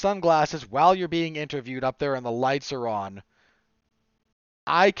you're wearing sunglasses while you're being interviewed up there and the lights are on,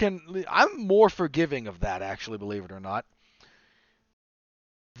 I'm more forgiving of that, actually, believe it or not.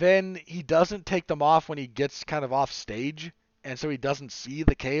 Then he doesn't take them off when he gets kind of off stage, and so he doesn't see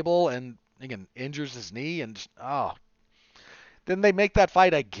the cable and again injures his knee and then they make that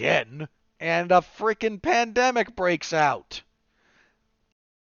fight again and a freaking pandemic breaks out.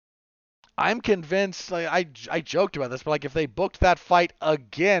 I'm convinced, like, I joked about this, but like if they booked that fight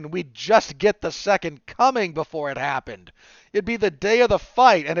again, we'd just get the second coming before it happened. It'd be the day of the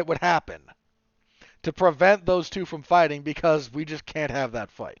fight and it would happen to prevent those two from fighting because we just can't have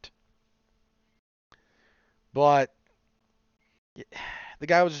that fight. But the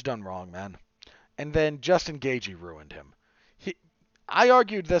guy was just done wrong, man. And then Justin Gaethje ruined him. He, I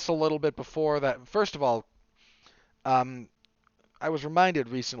argued this a little bit before that. First of all, um, I was reminded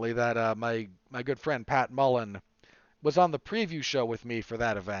recently that my good friend Pat Mullen was on the preview show with me for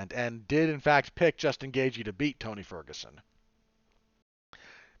that event and did in fact pick Justin Gaethje to beat Tony Ferguson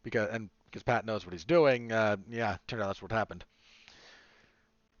because Pat knows what he's doing. Turned out that's what happened.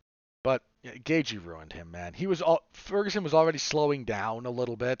 But Gaethje ruined him, man. Ferguson was already slowing down a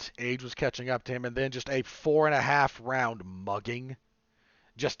little bit. Age was catching up to him, and then just a 4.5 round mugging,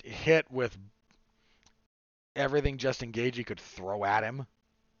 just hit with everything Justin Gaethje could throw at him.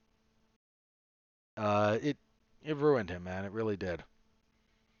 It ruined him, man. It really did.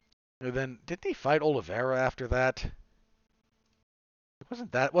 And then didn't he fight Oliveira after that?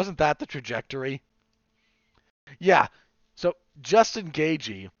 Wasn't that the trajectory? Yeah. So Justin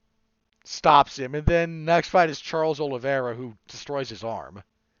Gaethje stops him, and then next fight is Charles Oliveira, who destroys his arm.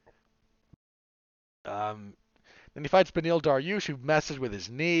 Then he fights Beneil Dariush, who messes with his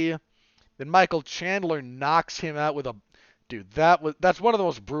knee. Then Michael Chandler knocks him out with a dude. That's one of the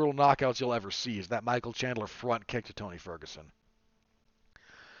most brutal knockouts you'll ever see. Is that Michael Chandler front kick to Tony Ferguson?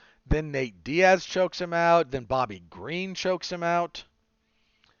 Then Nate Diaz chokes him out. Then Bobby Green chokes him out.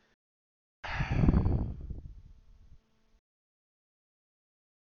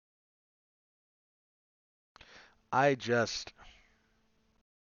 I just.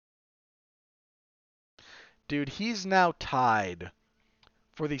 Dude, he's now tied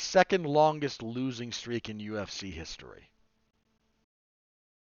for the second longest losing streak in UFC history.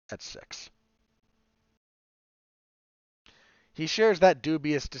 At 6. He shares that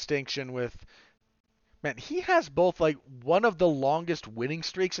dubious distinction with. Man, he has both like one of the longest winning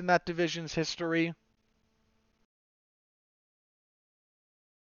streaks in that division's history.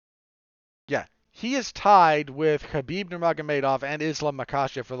 Yeah, he is tied with Khabib Nurmagomedov and Islam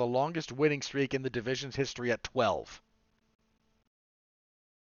Makhachev for the longest winning streak in the division's history at 12.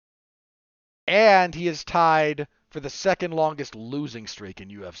 And he is tied for the second longest losing streak in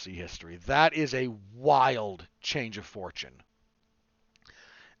UFC history. That is a wild change of fortune.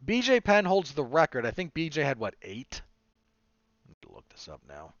 BJ Penn holds the record. I think BJ had, 8? Let me look this up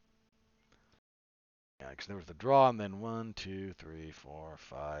now. Yeah, because there was the draw, and then 1, 2, 3, 4,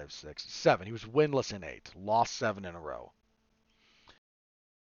 5, 6, 7. He was winless in 8. Lost 7 in a row.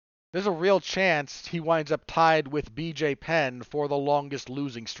 There's a real chance he winds up tied with BJ Penn for the longest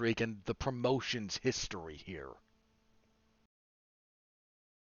losing streak in the promotion's history here.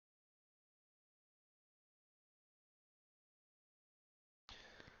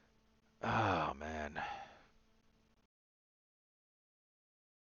 Oh, man.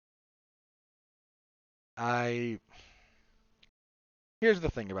 Here's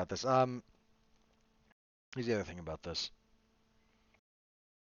the thing about this. Here's the other thing about this.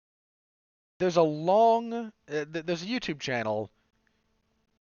 There's a YouTube channel.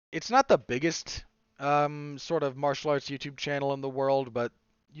 It's not the biggest sort of martial arts YouTube channel in the world, but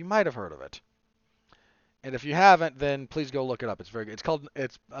you might have heard of it. And if you haven't, then please go look it up. It's very good.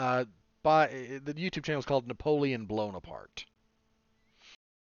 The YouTube channel is called Napoleon Blown Apart.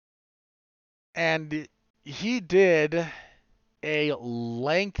 And he did a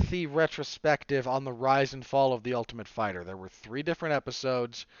lengthy retrospective on the rise and fall of The Ultimate Fighter. There were 3 different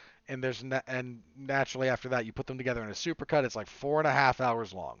episodes, and and naturally after that you put them together in a supercut. It's like 4.5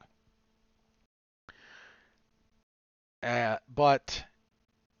 hours long. But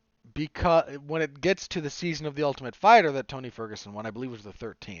because when it gets to the season of The Ultimate Fighter that Tony Ferguson won, I believe it was the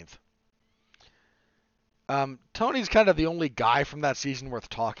 13th. Tony's kind of the only guy from that season worth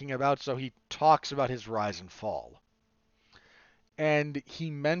talking about, so he talks about his rise and fall. And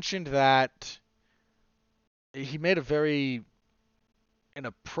he mentioned that he made a very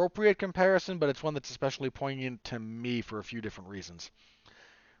inappropriate comparison, but it's one that's especially poignant to me for a few different reasons.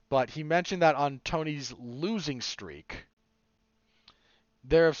 But he mentioned that on Tony's losing streak,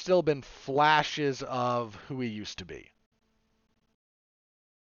 there have still been flashes of who he used to be.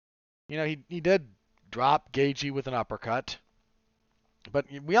 You know, he did drop Gagey with an uppercut, but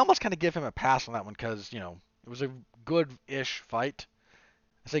we almost kind of give him a pass on that one because, it was a good-ish fight.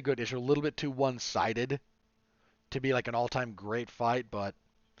 I say good-ish, a little bit too one-sided to be like an all-time great fight, but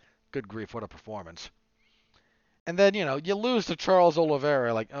good grief, what a performance. And then, you lose to Charles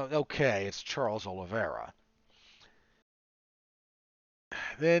Oliveira, like, oh, okay, it's Charles Oliveira.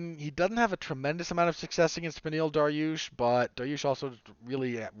 Then he doesn't have a tremendous amount of success against Beneil Dariush, but Dariush also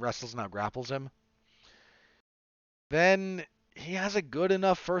really wrestles and out-grapples him. Then he has a good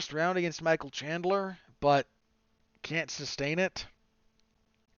enough first round against Michael Chandler, but can't sustain it.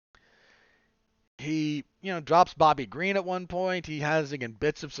 He, drops Bobby Green at one point. He has, again,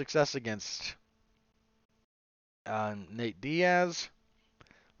 bits of success against Nate Diaz.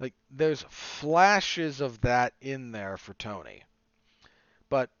 Like, there's flashes of that in there for Tony.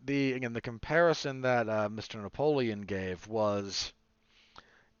 But the comparison that Mr. Napoleon gave was,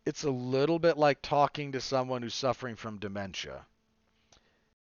 it's a little bit like talking to someone who's suffering from dementia.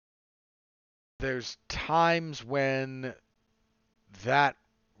 There's times when that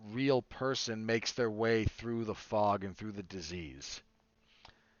real person makes their way through the fog and through the disease.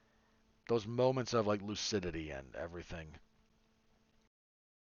 Those moments of like lucidity and everything.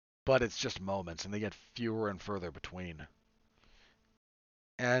 But it's just moments, and they get fewer and further between.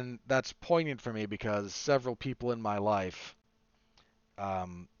 And that's poignant for me because several people in my life,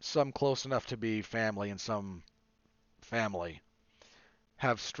 some close enough to be family and some family,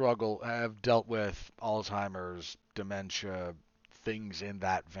 have dealt with Alzheimer's, dementia, things in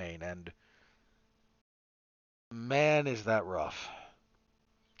that vein, and man, is that rough.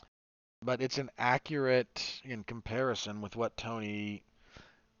 But it's an accurate in comparison with what Tony.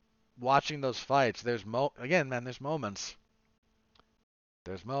 Watching those fights, again, man, there's moments.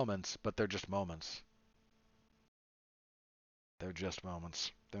 There's moments, but they're just moments. They're just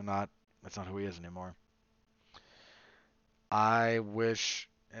moments. They're not. That's not who he is anymore. I wish,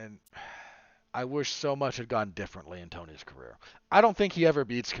 and I wish so much had gone differently in Tony's career. I don't think he ever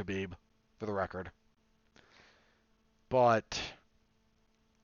beats Khabib, for the record. But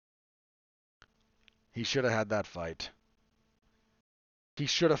he should have had that fight. He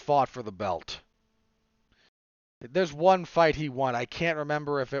should have fought for the belt. There's one fight he won. I can't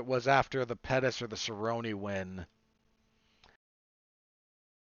remember if it was after the Pettis or the Cerrone win.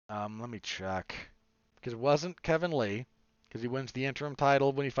 Let me check. Because it wasn't Kevin Lee. Because he wins the interim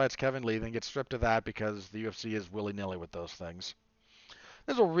title when he fights Kevin Lee, then gets stripped of that because the UFC is willy-nilly with those things.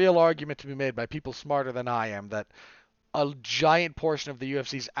 There's a real argument to be made by people smarter than I am that a giant portion of the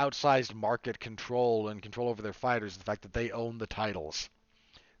UFC's outsized market control and control over their fighters is the fact that they own the titles.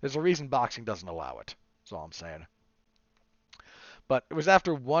 There's a reason boxing doesn't allow it. That's all I'm saying. But it was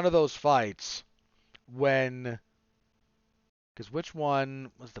after one of those fights when... Because which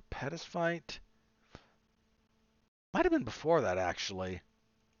one was the Pettis fight? Might have been before that, actually.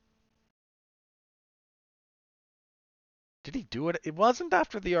 Did he do it? It wasn't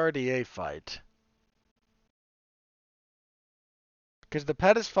after the RDA fight. Because the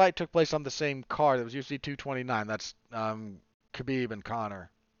Pettis fight took place on the same card. It was UFC 229. That's Khabib and Conor.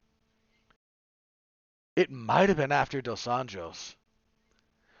 It might have been after Dos Anjos.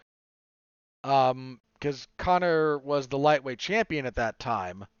 Because Conor was the lightweight champion at that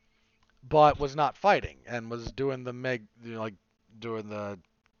time, but was not fighting and was doing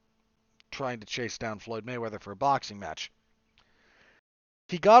trying to chase down Floyd Mayweather for a boxing match.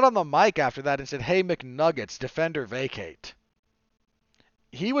 He got on the mic after that and said, "Hey McNuggets, defend or vacate."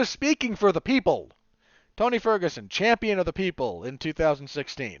 He was speaking for the people. Tony Ferguson, champion of the people in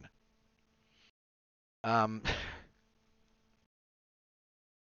 2016.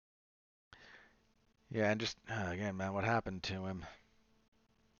 Yeah, and just again, man, what happened to him?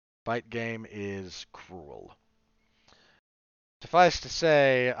 Fight game is cruel. Suffice to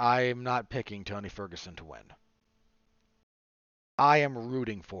say, I am not picking Tony Ferguson to win. I am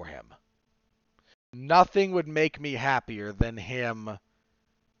rooting for him. Nothing would make me happier than him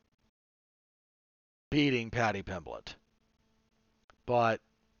beating Paddy Pimblett. But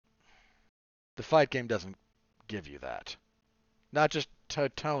the fight game doesn't give you that. Not just to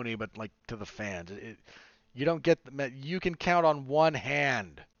Tony, but like to the fans. You don't get you can count on one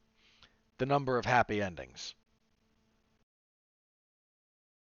hand the number of happy endings.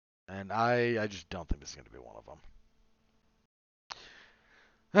 And I just don't think this is going to be one of them.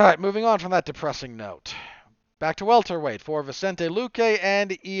 All right, moving on from that depressing note. Back to welterweight for Vicente Luque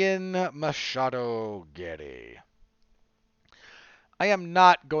and Ian Machado Guerri. I am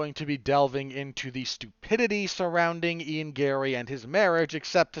not going to be delving into the stupidity surrounding Ian Garry and his marriage,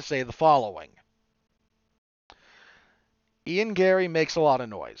 except to say the following. Ian Garry makes a lot of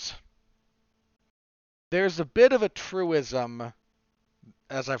noise. There's a bit of a truism,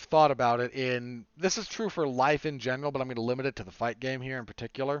 as I've thought about it, this is true for life in general, but I'm going to limit it to the fight game here in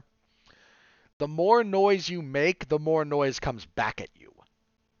particular. The more noise you make, the more noise comes back at you.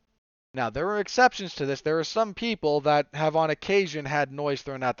 Now, there are exceptions to this. There are some people that have on occasion had noise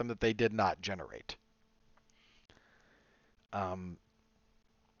thrown at them that they did not generate. Let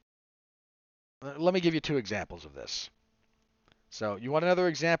me give you two examples of this. So, you want another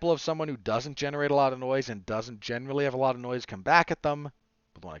example of someone who doesn't generate a lot of noise and doesn't generally have a lot of noise come back at them,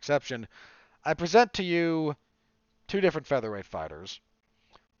 with one exception. I present to you two different featherweight fighters,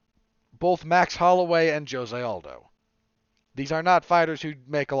 both Max Holloway and Jose Aldo. These are not fighters who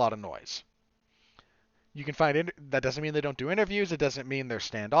make a lot of noise. You can find that doesn't mean they don't do interviews. It doesn't mean they're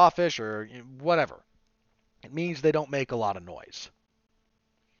standoffish or whatever. It means they don't make a lot of noise.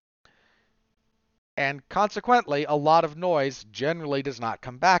 And consequently, a lot of noise generally does not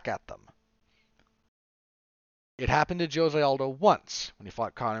come back at them. It happened to Jose Aldo once when he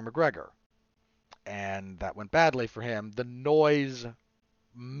fought Conor McGregor. And that went badly for him. The noise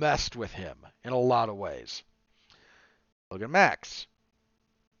messed with him in a lot of ways. Look at Max.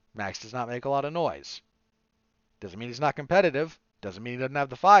 Max does not make a lot of noise. Doesn't mean he's not competitive. Doesn't mean he doesn't have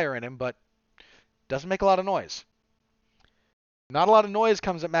the fire in him, but doesn't make a lot of noise. Not a lot of noise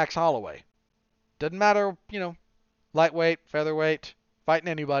comes at Max Holloway. Doesn't matter, lightweight, featherweight, fighting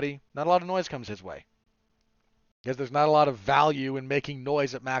anybody. Not a lot of noise comes his way. Because there's not a lot of value in making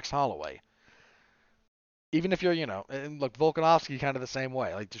noise at Max Holloway. Even if you're, and look, Volkanovski kind of the same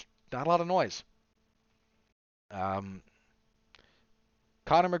way. Like, just not a lot of noise. Conor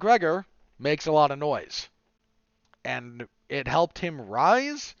McGregor makes a lot of noise. And it helped him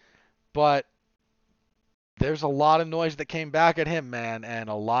rise, but there's a lot of noise that came back at him, man, and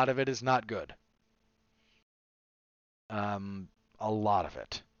a lot of it is not good. A lot of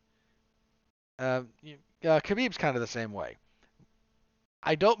it. Khabib's kind of the same way.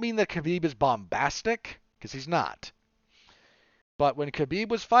 I don't mean that Khabib is bombastic, because he's not. But when Khabib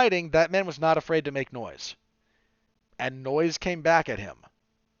was fighting, that man was not afraid to make noise. And noise came back at him.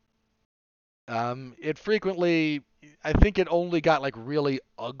 It frequently, I think it only got like really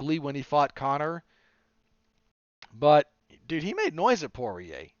ugly when he fought Conor. But, dude, he made noise at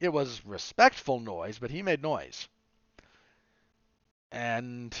Poirier. It was respectful noise, but he made noise.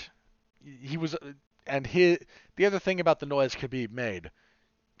 And he was, the other thing about the noise Khabib made,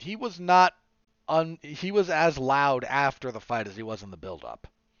 he was not, he was as loud after the fight as he was in the build-up.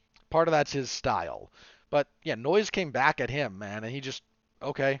 Part of that's his style. But, yeah, noise came back at him, man, and he just,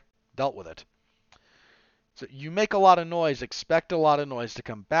 okay, dealt with it. So you make a lot of noise, expect a lot of noise to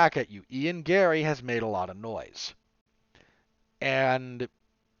come back at you. Ian Garry has made a lot of noise. And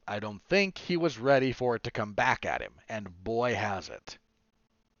I don't think he was ready for it to come back at him. And boy, has it.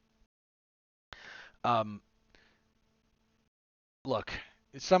 Look,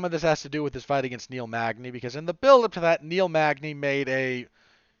 some of this has to do with his fight against Neil Magny, because in the build-up to that, Neil Magny made a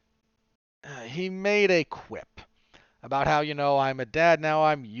quip about how, I'm a dad now,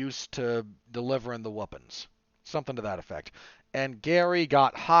 I'm used to delivering the whoopings. Something to that effect. And Garry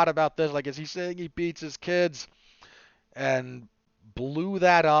got hot about this, like, is he saying he beats his kids? And blew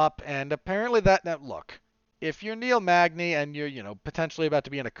that up, and apparently now, look, if you're Neil Magny and you're, potentially about to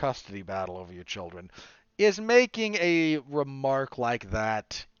be in a custody battle over your children, is making a remark like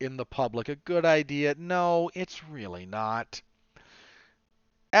that in the public a good idea? No, it's really not.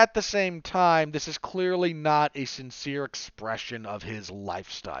 At the same time, this is clearly not a sincere expression of his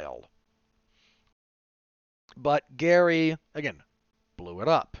lifestyle. But Garry, again, blew it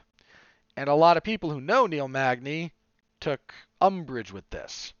up. And a lot of people who know Neil Magny took umbrage with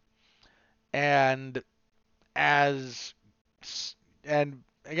this. And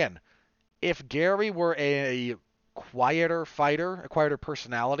again, if Garry were a quieter fighter, a quieter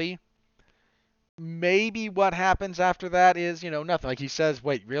personality, maybe what happens after that is, nothing. Like he says,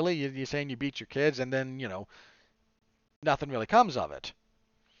 wait, really? You're saying you beat your kids? And then, nothing really comes of it.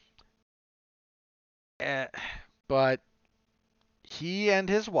 But he and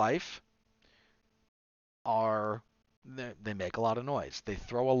his wife are they make a lot of noise. They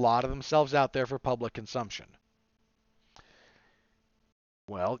throw a lot of themselves out there for public consumption.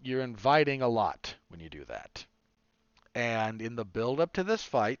 Well, you're inviting a lot when you do that. And in the build up to this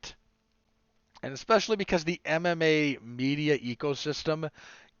fight, and especially because the MMA media ecosystem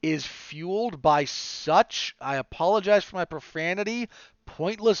is fueled by such, I apologize for my profanity,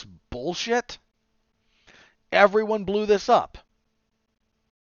 pointless bullshit, everyone blew this up.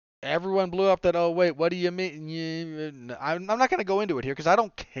 Everyone blew up that, oh, wait, what do you mean? I'm not going to go into it here because I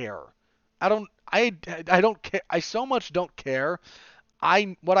don't care. I don't care. I so much don't care.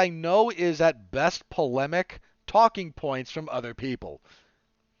 What I know is at best polemic talking points from other people.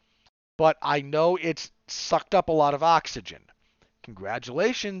 But I know it's sucked up a lot of oxygen.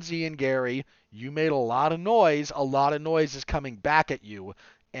 Congratulations, Ian Gary. You made a lot of noise. A lot of noise is coming back at you,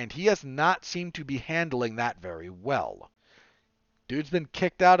 and he has not seemed to be handling that very well. Dude's been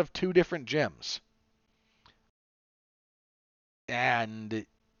kicked out of 2 different gyms. And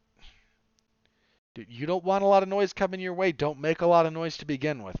dude, you don't want a lot of noise coming your way. Don't make a lot of noise to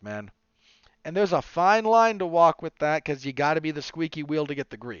begin with, man. And there's a fine line to walk with that because you got to be the squeaky wheel to get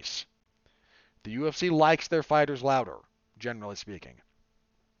the grease. The UFC likes their fighters louder, generally speaking.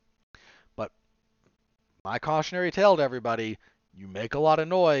 But my cautionary tale to everybody, you make a lot of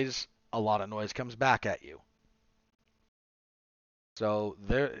noise comes back at you. So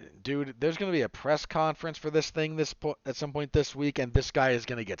dude, there's going to be a press conference for this thing at some point this week, and this guy is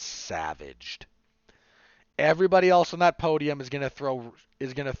going to get savaged. Everybody else on that podium is going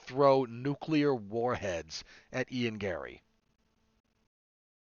to throw nuclear warheads at Ian Gary.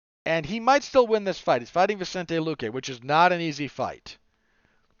 And he might still win this fight. He's fighting Vicente Luque, which is not an easy fight.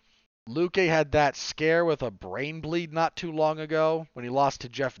 Luque had that scare with a brain bleed not too long ago when he lost to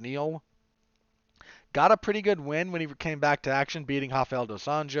Jeff Neal. Got a pretty good win when he came back to action, beating Rafael dos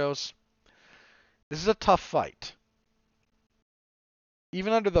Anjos. This is a tough fight.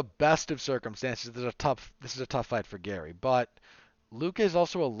 Even under the best of circumstances, this is a tough fight for Gary. But Luque is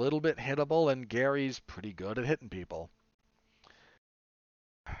also a little bit hittable, and Gary's pretty good at hitting people.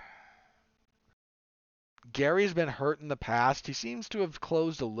 Gary's been hurt in the past. He seems to have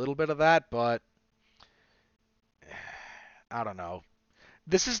closed a little bit of that, but I don't know.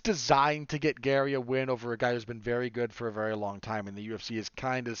 This is designed to get Gary a win over a guy who's been very good for a very long time, and the UFC is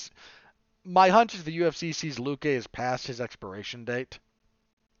kind of... My hunch is the UFC sees Luque as past his expiration date.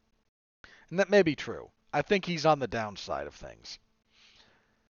 And that may be true. I think he's on the downside of things.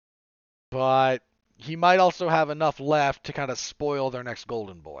 But he might also have enough left to kind of spoil their next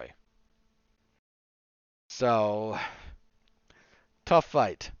golden boy. So, tough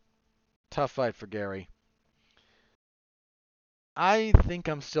fight. Tough fight for Gary. I think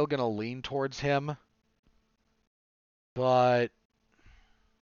I'm still going to lean towards him. But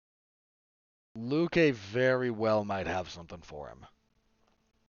Luque very well might have something for him.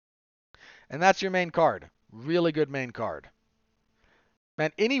 And that's your main card. Really good main card.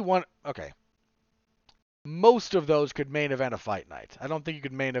 Man, okay. Most of those could main event a fight night. I don't think you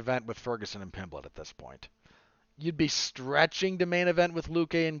could main event with Ferguson and Pimblett at this point. You'd be stretching to main event with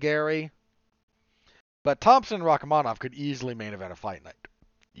Luque and Gary. But Thompson and Rakhmonov could easily main event a fight night.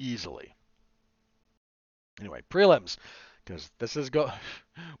 Easily. Anyway, prelims. Because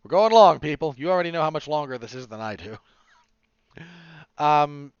we're going long, people. You already know how much longer this is than I do.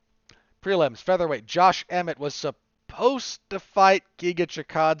 Prelims, featherweight. Josh Emmett was supposed to fight Giga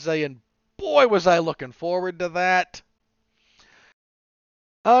Chikadze, and boy, was I looking forward to that.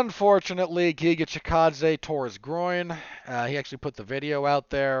 Unfortunately, Giga Chikadze tore his groin. He actually put the video out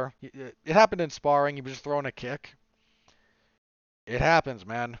there. It happened in sparring. He was just throwing a kick. It happens,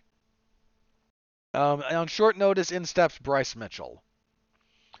 man. On short notice, in steps Bryce Mitchell.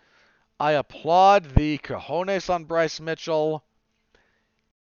 I applaud the cojones on Bryce Mitchell.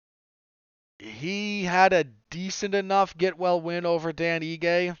 He had a decent enough get-well win over Dan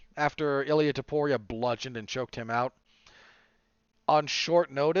Ige after Ilia Topuria bludgeoned and choked him out. On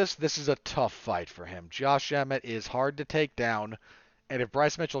short notice, this is a tough fight for him. Josh Emmett is hard to take down, and if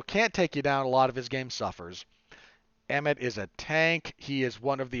Bryce Mitchell can't take you down, a lot of his game suffers. Emmett is a tank. He is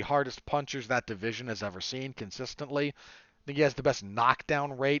one of the hardest punchers that division has ever seen consistently. I think he has the best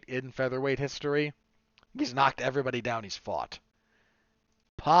knockdown rate in featherweight history. He's knocked everybody down he's fought.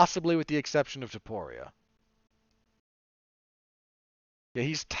 Possibly with the exception of Topuria. Yeah,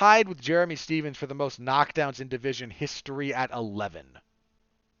 he's tied with Jeremy Stephens for the most knockdowns in division history at 11.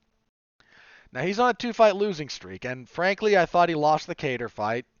 Now, he's on a 2-fight losing streak, and frankly, I thought he lost the Cater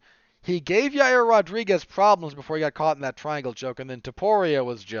fight. He gave Yair Rodriguez problems before he got caught in that triangle choke, and then Topuria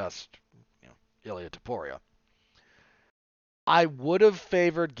was just, Ilia Topuria. I would have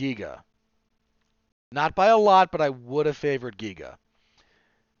favored Giga. Not by a lot, but I would have favored Giga.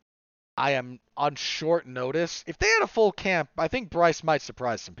 I am on short notice. If they had a full camp, I think Bryce might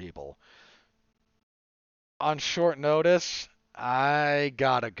surprise some people. On short notice, I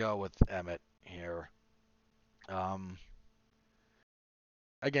gotta go with Emmett here. Um,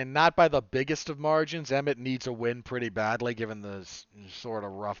 Again, not by the biggest of margins. Emmett needs a win pretty badly given the sort of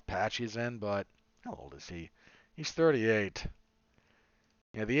rough patch he's in, but how old is he? He's 38.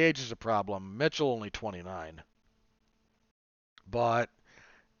 Yeah, the age is a problem. Mitchell only 29. But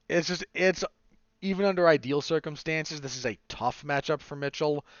it's even under ideal circumstances, this is a tough matchup for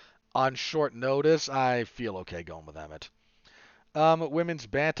Mitchell. On short notice, I feel okay going with Emmett. Women's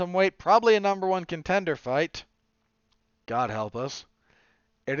bantamweight, probably a number one contender fight. God help us.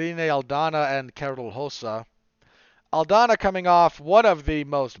 Irene Aldana and Carol Hossa. Aldana coming off one of the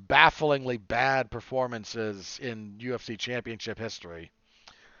most bafflingly bad performances in UFC Championship history.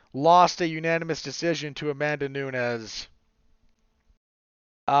 Lost a unanimous decision to Amanda Nunes.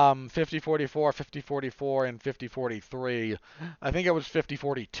 50-44, 50-44, and 50-43. I think it was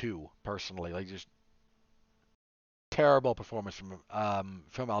 50-42 personally. Like just terrible performance from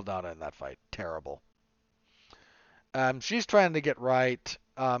Aldana in that fight. Terrible. She's trying to get right.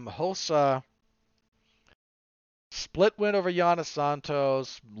 Hossa split win over Yana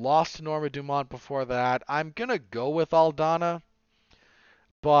Santos. Lost to Norma Dumont before that. I'm gonna go with Aldana,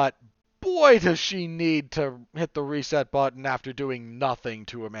 but boy does she need to hit the reset button after doing nothing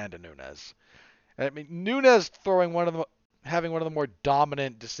to Amanda Nunes. I mean, Nunes having one of the more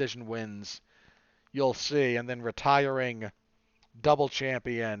dominant decision wins you'll see, and then retiring double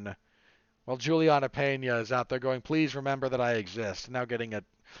champion while Juliana Pena is out there going, please remember that I exist. Now getting a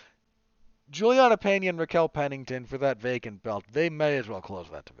Juliana Pena and Raquel Pennington for that vacant belt. They may as well close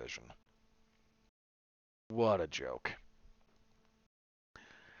that division. What a joke.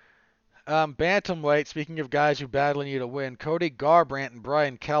 Bantamweight, speaking of guys who badly need a win, Cody Garbrandt and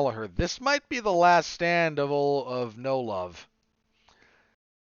Brian Kelleher. This might be the last stand of No Love.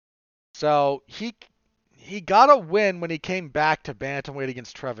 So he got a win when he came back to bantamweight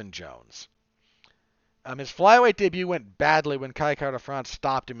against Trevin Jones. His flyweight debut went badly when Kai Kara-France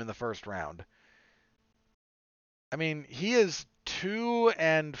stopped him in the first round. I mean, he is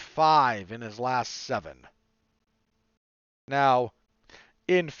 2-5 in his last 7. Now,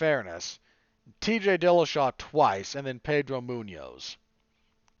 in fairness, TJ Dillashaw twice and then Pedro Munoz.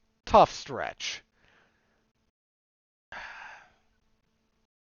 Tough stretch.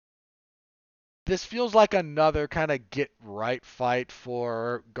 This feels like another kind of get right fight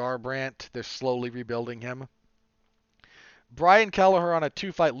for Garbrandt. They're slowly rebuilding him. Brian Kelleher on a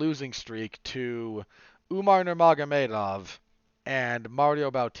 2-fight losing streak to Umar Nurmagomedov and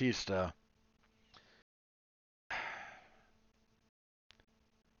Mario Bautista.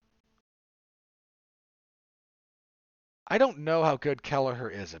 I don't know how good Kelleher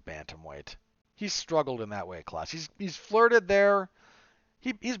is at bantamweight. He's struggled in that weight class. He's flirted there.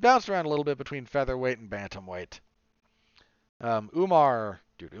 He's bounced around a little bit between featherweight and bantamweight. Umar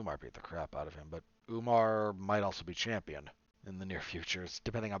beat the crap out of him, but Umar might also be champion in the near future,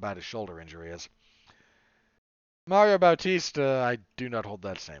 depending how bad his shoulder injury is. Mario Bautista, I do not hold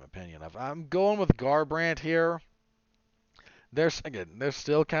that same opinion of. I'm going with Garbrandt here. They're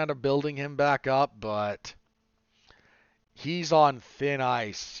still kind of building him back up, but he's on thin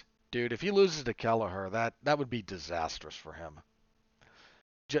ice. Dude, if he loses to Kelleher, that would be disastrous for him.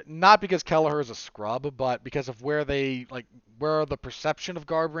 Not because Kelleher is a scrub, but because of where the perception of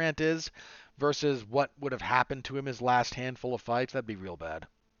Garbrandt is versus what would have happened to him his last handful of fights. That'd be real bad.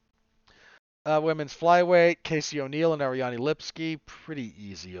 Women's flyweight, Casey O'Neill and Ariane Lipski. Pretty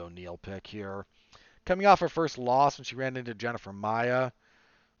easy O'Neill pick here. Coming off her first loss when she ran into Jennifer Maia.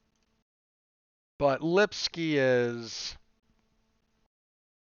 But Lipski is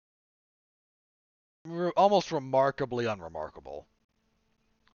almost remarkably unremarkable.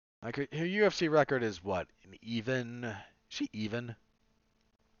 Like her UFC record is what? An even? Is she even?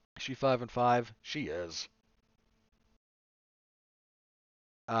 Is she 5-5? She is.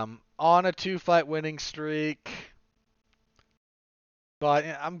 On a 2-fight winning streak. But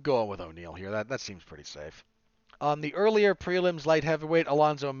I'm going with O'Neill here. That seems pretty safe. On the earlier prelims, light heavyweight,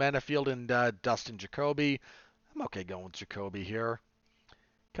 Alonzo Menafield and Dustin Jacoby. I'm okay going with Jacoby here.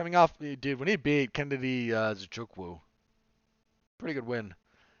 Coming off, dude, when he beat Kennedy Nzechukwu. Pretty good win.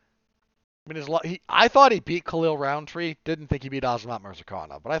 I mean, I thought he beat Khalil Roundtree. Didn't think he beat Azamat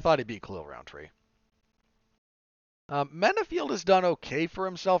Mrzakana, but I thought he beat Khalil Roundtree. Menafield has done okay for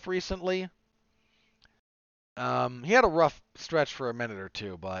himself recently. He had a rough stretch for a minute or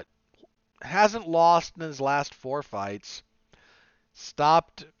two, but hasn't lost in his last 4 fights.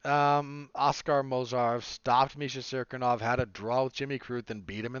 Stopped Oscar Mozarov, stopped Misha Sirkunov, had a draw with Jimmy Crute, then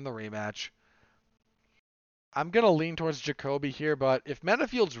beat him in the rematch. I'm going to lean towards Jacoby here, but if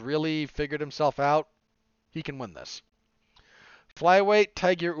Menifield's really figured himself out, he can win this. Flyweight,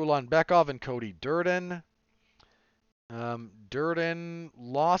 Tiger Ulanbekov and Cody Durden. Durden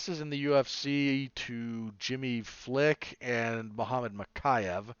losses in the UFC to Jimmy Flick and Muhammad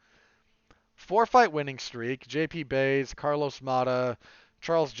Makayev. 4-fight winning streak. JP Bays, Carlos Mata,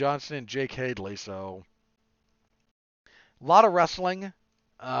 Charles Johnson, and Jake Hadley. So a lot of wrestling.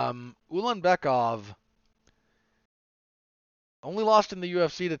 Ulanbekov only lost in the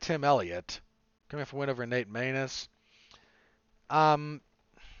UFC to Tim Elliott, coming off a win over Nate Maness.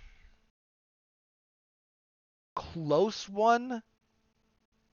 Close one.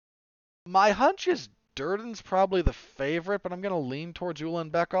 My hunch is Durden's probably the favorite, but I'm going to lean towards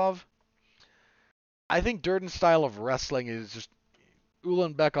Ulanbekov. I think Durden's style of wrestling is just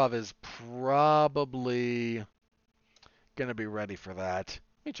Ulanbekov is probably going to be ready for that.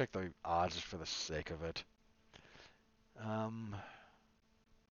 Let me check the odds just for the sake of it.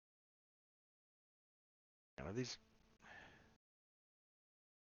 These.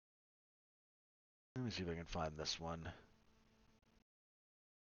 Let me see if I can find this one.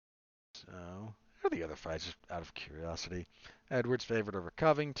 So, what are the other fights, just out of curiosity? Edwards favored over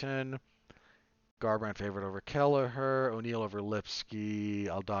Covington. Garbrandt favored over Kelleher. O'Neal over Lipsky.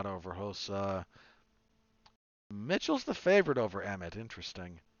 Aldana over Hossa. Mitchell's the favorite over Emmett.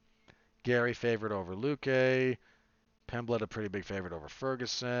 Interesting. Gary favored over Luque. Pemblet a pretty big favorite over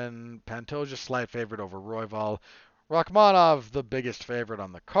Ferguson. Pantoja slight favorite over Royval. Rachmanov the biggest favorite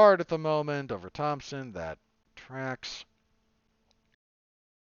on the card at the moment over Thompson. That tracks.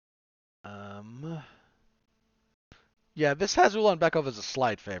 Yeah, this has Ulanbekov as a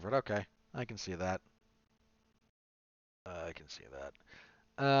slight favorite. Okay, I can see that. I can see that.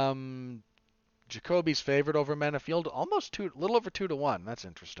 Jacoby's favorite over Menafield, almost little over 2-1. That's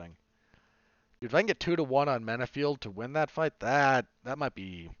interesting. Dude, if I can get 2-1 on Menafield to win that fight, that might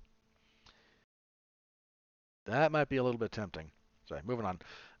be a little bit tempting. Sorry, moving on.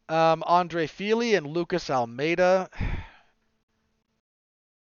 Andre Fili and Lucas Almeida.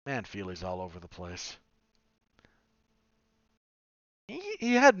 Man, Fili's all over the place.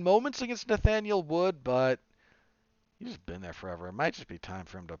 He had moments against Nathaniel Wood, but he's just been there forever. It might just be time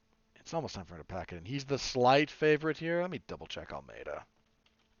for him to. It's almost time for him to pack it in. He's the slight favorite here. Let me double check Almeida.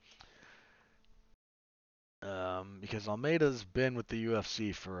 Because Almeida's been with the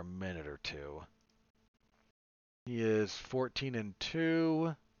UFC for a minute or two. He is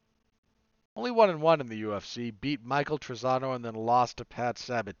 14-2. Only 1-1 in the UFC. Beat Michael Trezano and then lost to Pat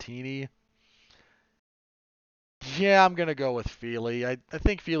Sabatini. Yeah, I'm going to go with Fili. I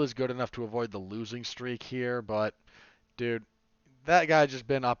think Fili's good enough to avoid the losing streak here, but, dude, that guy just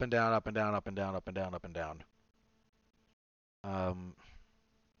been up and down, up and down, up and down, up and down, up and down. All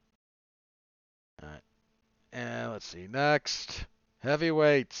right. And let's see. Next,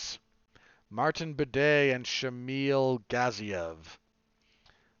 heavyweights. Martin Buday and Shamil Gaziev.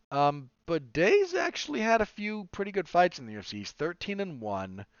 Buday's actually had a few pretty good fights in the UFC. He's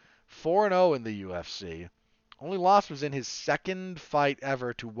 13-1, 4-0 in the UFC. Only loss was in his second fight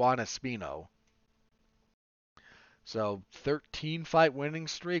ever to Juan Espino. So 13-fight winning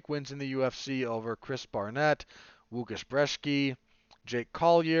streak, wins in the UFC over Chris Barnett, Łukasz Brzeski, Jake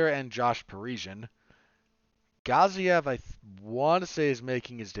Collier, and Josh Parisian. Gaziev, I want to say, is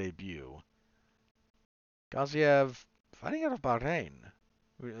making his debut. Gaziev fighting out of Bahrain.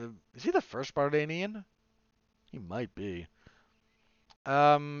 Is he the first Bahrainian? He might be.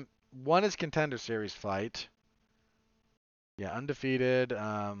 Won his Contender Series fight. Yeah, undefeated.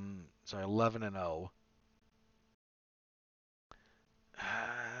 Sorry, 11-0.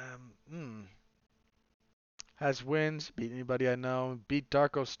 Has wins. Beat anybody I know. Beat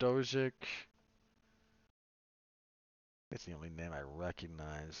Darko Stojic. That's the only name I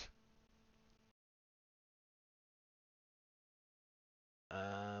recognize.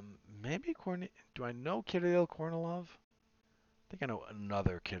 Maybe do I know Kirill Kornilov? I think I know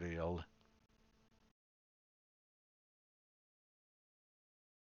another Kirill.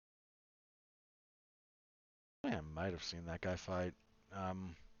 I might have seen that guy fight.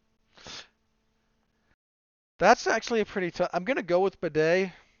 That's actually a pretty tough. I'm gonna go with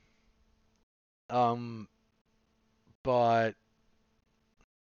Bidet. But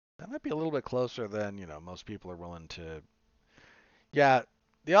that might be a little bit closer than most people are willing to. Yeah,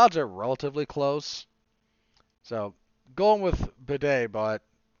 the odds are relatively close. So going with Bidet, but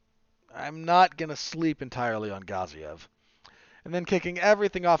I'm not gonna sleep entirely on Gaziev. And then kicking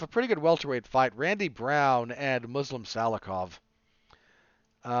everything off, a pretty good welterweight fight, Randy Brown and Muslim Salikov.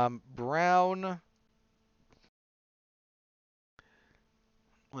 Brown.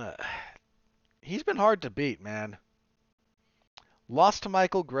 He's been hard to beat, man. Lost to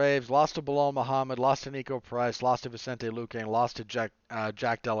Michael Graves, lost to Bilal Muhammad, lost to Nico Price, lost to Vicente Luque, and lost to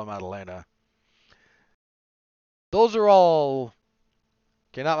Jack Della Maddalena. Those are all.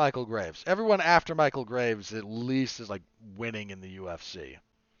 Okay, not Michael Graves. Everyone after Michael Graves at least is like winning in the UFC.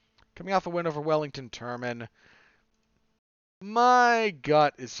 Coming off a win over Wellington Turman. My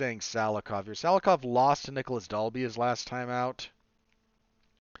gut is saying Salikov here. Salikov lost to Nicholas Dalby his last time out.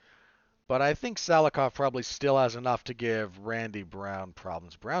 But I think Salikov probably still has enough to give Randy Brown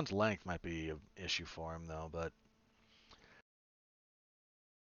problems. Brown's length might be an issue for him, though. But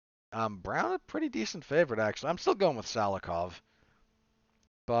Brown a pretty decent favorite, actually. I'm still going with Salikov.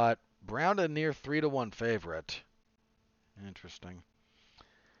 But Brown a near 3-1 favorite. Interesting.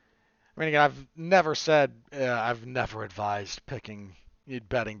 I mean, again, I've never advised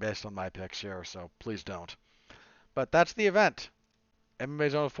betting based on my picks here, so please don't. But that's the event.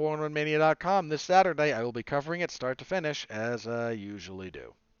 MMA's on 411mania.com. This Saturday, I will be covering it start to finish, as I usually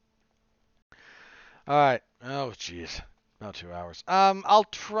do. All right. Oh, jeez. About 2 hours. I'll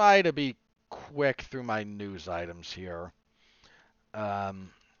try to be quick through my news items here, because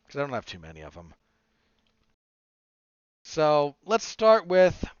I don't have too many of them. So let's start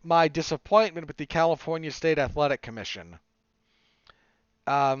with my disappointment with the California State Athletic Commission.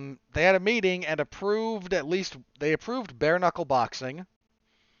 They had a meeting and approved bare knuckle boxing,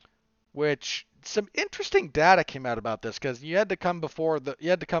 which some interesting data came out about this because you had to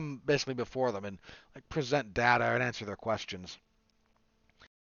come basically before them and like present data and answer their questions.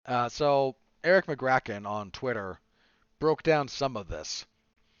 So Eric McGracken on Twitter broke down some of this.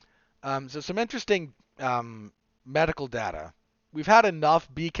 So some interesting medical data. We've had enough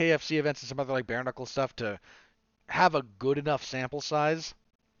BKFC events and some other like bare knuckle stuff to have a good enough sample size.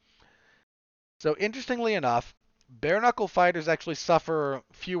 So interestingly enough, bare knuckle fighters actually suffer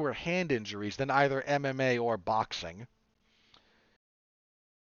fewer hand injuries than either MMA or boxing.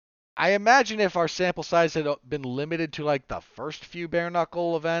 I imagine if our sample size had been limited to like the first few bare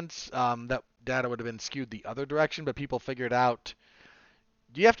knuckle events, that data would have been skewed the other direction, but people figured out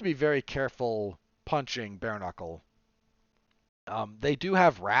you have to be very careful punching bare knuckle. They do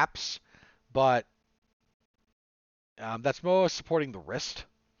have wraps, but that's more supporting the wrist.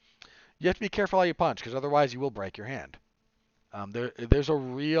 You have to be careful how you punch because otherwise you will break your hand. There's a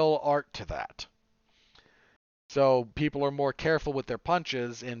real art to that. So people are more careful with their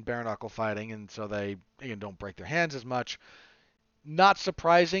punches in bare knuckle fighting, and so they again don't break their hands as much. Not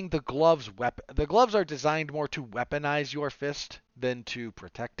surprising, the gloves are designed more to weaponize your fist than to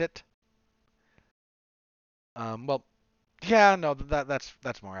protect it. Well, yeah, no,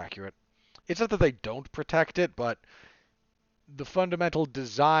 that's more accurate. It's not that they don't protect it, but the fundamental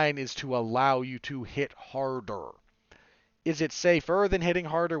design is to allow you to hit harder. Is it safer than hitting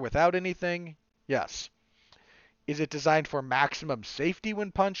harder without anything? Yes. Is it designed for maximum safety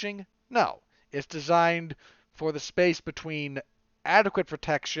when punching? No. It's designed for the space between adequate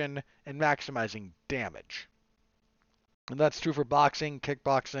protection and maximizing damage. And that's true for boxing,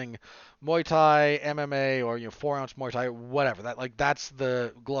 kickboxing, Muay Thai, MMA, or 4-ounce Muay Thai, whatever. That's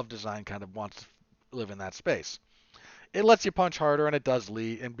the glove design kind of wants to live in that space. It lets you punch harder, and it does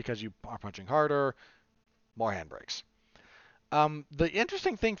lead, and because you are punching harder, more hand breaks. The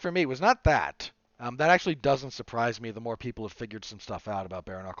interesting thing for me was not that. That actually doesn't surprise me the more people have figured some stuff out about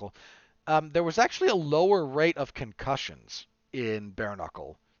bare knuckle. There was actually a lower rate of concussions in bare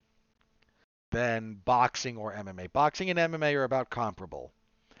knuckle than boxing or MMA. Boxing and MMA are about comparable.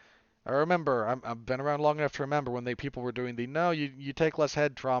 I remember, I've been around long enough to remember when people were doing you take less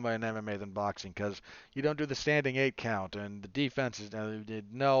head trauma in MMA than boxing because you don't do the standing 8 count and the defense is,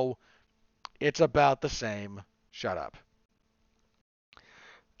 no, it's about the same. Shut up.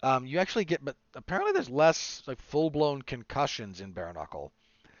 You actually get, but apparently there's less like full-blown concussions in bare knuckle.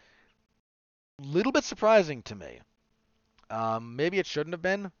 Little bit surprising to me. Maybe it shouldn't have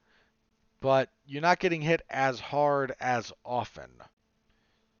been, but you're not getting hit as hard as often.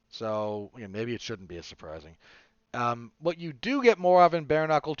 So maybe it shouldn't be as surprising. What you do get more of in bare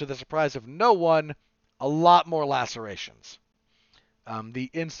knuckle, to the surprise of no one, a lot more lacerations. The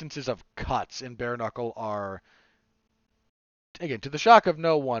instances of cuts in bare knuckle are, again, to the shock of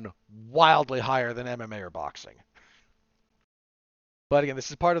no one, wildly higher than MMA or boxing. But again, this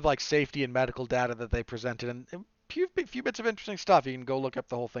is part of like safety and medical data that they presented, and a few bits of interesting stuff. You can go look up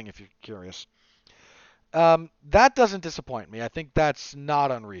the whole thing if you're curious. That doesn't disappoint me. I think that's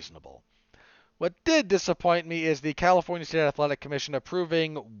not unreasonable. What did disappoint me is the California State Athletic Commission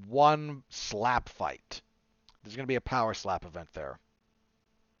approving one slap fight. There's going to be a power slap event there.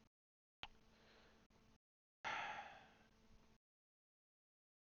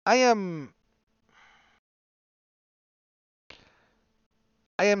 I am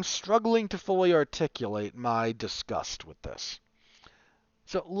struggling to fully articulate my disgust with this.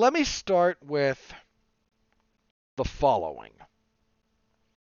 So let me start with the following.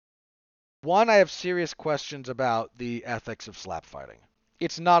 One, I have serious questions about the ethics of slap fighting.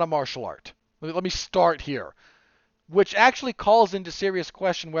 It's not a martial art. Let me start here, which actually calls into serious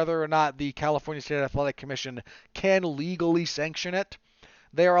question whether or not the California State Athletic Commission can legally sanction it.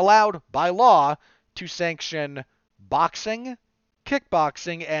 They are allowed by law to sanction boxing,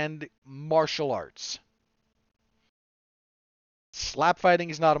 kickboxing, and martial arts. Slap fighting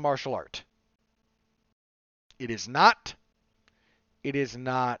is not a martial art. It is not. It is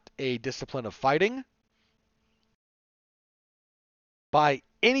not a discipline of fighting by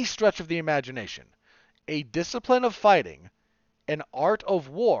any stretch of the imagination. A discipline of fighting, an art of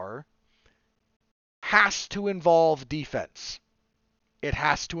war, has to involve defense. It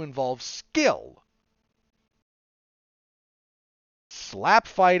has to involve skill. Slap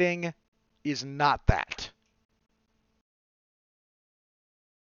fighting is not that.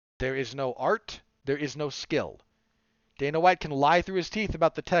 There is no art. There is no skill. Dana White can lie through his teeth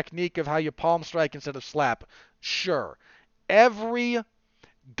about the technique of how you palm strike instead of slap. Sure.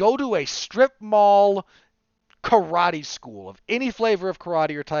 Go to a strip mall karate school of any flavor of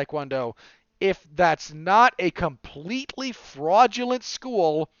karate or taekwondo. If that's not a completely fraudulent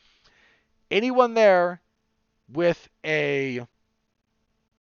school, anyone there with a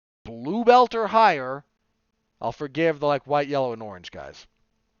blue belt or higher, I'll forgive the white, yellow, and orange guys.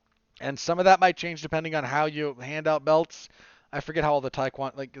 And some of that might change depending on how you hand out belts. I forget how all the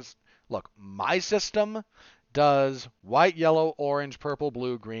taekwondo look, my system does white, yellow, orange, purple,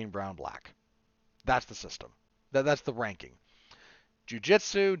 blue, green, brown, black. That's the system. That's the ranking.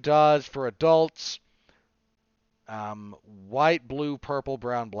 Jiu-jitsu does for adults white, blue, purple,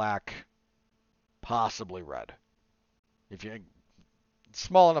 brown, black, possibly red. If you're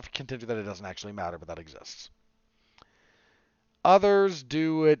small enough to continue that it doesn't actually matter, but that exists. Others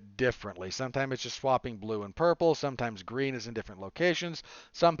do it differently. Sometimes it's just swapping blue and purple. Sometimes green is in different locations.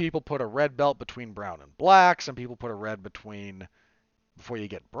 Some people put a red belt between brown and black. Some people put a red before you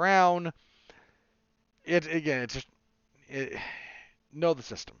get brown. Know the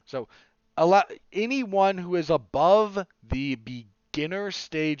system. So anyone who is above the beginner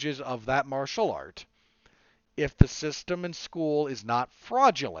stages of that martial art, if the system in school is not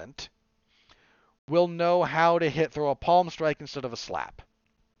fraudulent, will know how to throw a palm strike instead of a slap.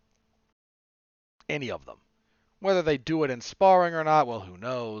 Any of them. Whether they do it in sparring or not, well, who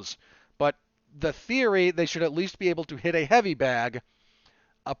knows. But the theory, they should at least be able to hit a heavy bag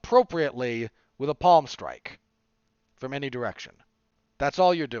appropriately with a palm strike from any direction. That's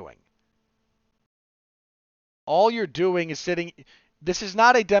all you're doing. All you're doing is sitting... This is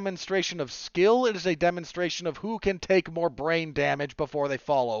not a demonstration of skill. It is a demonstration of who can take more brain damage before they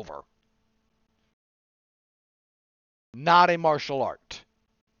fall over. Not a martial art.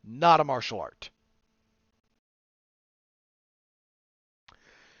 Not a martial art.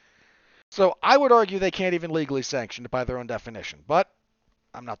 So I would argue they can't even legally sanction it by their own definition. But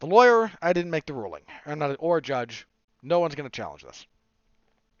I'm not the lawyer. I didn't make the ruling. I'm not or judge. No one's going to challenge this.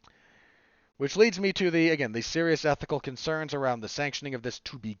 Which leads me to the serious ethical concerns around the sanctioning of this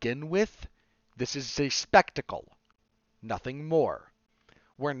to begin with. This is a spectacle. Nothing more.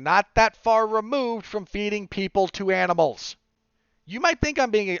 We're not that far removed from feeding people to animals. You might think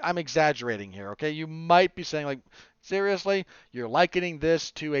I'm exaggerating here, okay? You might be saying, seriously? You're likening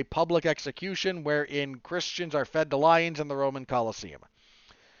this to a public execution wherein Christians are fed to lions in the Roman Colosseum.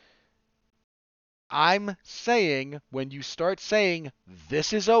 I'm saying, when you start saying,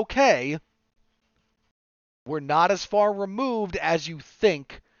 this is okay, we're not as far removed as you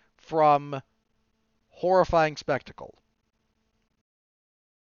think from horrifying spectacle.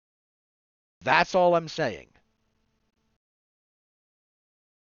 That's all I'm saying.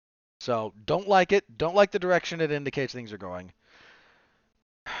 So, don't like it. Don't like the direction it indicates things are going.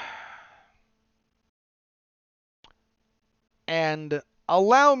 And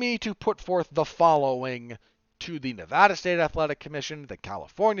allow me to put forth the following to the Nevada State Athletic Commission, the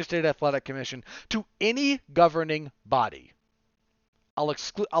California State Athletic Commission, to any governing body.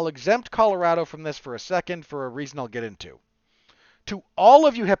 I'll exempt Colorado from this for a second for a reason I'll get into. To all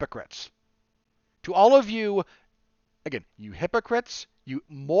of you hypocrites, to all of you, again, you hypocrites, you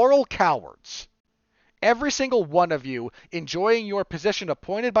moral cowards, every single one of you enjoying your position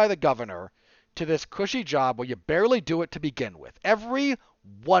appointed by the governor to this cushy job where you barely do it to begin with. Every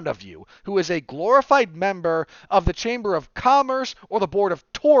one of you who is a glorified member of the Chamber of Commerce or the Board of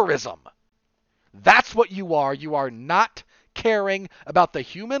Tourism. That's what you are. You are not caring about the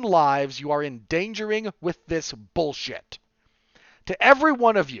human lives you are endangering with this bullshit. To every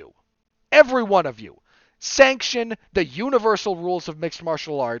one of you, sanction the universal rules of mixed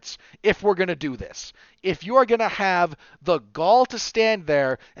martial arts if we're going to do this. If you are going to have the gall to stand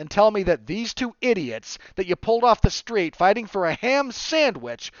there and tell me that these two idiots that you pulled off the street fighting for a ham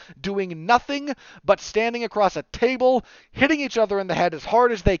sandwich, doing nothing but standing across a table, hitting each other in the head as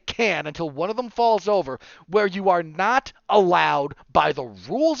hard as they can until one of them falls over, where you are not allowed by the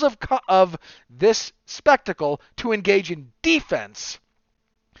rules of this spectacle to engage in defense,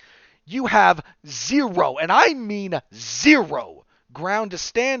 you have zero, and I mean zero, ground to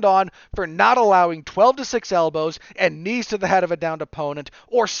stand on for not allowing 12 to 6 elbows and knees to the head of a downed opponent,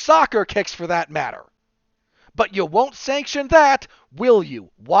 or soccer kicks for that matter. But you won't sanction that, will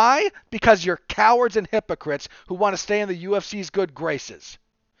you? Why? Because you're cowards and hypocrites who want to stay in the UFC's good graces.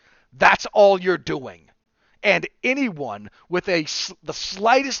 That's all you're doing. And anyone with the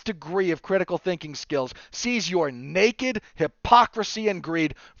slightest degree of critical thinking skills sees your naked hypocrisy and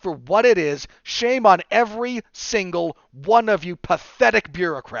greed for what it is. Shame on every single one of you pathetic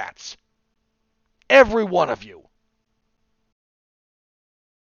bureaucrats. Every one of you.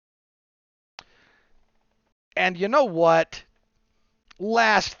 And you know what?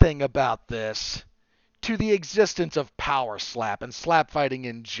 Last thing about this, to the existence of power slap and slap fighting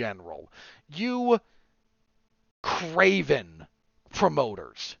in general. You craven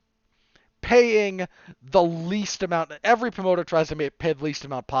promoters paying the least amount. Every promoter tries to pay the least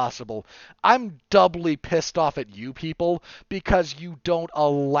amount possible. I'm doubly pissed off at you people because you don't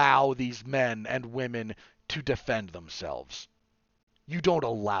allow these men and women to defend themselves. You don't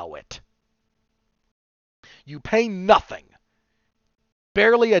allow it. You pay nothing.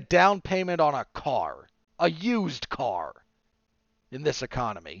 Barely a down payment on a car. A used car in this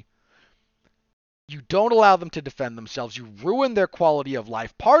economy. You don't allow them to defend themselves. You ruin their quality of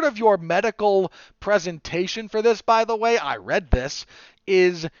life. Part of your medical presentation for this, by the way, I read this,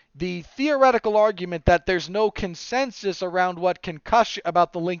 is the theoretical argument that there's no consensus around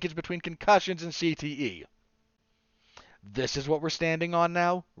about the linkage between concussions and CTE. This is what we're standing on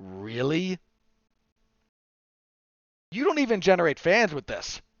now? Really? You don't even generate fans with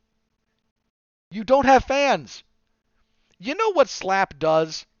this. You don't have fans. You know what Slap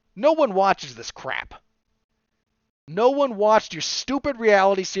does? No one watches this crap. No one watched your stupid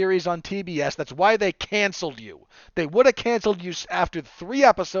reality series on TBS. That's why they canceled you. They would have canceled you after 3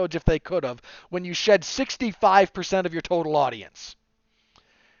 episodes if they could have, when you shed 65% of your total audience.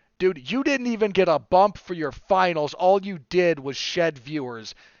 Dude, you didn't even get a bump for your finals. All you did was shed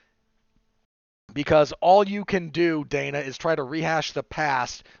viewers. Because all you can do, Dana, is try to rehash the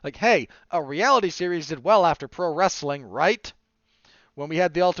past. Like, hey, a reality series did well after pro wrestling, right? When we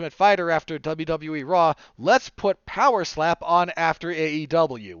had The Ultimate Fighter after WWE Raw, let's put Power Slap on after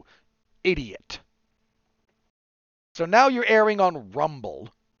AEW. Idiot. So now you're airing on Rumble.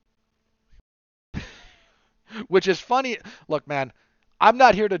 Which is funny. Look, man, I'm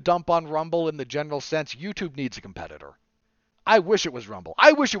not here to dump on Rumble in the general sense. YouTube needs a competitor. I wish it was Rumble.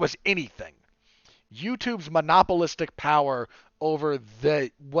 I wish it was anything. YouTube's monopolistic power over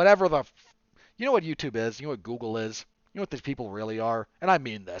whatever the... You know what YouTube is? You know what Google is? You know what these people really are? And I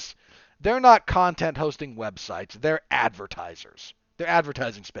mean this. They're not content hosting websites. They're advertisers. They're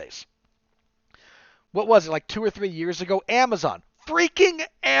advertising space. What was it, like 2 or 3 years ago? Amazon. Freaking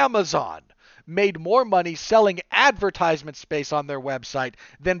Amazon made more money selling advertisement space on their website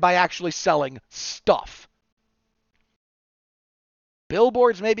than by actually selling stuff.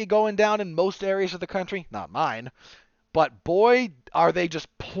 Billboards may be going down in most areas of the country. Not mine. But boy, are they just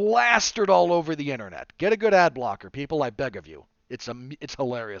plastered all over the internet. Get a good ad blocker, people, I beg of you. It's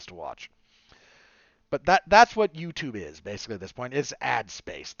hilarious to watch. But that's what YouTube is, basically, at this point. It's ad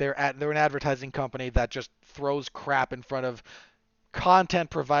space. They're an advertising company that just throws crap in front of content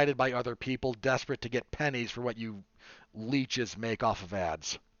provided by other people desperate to get pennies for what you leeches make off of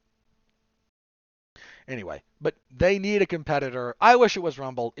ads. Anyway, but they need a competitor. I wish it was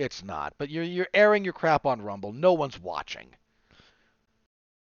Rumble. It's not. But you're airing your crap on Rumble. No one's watching.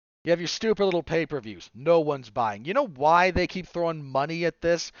 You have your stupid little pay-per-views. No one's buying. You know why they keep throwing money at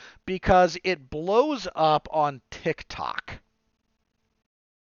this? Because it blows up on TikTok.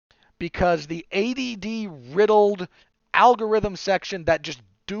 Because the ADD-riddled algorithm section that just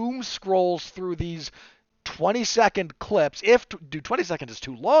doom scrolls through these 20-second clips, 20 seconds is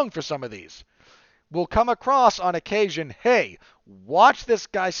too long for some of these, will come across on occasion, hey, watch this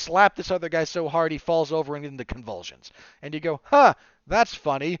guy slap this other guy so hard he falls over and into convulsions. And you go, huh, that's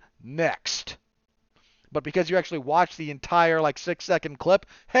funny, next. But because you actually watch the entire like 6-second clip,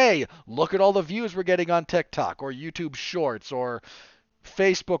 hey, look at all the views we're getting on TikTok or YouTube Shorts or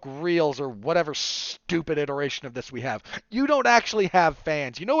Facebook Reels or whatever stupid iteration of this we have. You don't actually have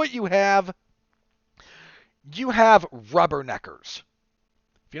fans. You know what you have? You have rubberneckers.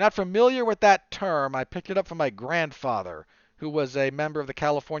 If you're not familiar with that term, I picked it up from my grandfather, who was a member of the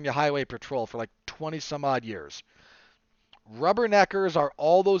California Highway Patrol for like 20 some odd years. Rubberneckers are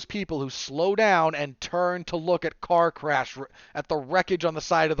all those people who slow down and turn to look at at the wreckage on the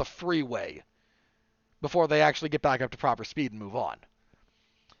side of the freeway before they actually get back up to proper speed and move on.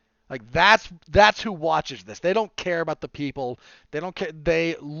 Like that's who watches this. They don't care about the people. They don't care.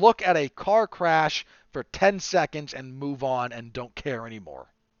 They look at a car crash for 10 seconds and move on and don't care anymore.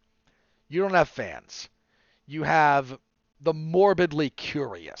 You don't have fans. You have the morbidly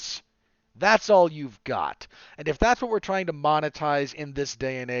curious. That's all you've got. And if that's what we're trying to monetize in this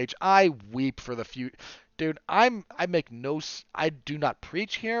day and age, I weep for the future. Dude, I do not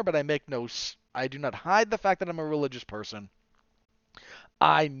preach here, but I do not hide the fact that I'm a religious person.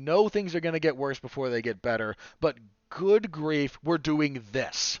 I know things are going to get worse before they get better, but good grief, we're doing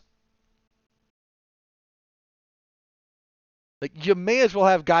this. Like, you may as well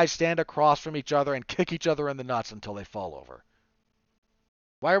have guys stand across from each other and kick each other in the nuts until they fall over.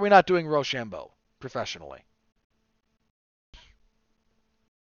 Why are we not doing Rochambeau professionally?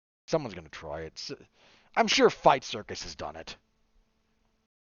 Someone's going to try it. I'm sure Fight Circus has done it.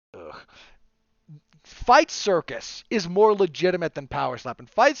 Ugh. Fight Circus is more legitimate than Power Slap. And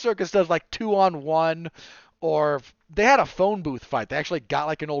Fight Circus does like 2-on-1, or they had a phone booth fight. They actually got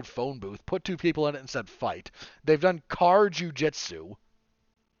like an old phone booth, put two people in it and said fight. They've done car jujitsu,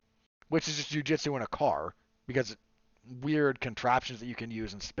 which is just jujitsu in a car, because weird contraptions that you can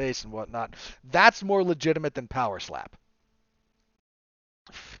use in space and whatnot. That's more legitimate than Power Slap.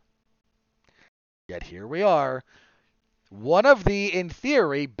 Yet here we are. One of the, in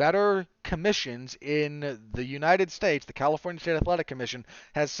theory, better commissions in the United States, the California State Athletic Commission,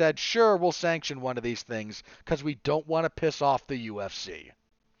 has said, sure, we'll sanction one of these things because we don't want to piss off the UFC.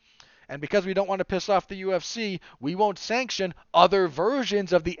 And because we don't want to piss off the UFC, we won't sanction other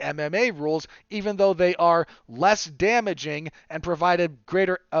versions of the MMA rules, even though they are less damaging and provide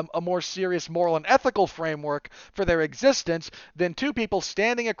a more serious moral and ethical framework for their existence than two people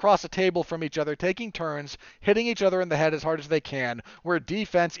standing across a table from each other, taking turns, hitting each other in the head as hard as they can, where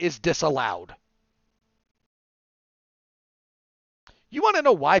defense is disallowed. You want to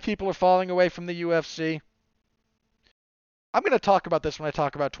know why people are falling away from the UFC? I'm going to talk about this when I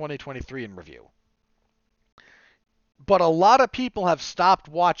talk about 2023 in review. But a lot of people have stopped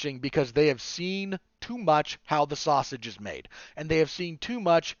watching because they have seen too much how the sausage is made. And they have seen too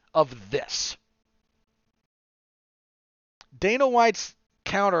much of this. Dana White's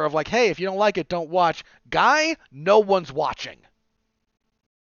counter of like, hey, if you don't like it, don't watch. Guy, no one's watching.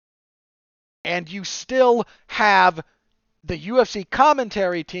 And you still have the UFC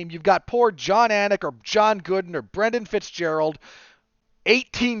commentary team. You've got poor John Anik or John Gooden or Brendan Fitzgerald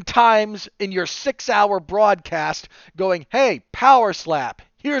 18 times in your 6-hour broadcast going, hey, Power Slap,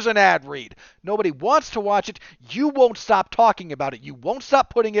 here's an ad read. Nobody wants to watch it. You won't stop talking about it. You won't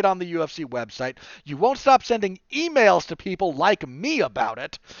stop putting it on the UFC website. You won't stop sending emails to people like me about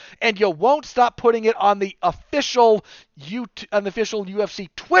it. And you won't stop putting it on the official UFC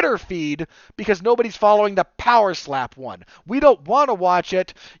Twitter feed because nobody's following the Power Slap one. We don't want to watch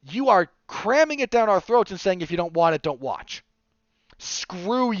it. You are cramming it down our throats and saying if you don't want it, don't watch.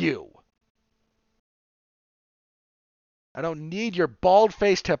 Screw you. I don't need your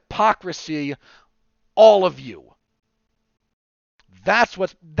bald-faced hypocrisy, all of you.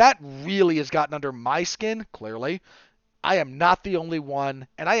 That really has gotten under my skin, clearly. I am not the only one,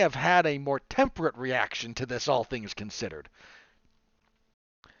 and I have had a more temperate reaction to this, all things considered.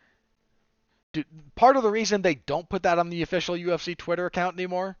 Part of the reason they don't put that on the official UFC Twitter account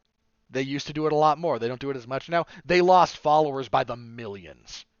anymore, they used to do it a lot more. They don't do it as much now. They lost followers by the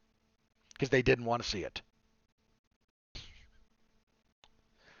millions because they didn't want to see it.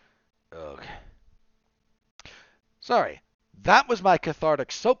 Okay. Sorry. That was my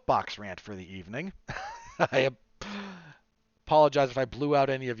cathartic soapbox rant for the evening. I apologize if I blew out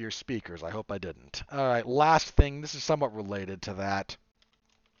any of your speakers. I hope I didn't. All right, last thing. This is somewhat related to that.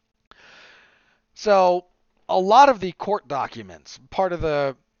 So, a lot of the court documents, part of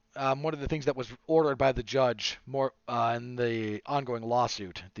the one of the things that was ordered by the judge more in the ongoing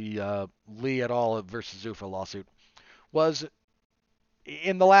lawsuit, the Lee et al. Versus Zuffa lawsuit, was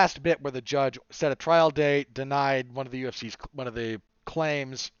in the last bit where the judge set a trial date, denied one of the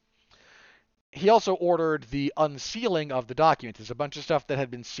claims, he also ordered the unsealing of the documents. There's a bunch of stuff that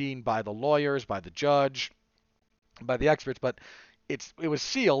had been seen by the lawyers, by the judge, by the experts, but it was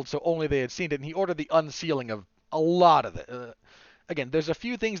sealed, so only they had seen it. And he ordered the unsealing of a lot of it. Again, there's a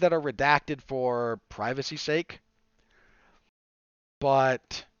few things that are redacted for privacy's sake,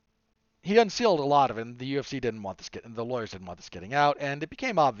 but he unsealed a lot of it, and the UFC didn't want this and the lawyers didn't want this getting out, and it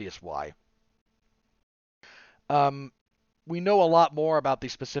became obvious why. We know a lot more about the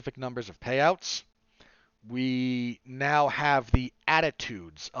specific numbers of payouts. We now have the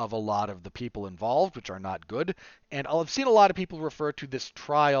attitudes of a lot of the people involved, which are not good. And I've seen a lot of people refer to this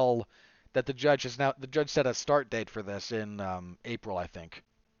trial that the judge set a start date for this in April, I think. It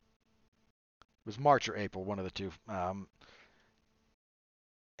was March or April, one of the two. But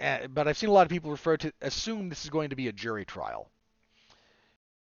I've seen a lot of people assume this is going to be a jury trial.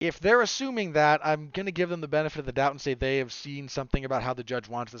 If they're assuming that, I'm going to give them the benefit of the doubt and say they have seen something about how the judge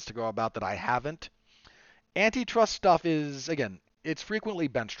wants this to go about that I haven't. Antitrust stuff is, again, it's frequently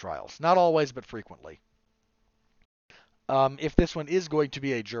bench trials. Not always, but frequently. If this one is going to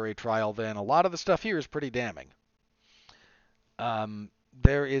be a jury trial, then a lot of the stuff here is pretty damning.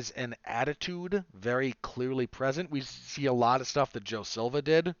 There is an attitude very clearly present. We see a lot of stuff that Joe Silva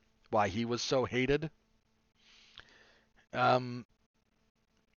did, why he was so hated.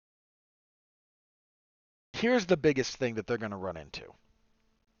 Here's the biggest thing that they're going to run into.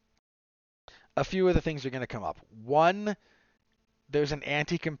 A few of the things are going to come up. One, there's an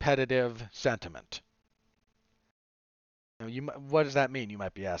anti-competitive sentiment. What does that mean, you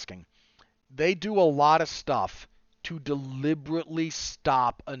might be asking? They do a lot of stuff to deliberately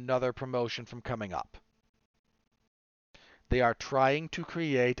stop another promotion from coming up. They are trying to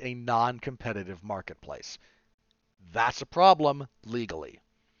create a non-competitive marketplace. That's a problem legally.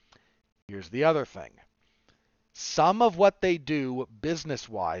 Here's the other thing. Some of what they do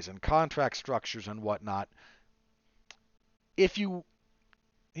business-wise and contract structures and whatnot, here's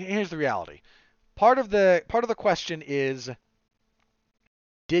the reality. Part of the question is,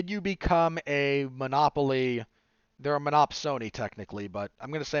 did you become a monopoly? They're a monopsony technically, but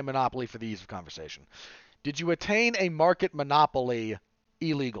I'm going to say monopoly for the ease of conversation. Did you attain a market monopoly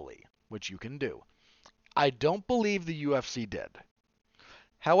illegally, which you can do? I don't believe the UFC did.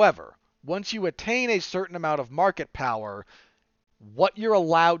 However, once you attain a certain amount of market power, what you're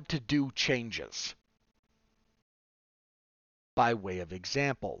allowed to do changes. By way of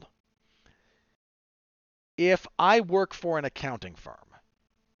example, if I work for an accounting firm,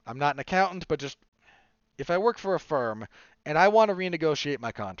 I'm not an accountant, but just if I work for a firm and I want to renegotiate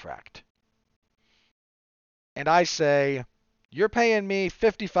my contract, and I say, you're paying me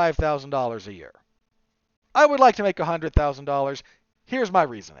 $55,000 a year. I would like to make $100,000. Here's my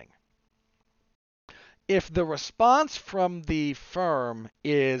reasoning. If the response from the firm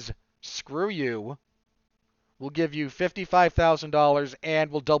is, screw you, we'll give you $55,000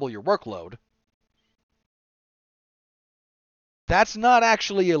 and we'll double your workload, that's not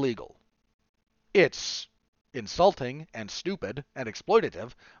actually illegal. It's insulting and stupid and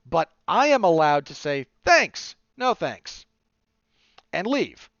exploitative, but I am allowed to say, thanks, no thanks, and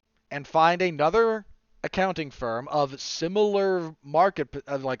leave, and find another accounting firm of similar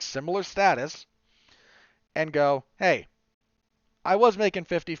similar status, and go, hey, I was making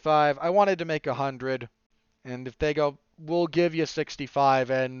 55, I wanted to make 100, and if they go, we'll give you 65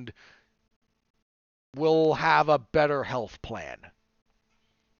 and we'll have a better health plan.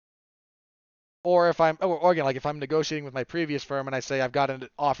 Or if I'm negotiating with my previous firm and I say I've got an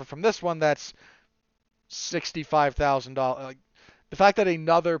offer from this one that's $65,000, the fact that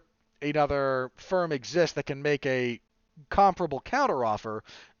another firm exists that can make a comparable counteroffer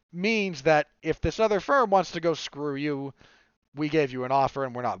means that if this other firm wants to go, screw you, we gave you an offer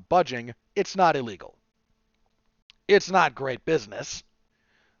and we're not budging, it's not illegal. It's not great business,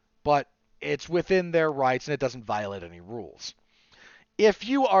 but it's within their rights and it doesn't violate any rules. If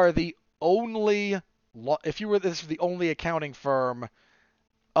you are the only this is the only accounting firm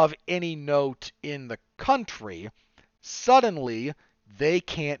of any note in the country, suddenly they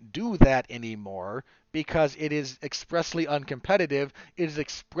can't do that anymore because it is expressly uncompetitive. It is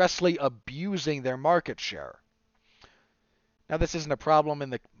expressly abusing their market share. Now, this isn't a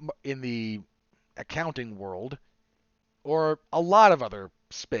problem in the accounting world or a lot of other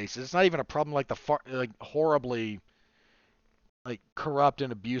spaces. It's not even a problem like horribly corrupt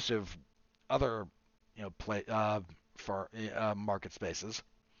and abusive other market spaces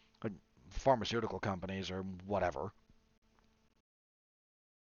like pharmaceutical companies or whatever.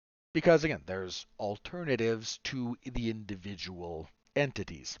 Because again, there's alternatives to the individual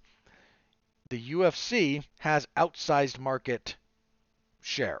entities. The UFC has outsized market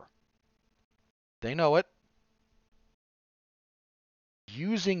share. They know it.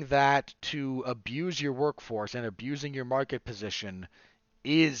 Using that to abuse your workforce and abusing your market position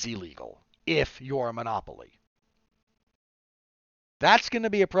is illegal if you're a monopoly. That's going to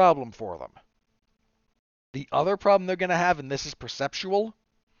be a problem for them. The other problem they're going to have, and this is perceptual,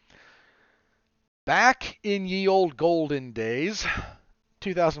 back in ye old golden days,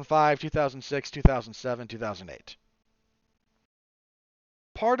 2005, 2006, 2007, 2008,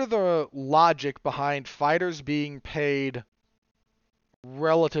 part of the logic behind fighters being paid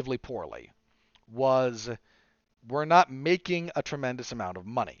relatively poorly was we're not making a tremendous amount of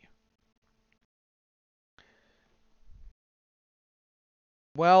money.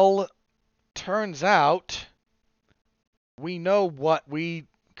 Well, turns out we know what we,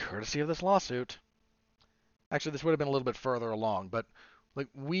 courtesy of this lawsuit, actually this would have been a little bit further along, but like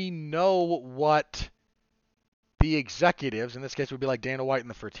we know what the executives, in this case would be like Dana White and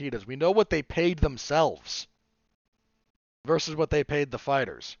the Fertittas, we know what they paid themselves versus what they paid the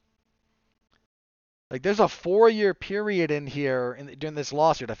fighters. Like there's a 4-year period in here during this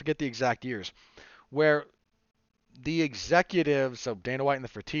lawsuit, I forget the exact years, where the executives, so Dana White and the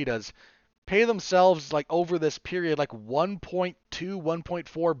Fertittas, pay themselves like over this period like 1.2,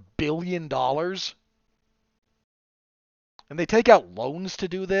 1.4 billion dollars. And they take out loans to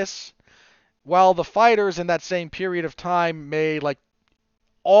do this, while the fighters in that same period of time made like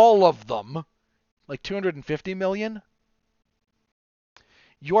all of them like 250 million.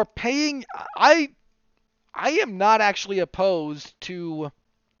 You're paying I am not actually opposed to,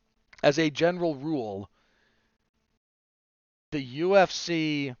 as a general rule, the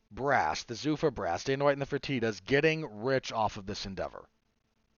UFC brass, the Zuffa brass, Dana White and the Fertittas, getting rich off of this endeavor.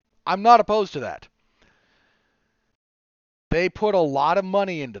 I'm not opposed to that. They put a lot of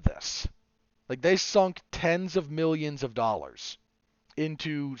money into this. Like they sunk tens of millions of dollars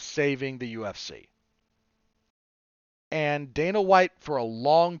into saving the UFC. And Dana White, for a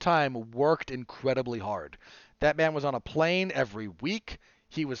long time, worked incredibly hard. That man was on a plane every week.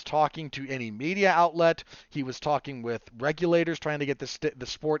 He was talking to any media outlet. He was talking with regulators trying to get the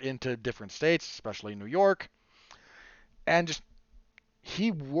sport into different states, especially New York. And just,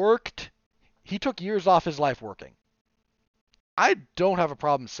 he worked, he took years off his life working. I don't have a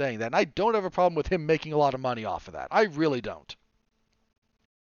problem saying that. And I don't have a problem with him making a lot of money off of that. I really don't.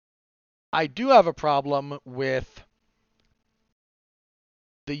 I do have a problem with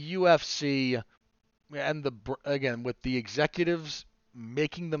the UFC and again with the executives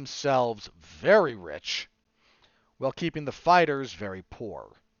making themselves very rich while keeping the fighters very poor.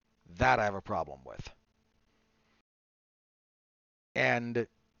 That I have a problem with. And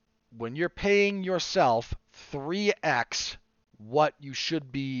when you're paying yourself 3x what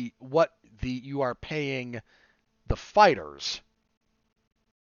you are paying the fighters,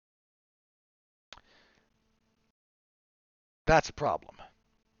 that's a problem.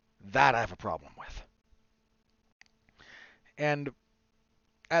 That I have a problem with. And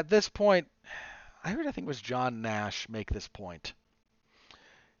at this point, I think it was John Nash make this point.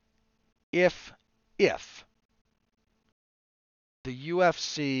 If the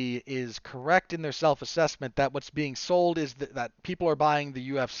UFC is correct in their self-assessment that what's being sold is that people are buying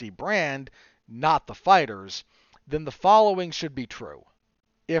the UFC brand, not the fighters, then the following should be true.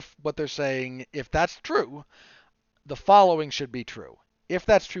 If what they're saying, if that's true, the following should be true. If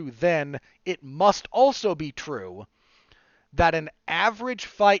that's true, then it must also be true that an average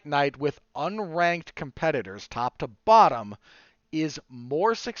fight night with unranked competitors, top to bottom, is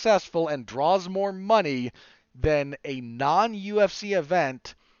more successful and draws more money than a non-UFC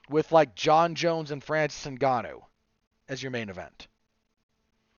event with like John Jones and Francis Ngannou as your main event.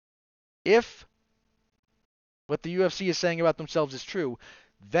 If what the UFC is saying about themselves is true,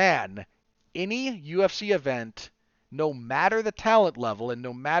 then any UFC event, no matter the talent level and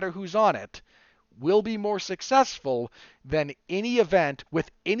no matter who's on it, will be more successful than any event with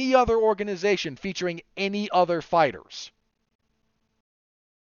any other organization featuring any other fighters.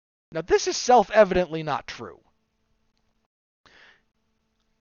 Now, this is self-evidently not true.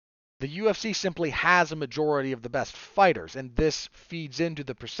 The UFC simply has a majority of the best fighters, and this feeds into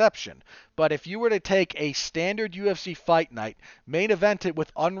the perception. But if you were to take a standard UFC fight night, main event it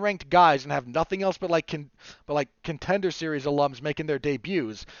with unranked guys, and have nothing else but Contender Series alums making their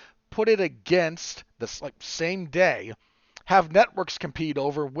debuts, put it against the same day, have networks compete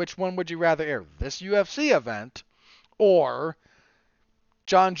over which one would you rather air, this UFC event or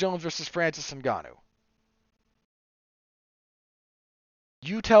John Jones versus Francis Ngannou.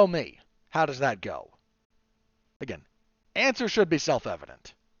 You tell me, how does that go? Again, answer should be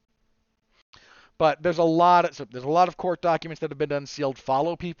self-evident. But there's a lot of court documents that have been unsealed.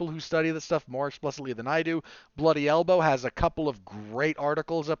 Follow people who study this stuff more explicitly than I do. Bloody Elbow has a couple of great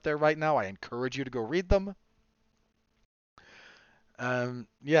articles up there right now. I encourage you to go read them.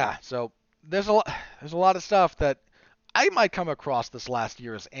 Yeah, so there's a lot of stuff that I might come across this last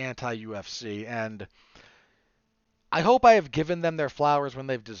year as anti-UFC, and I hope I have given them their flowers when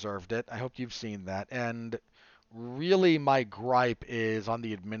they've deserved it. I hope you've seen that. And really, my gripe is on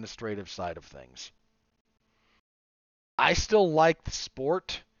the administrative side of things. I still like the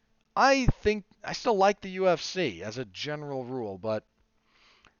sport. I think I still like the UFC as a general rule, but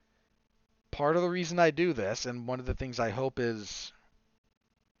part of the reason I do this, and one of the things I hope is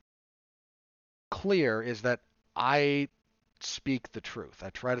clear, is that I speak the truth. I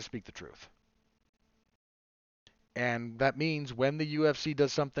try to speak the truth. And that means when the UFC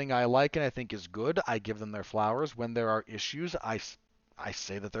does something I like and I think is good, I give them their flowers. When there are issues, I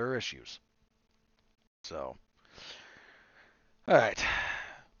say that there are issues. So, all right.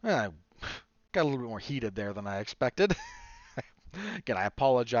 I got a little bit more heated there than I expected. Again, I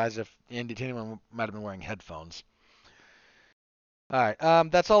apologize if anyone might have been wearing headphones. All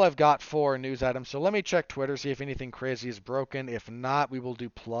right, that's all I've got for news items. So let me check Twitter, see if anything crazy is broken. If not, we will do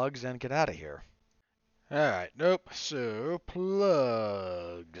plugs and get out of here. All right, nope. So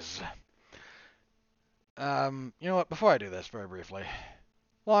plugs. You know what? Before I do this, very briefly,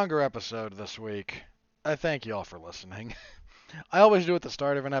 longer episode this week. I thank you all for listening. I always do at the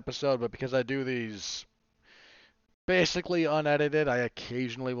start of an episode, but because I do these basically unedited, I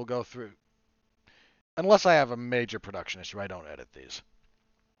occasionally will go through. Unless I have a major production issue, I don't edit these.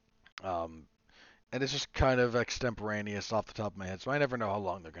 Um, and it's just kind of extemporaneous off the top of my head, so I never know how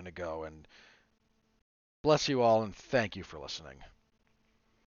long they're going to go. And bless you all, and thank you for listening.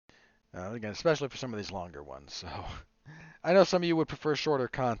 Again, especially for some of these longer ones. So I know some of you would prefer shorter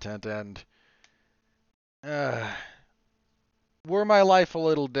content, and uh, were my life a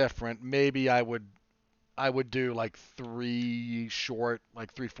little different, maybe I would do like three short,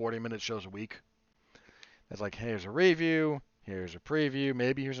 like 3 40-minute shows a week. It's like, hey, here's a review, here's a preview,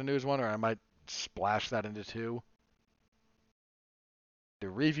 maybe here's a news one, or I might splash that into two. Do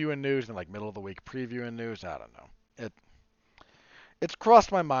review and news, and like middle of the week preview and news. I don't know. It's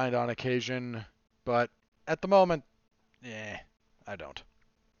crossed my mind on occasion, but at the moment, I don't.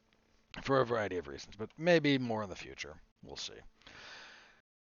 For a variety of reasons, but maybe more in the future. We'll see.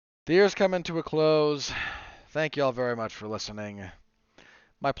 The year's coming to a close. Thank you all very much for listening.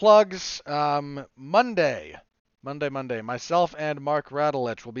 My plugs, Monday, myself and Mark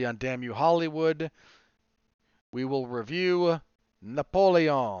Radulich will be on Damn You Hollywood. We will review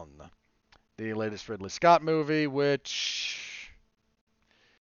Napoleon, the latest Ridley Scott movie, which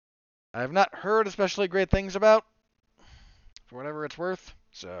I have not heard especially great things about, for whatever it's worth.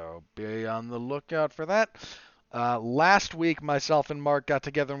 So be on the lookout for that. Last week, myself and Mark got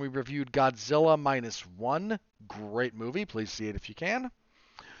together and we reviewed Godzilla Minus One. Great movie. Please see it if you can.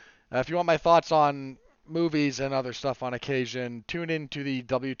 If you want my thoughts on movies and other stuff on occasion, tune in to the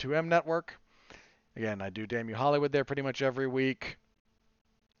W2M network. Again, I do Damn You Hollywood there pretty much every week.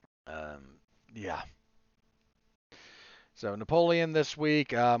 Yeah. So Napoleon this week,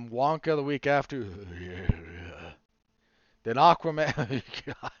 Wonka the week after. Then Aquaman.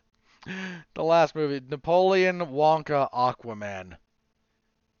 The last movie, Napoleon, Wonka, Aquaman.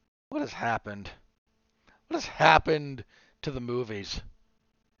 What has happened? What has happened to the movies?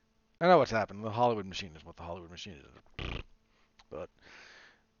 I know what's happened. The Hollywood machine is what the Hollywood machine is. But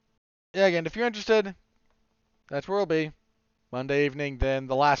yeah, again, if you're interested, that's where it'll be. Monday evening. Then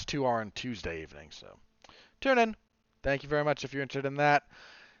the last two are on Tuesday evening. So tune in. Thank you very much if you're interested in that.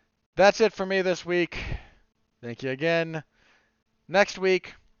 That's it for me this week. Thank you again. Next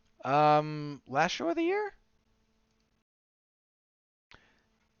week, last show of the year?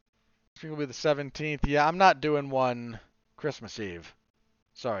 This week will be the 17th. Yeah, I'm not doing one Christmas Eve.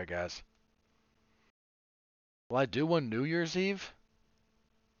 Sorry, guys. Will I do one New Year's Eve?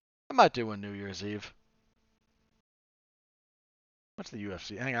 I might do one New Year's Eve. What's the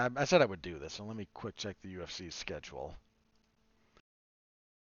UFC? Hang on, I said I would do this, so let me quick check the UFC schedule.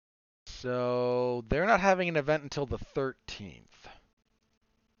 So, they're not having an event until the 13th.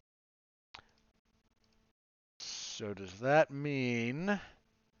 So does that mean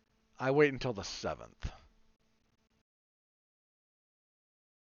I wait until the 7th?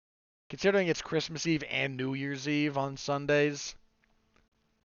 Considering it's Christmas Eve and New Year's Eve on Sundays.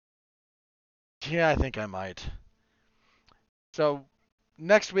 Yeah, I think I might. So,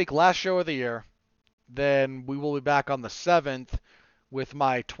 next week, last show of the year. Then we will be back on the 7th with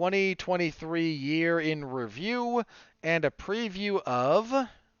my 2023 year in review and a preview of,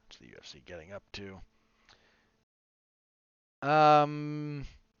 what's the UFC getting up to? Magomed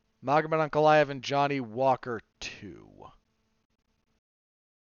Ankalaev and Johnny Walker 2.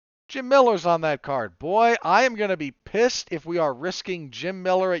 Jim Miller's on that card. Boy, I am going to be pissed if we are risking Jim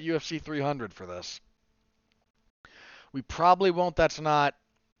Miller at UFC 300 for this. We probably won't.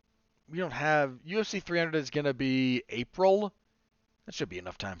 We don't have, UFC 300 is going to be April. That should be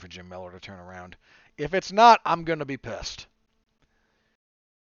enough time for Jim Miller to turn around. If it's not, I'm going to be pissed.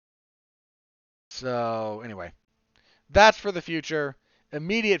 So, anyway, that's for the future.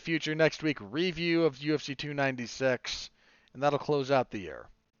 Immediate future next week, review of UFC 296, and that'll close out the year.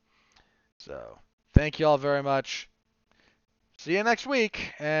 So, thank you all very much. See you next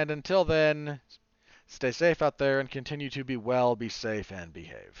week, and until then, stay safe out there and continue to be well, be safe, and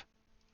behave.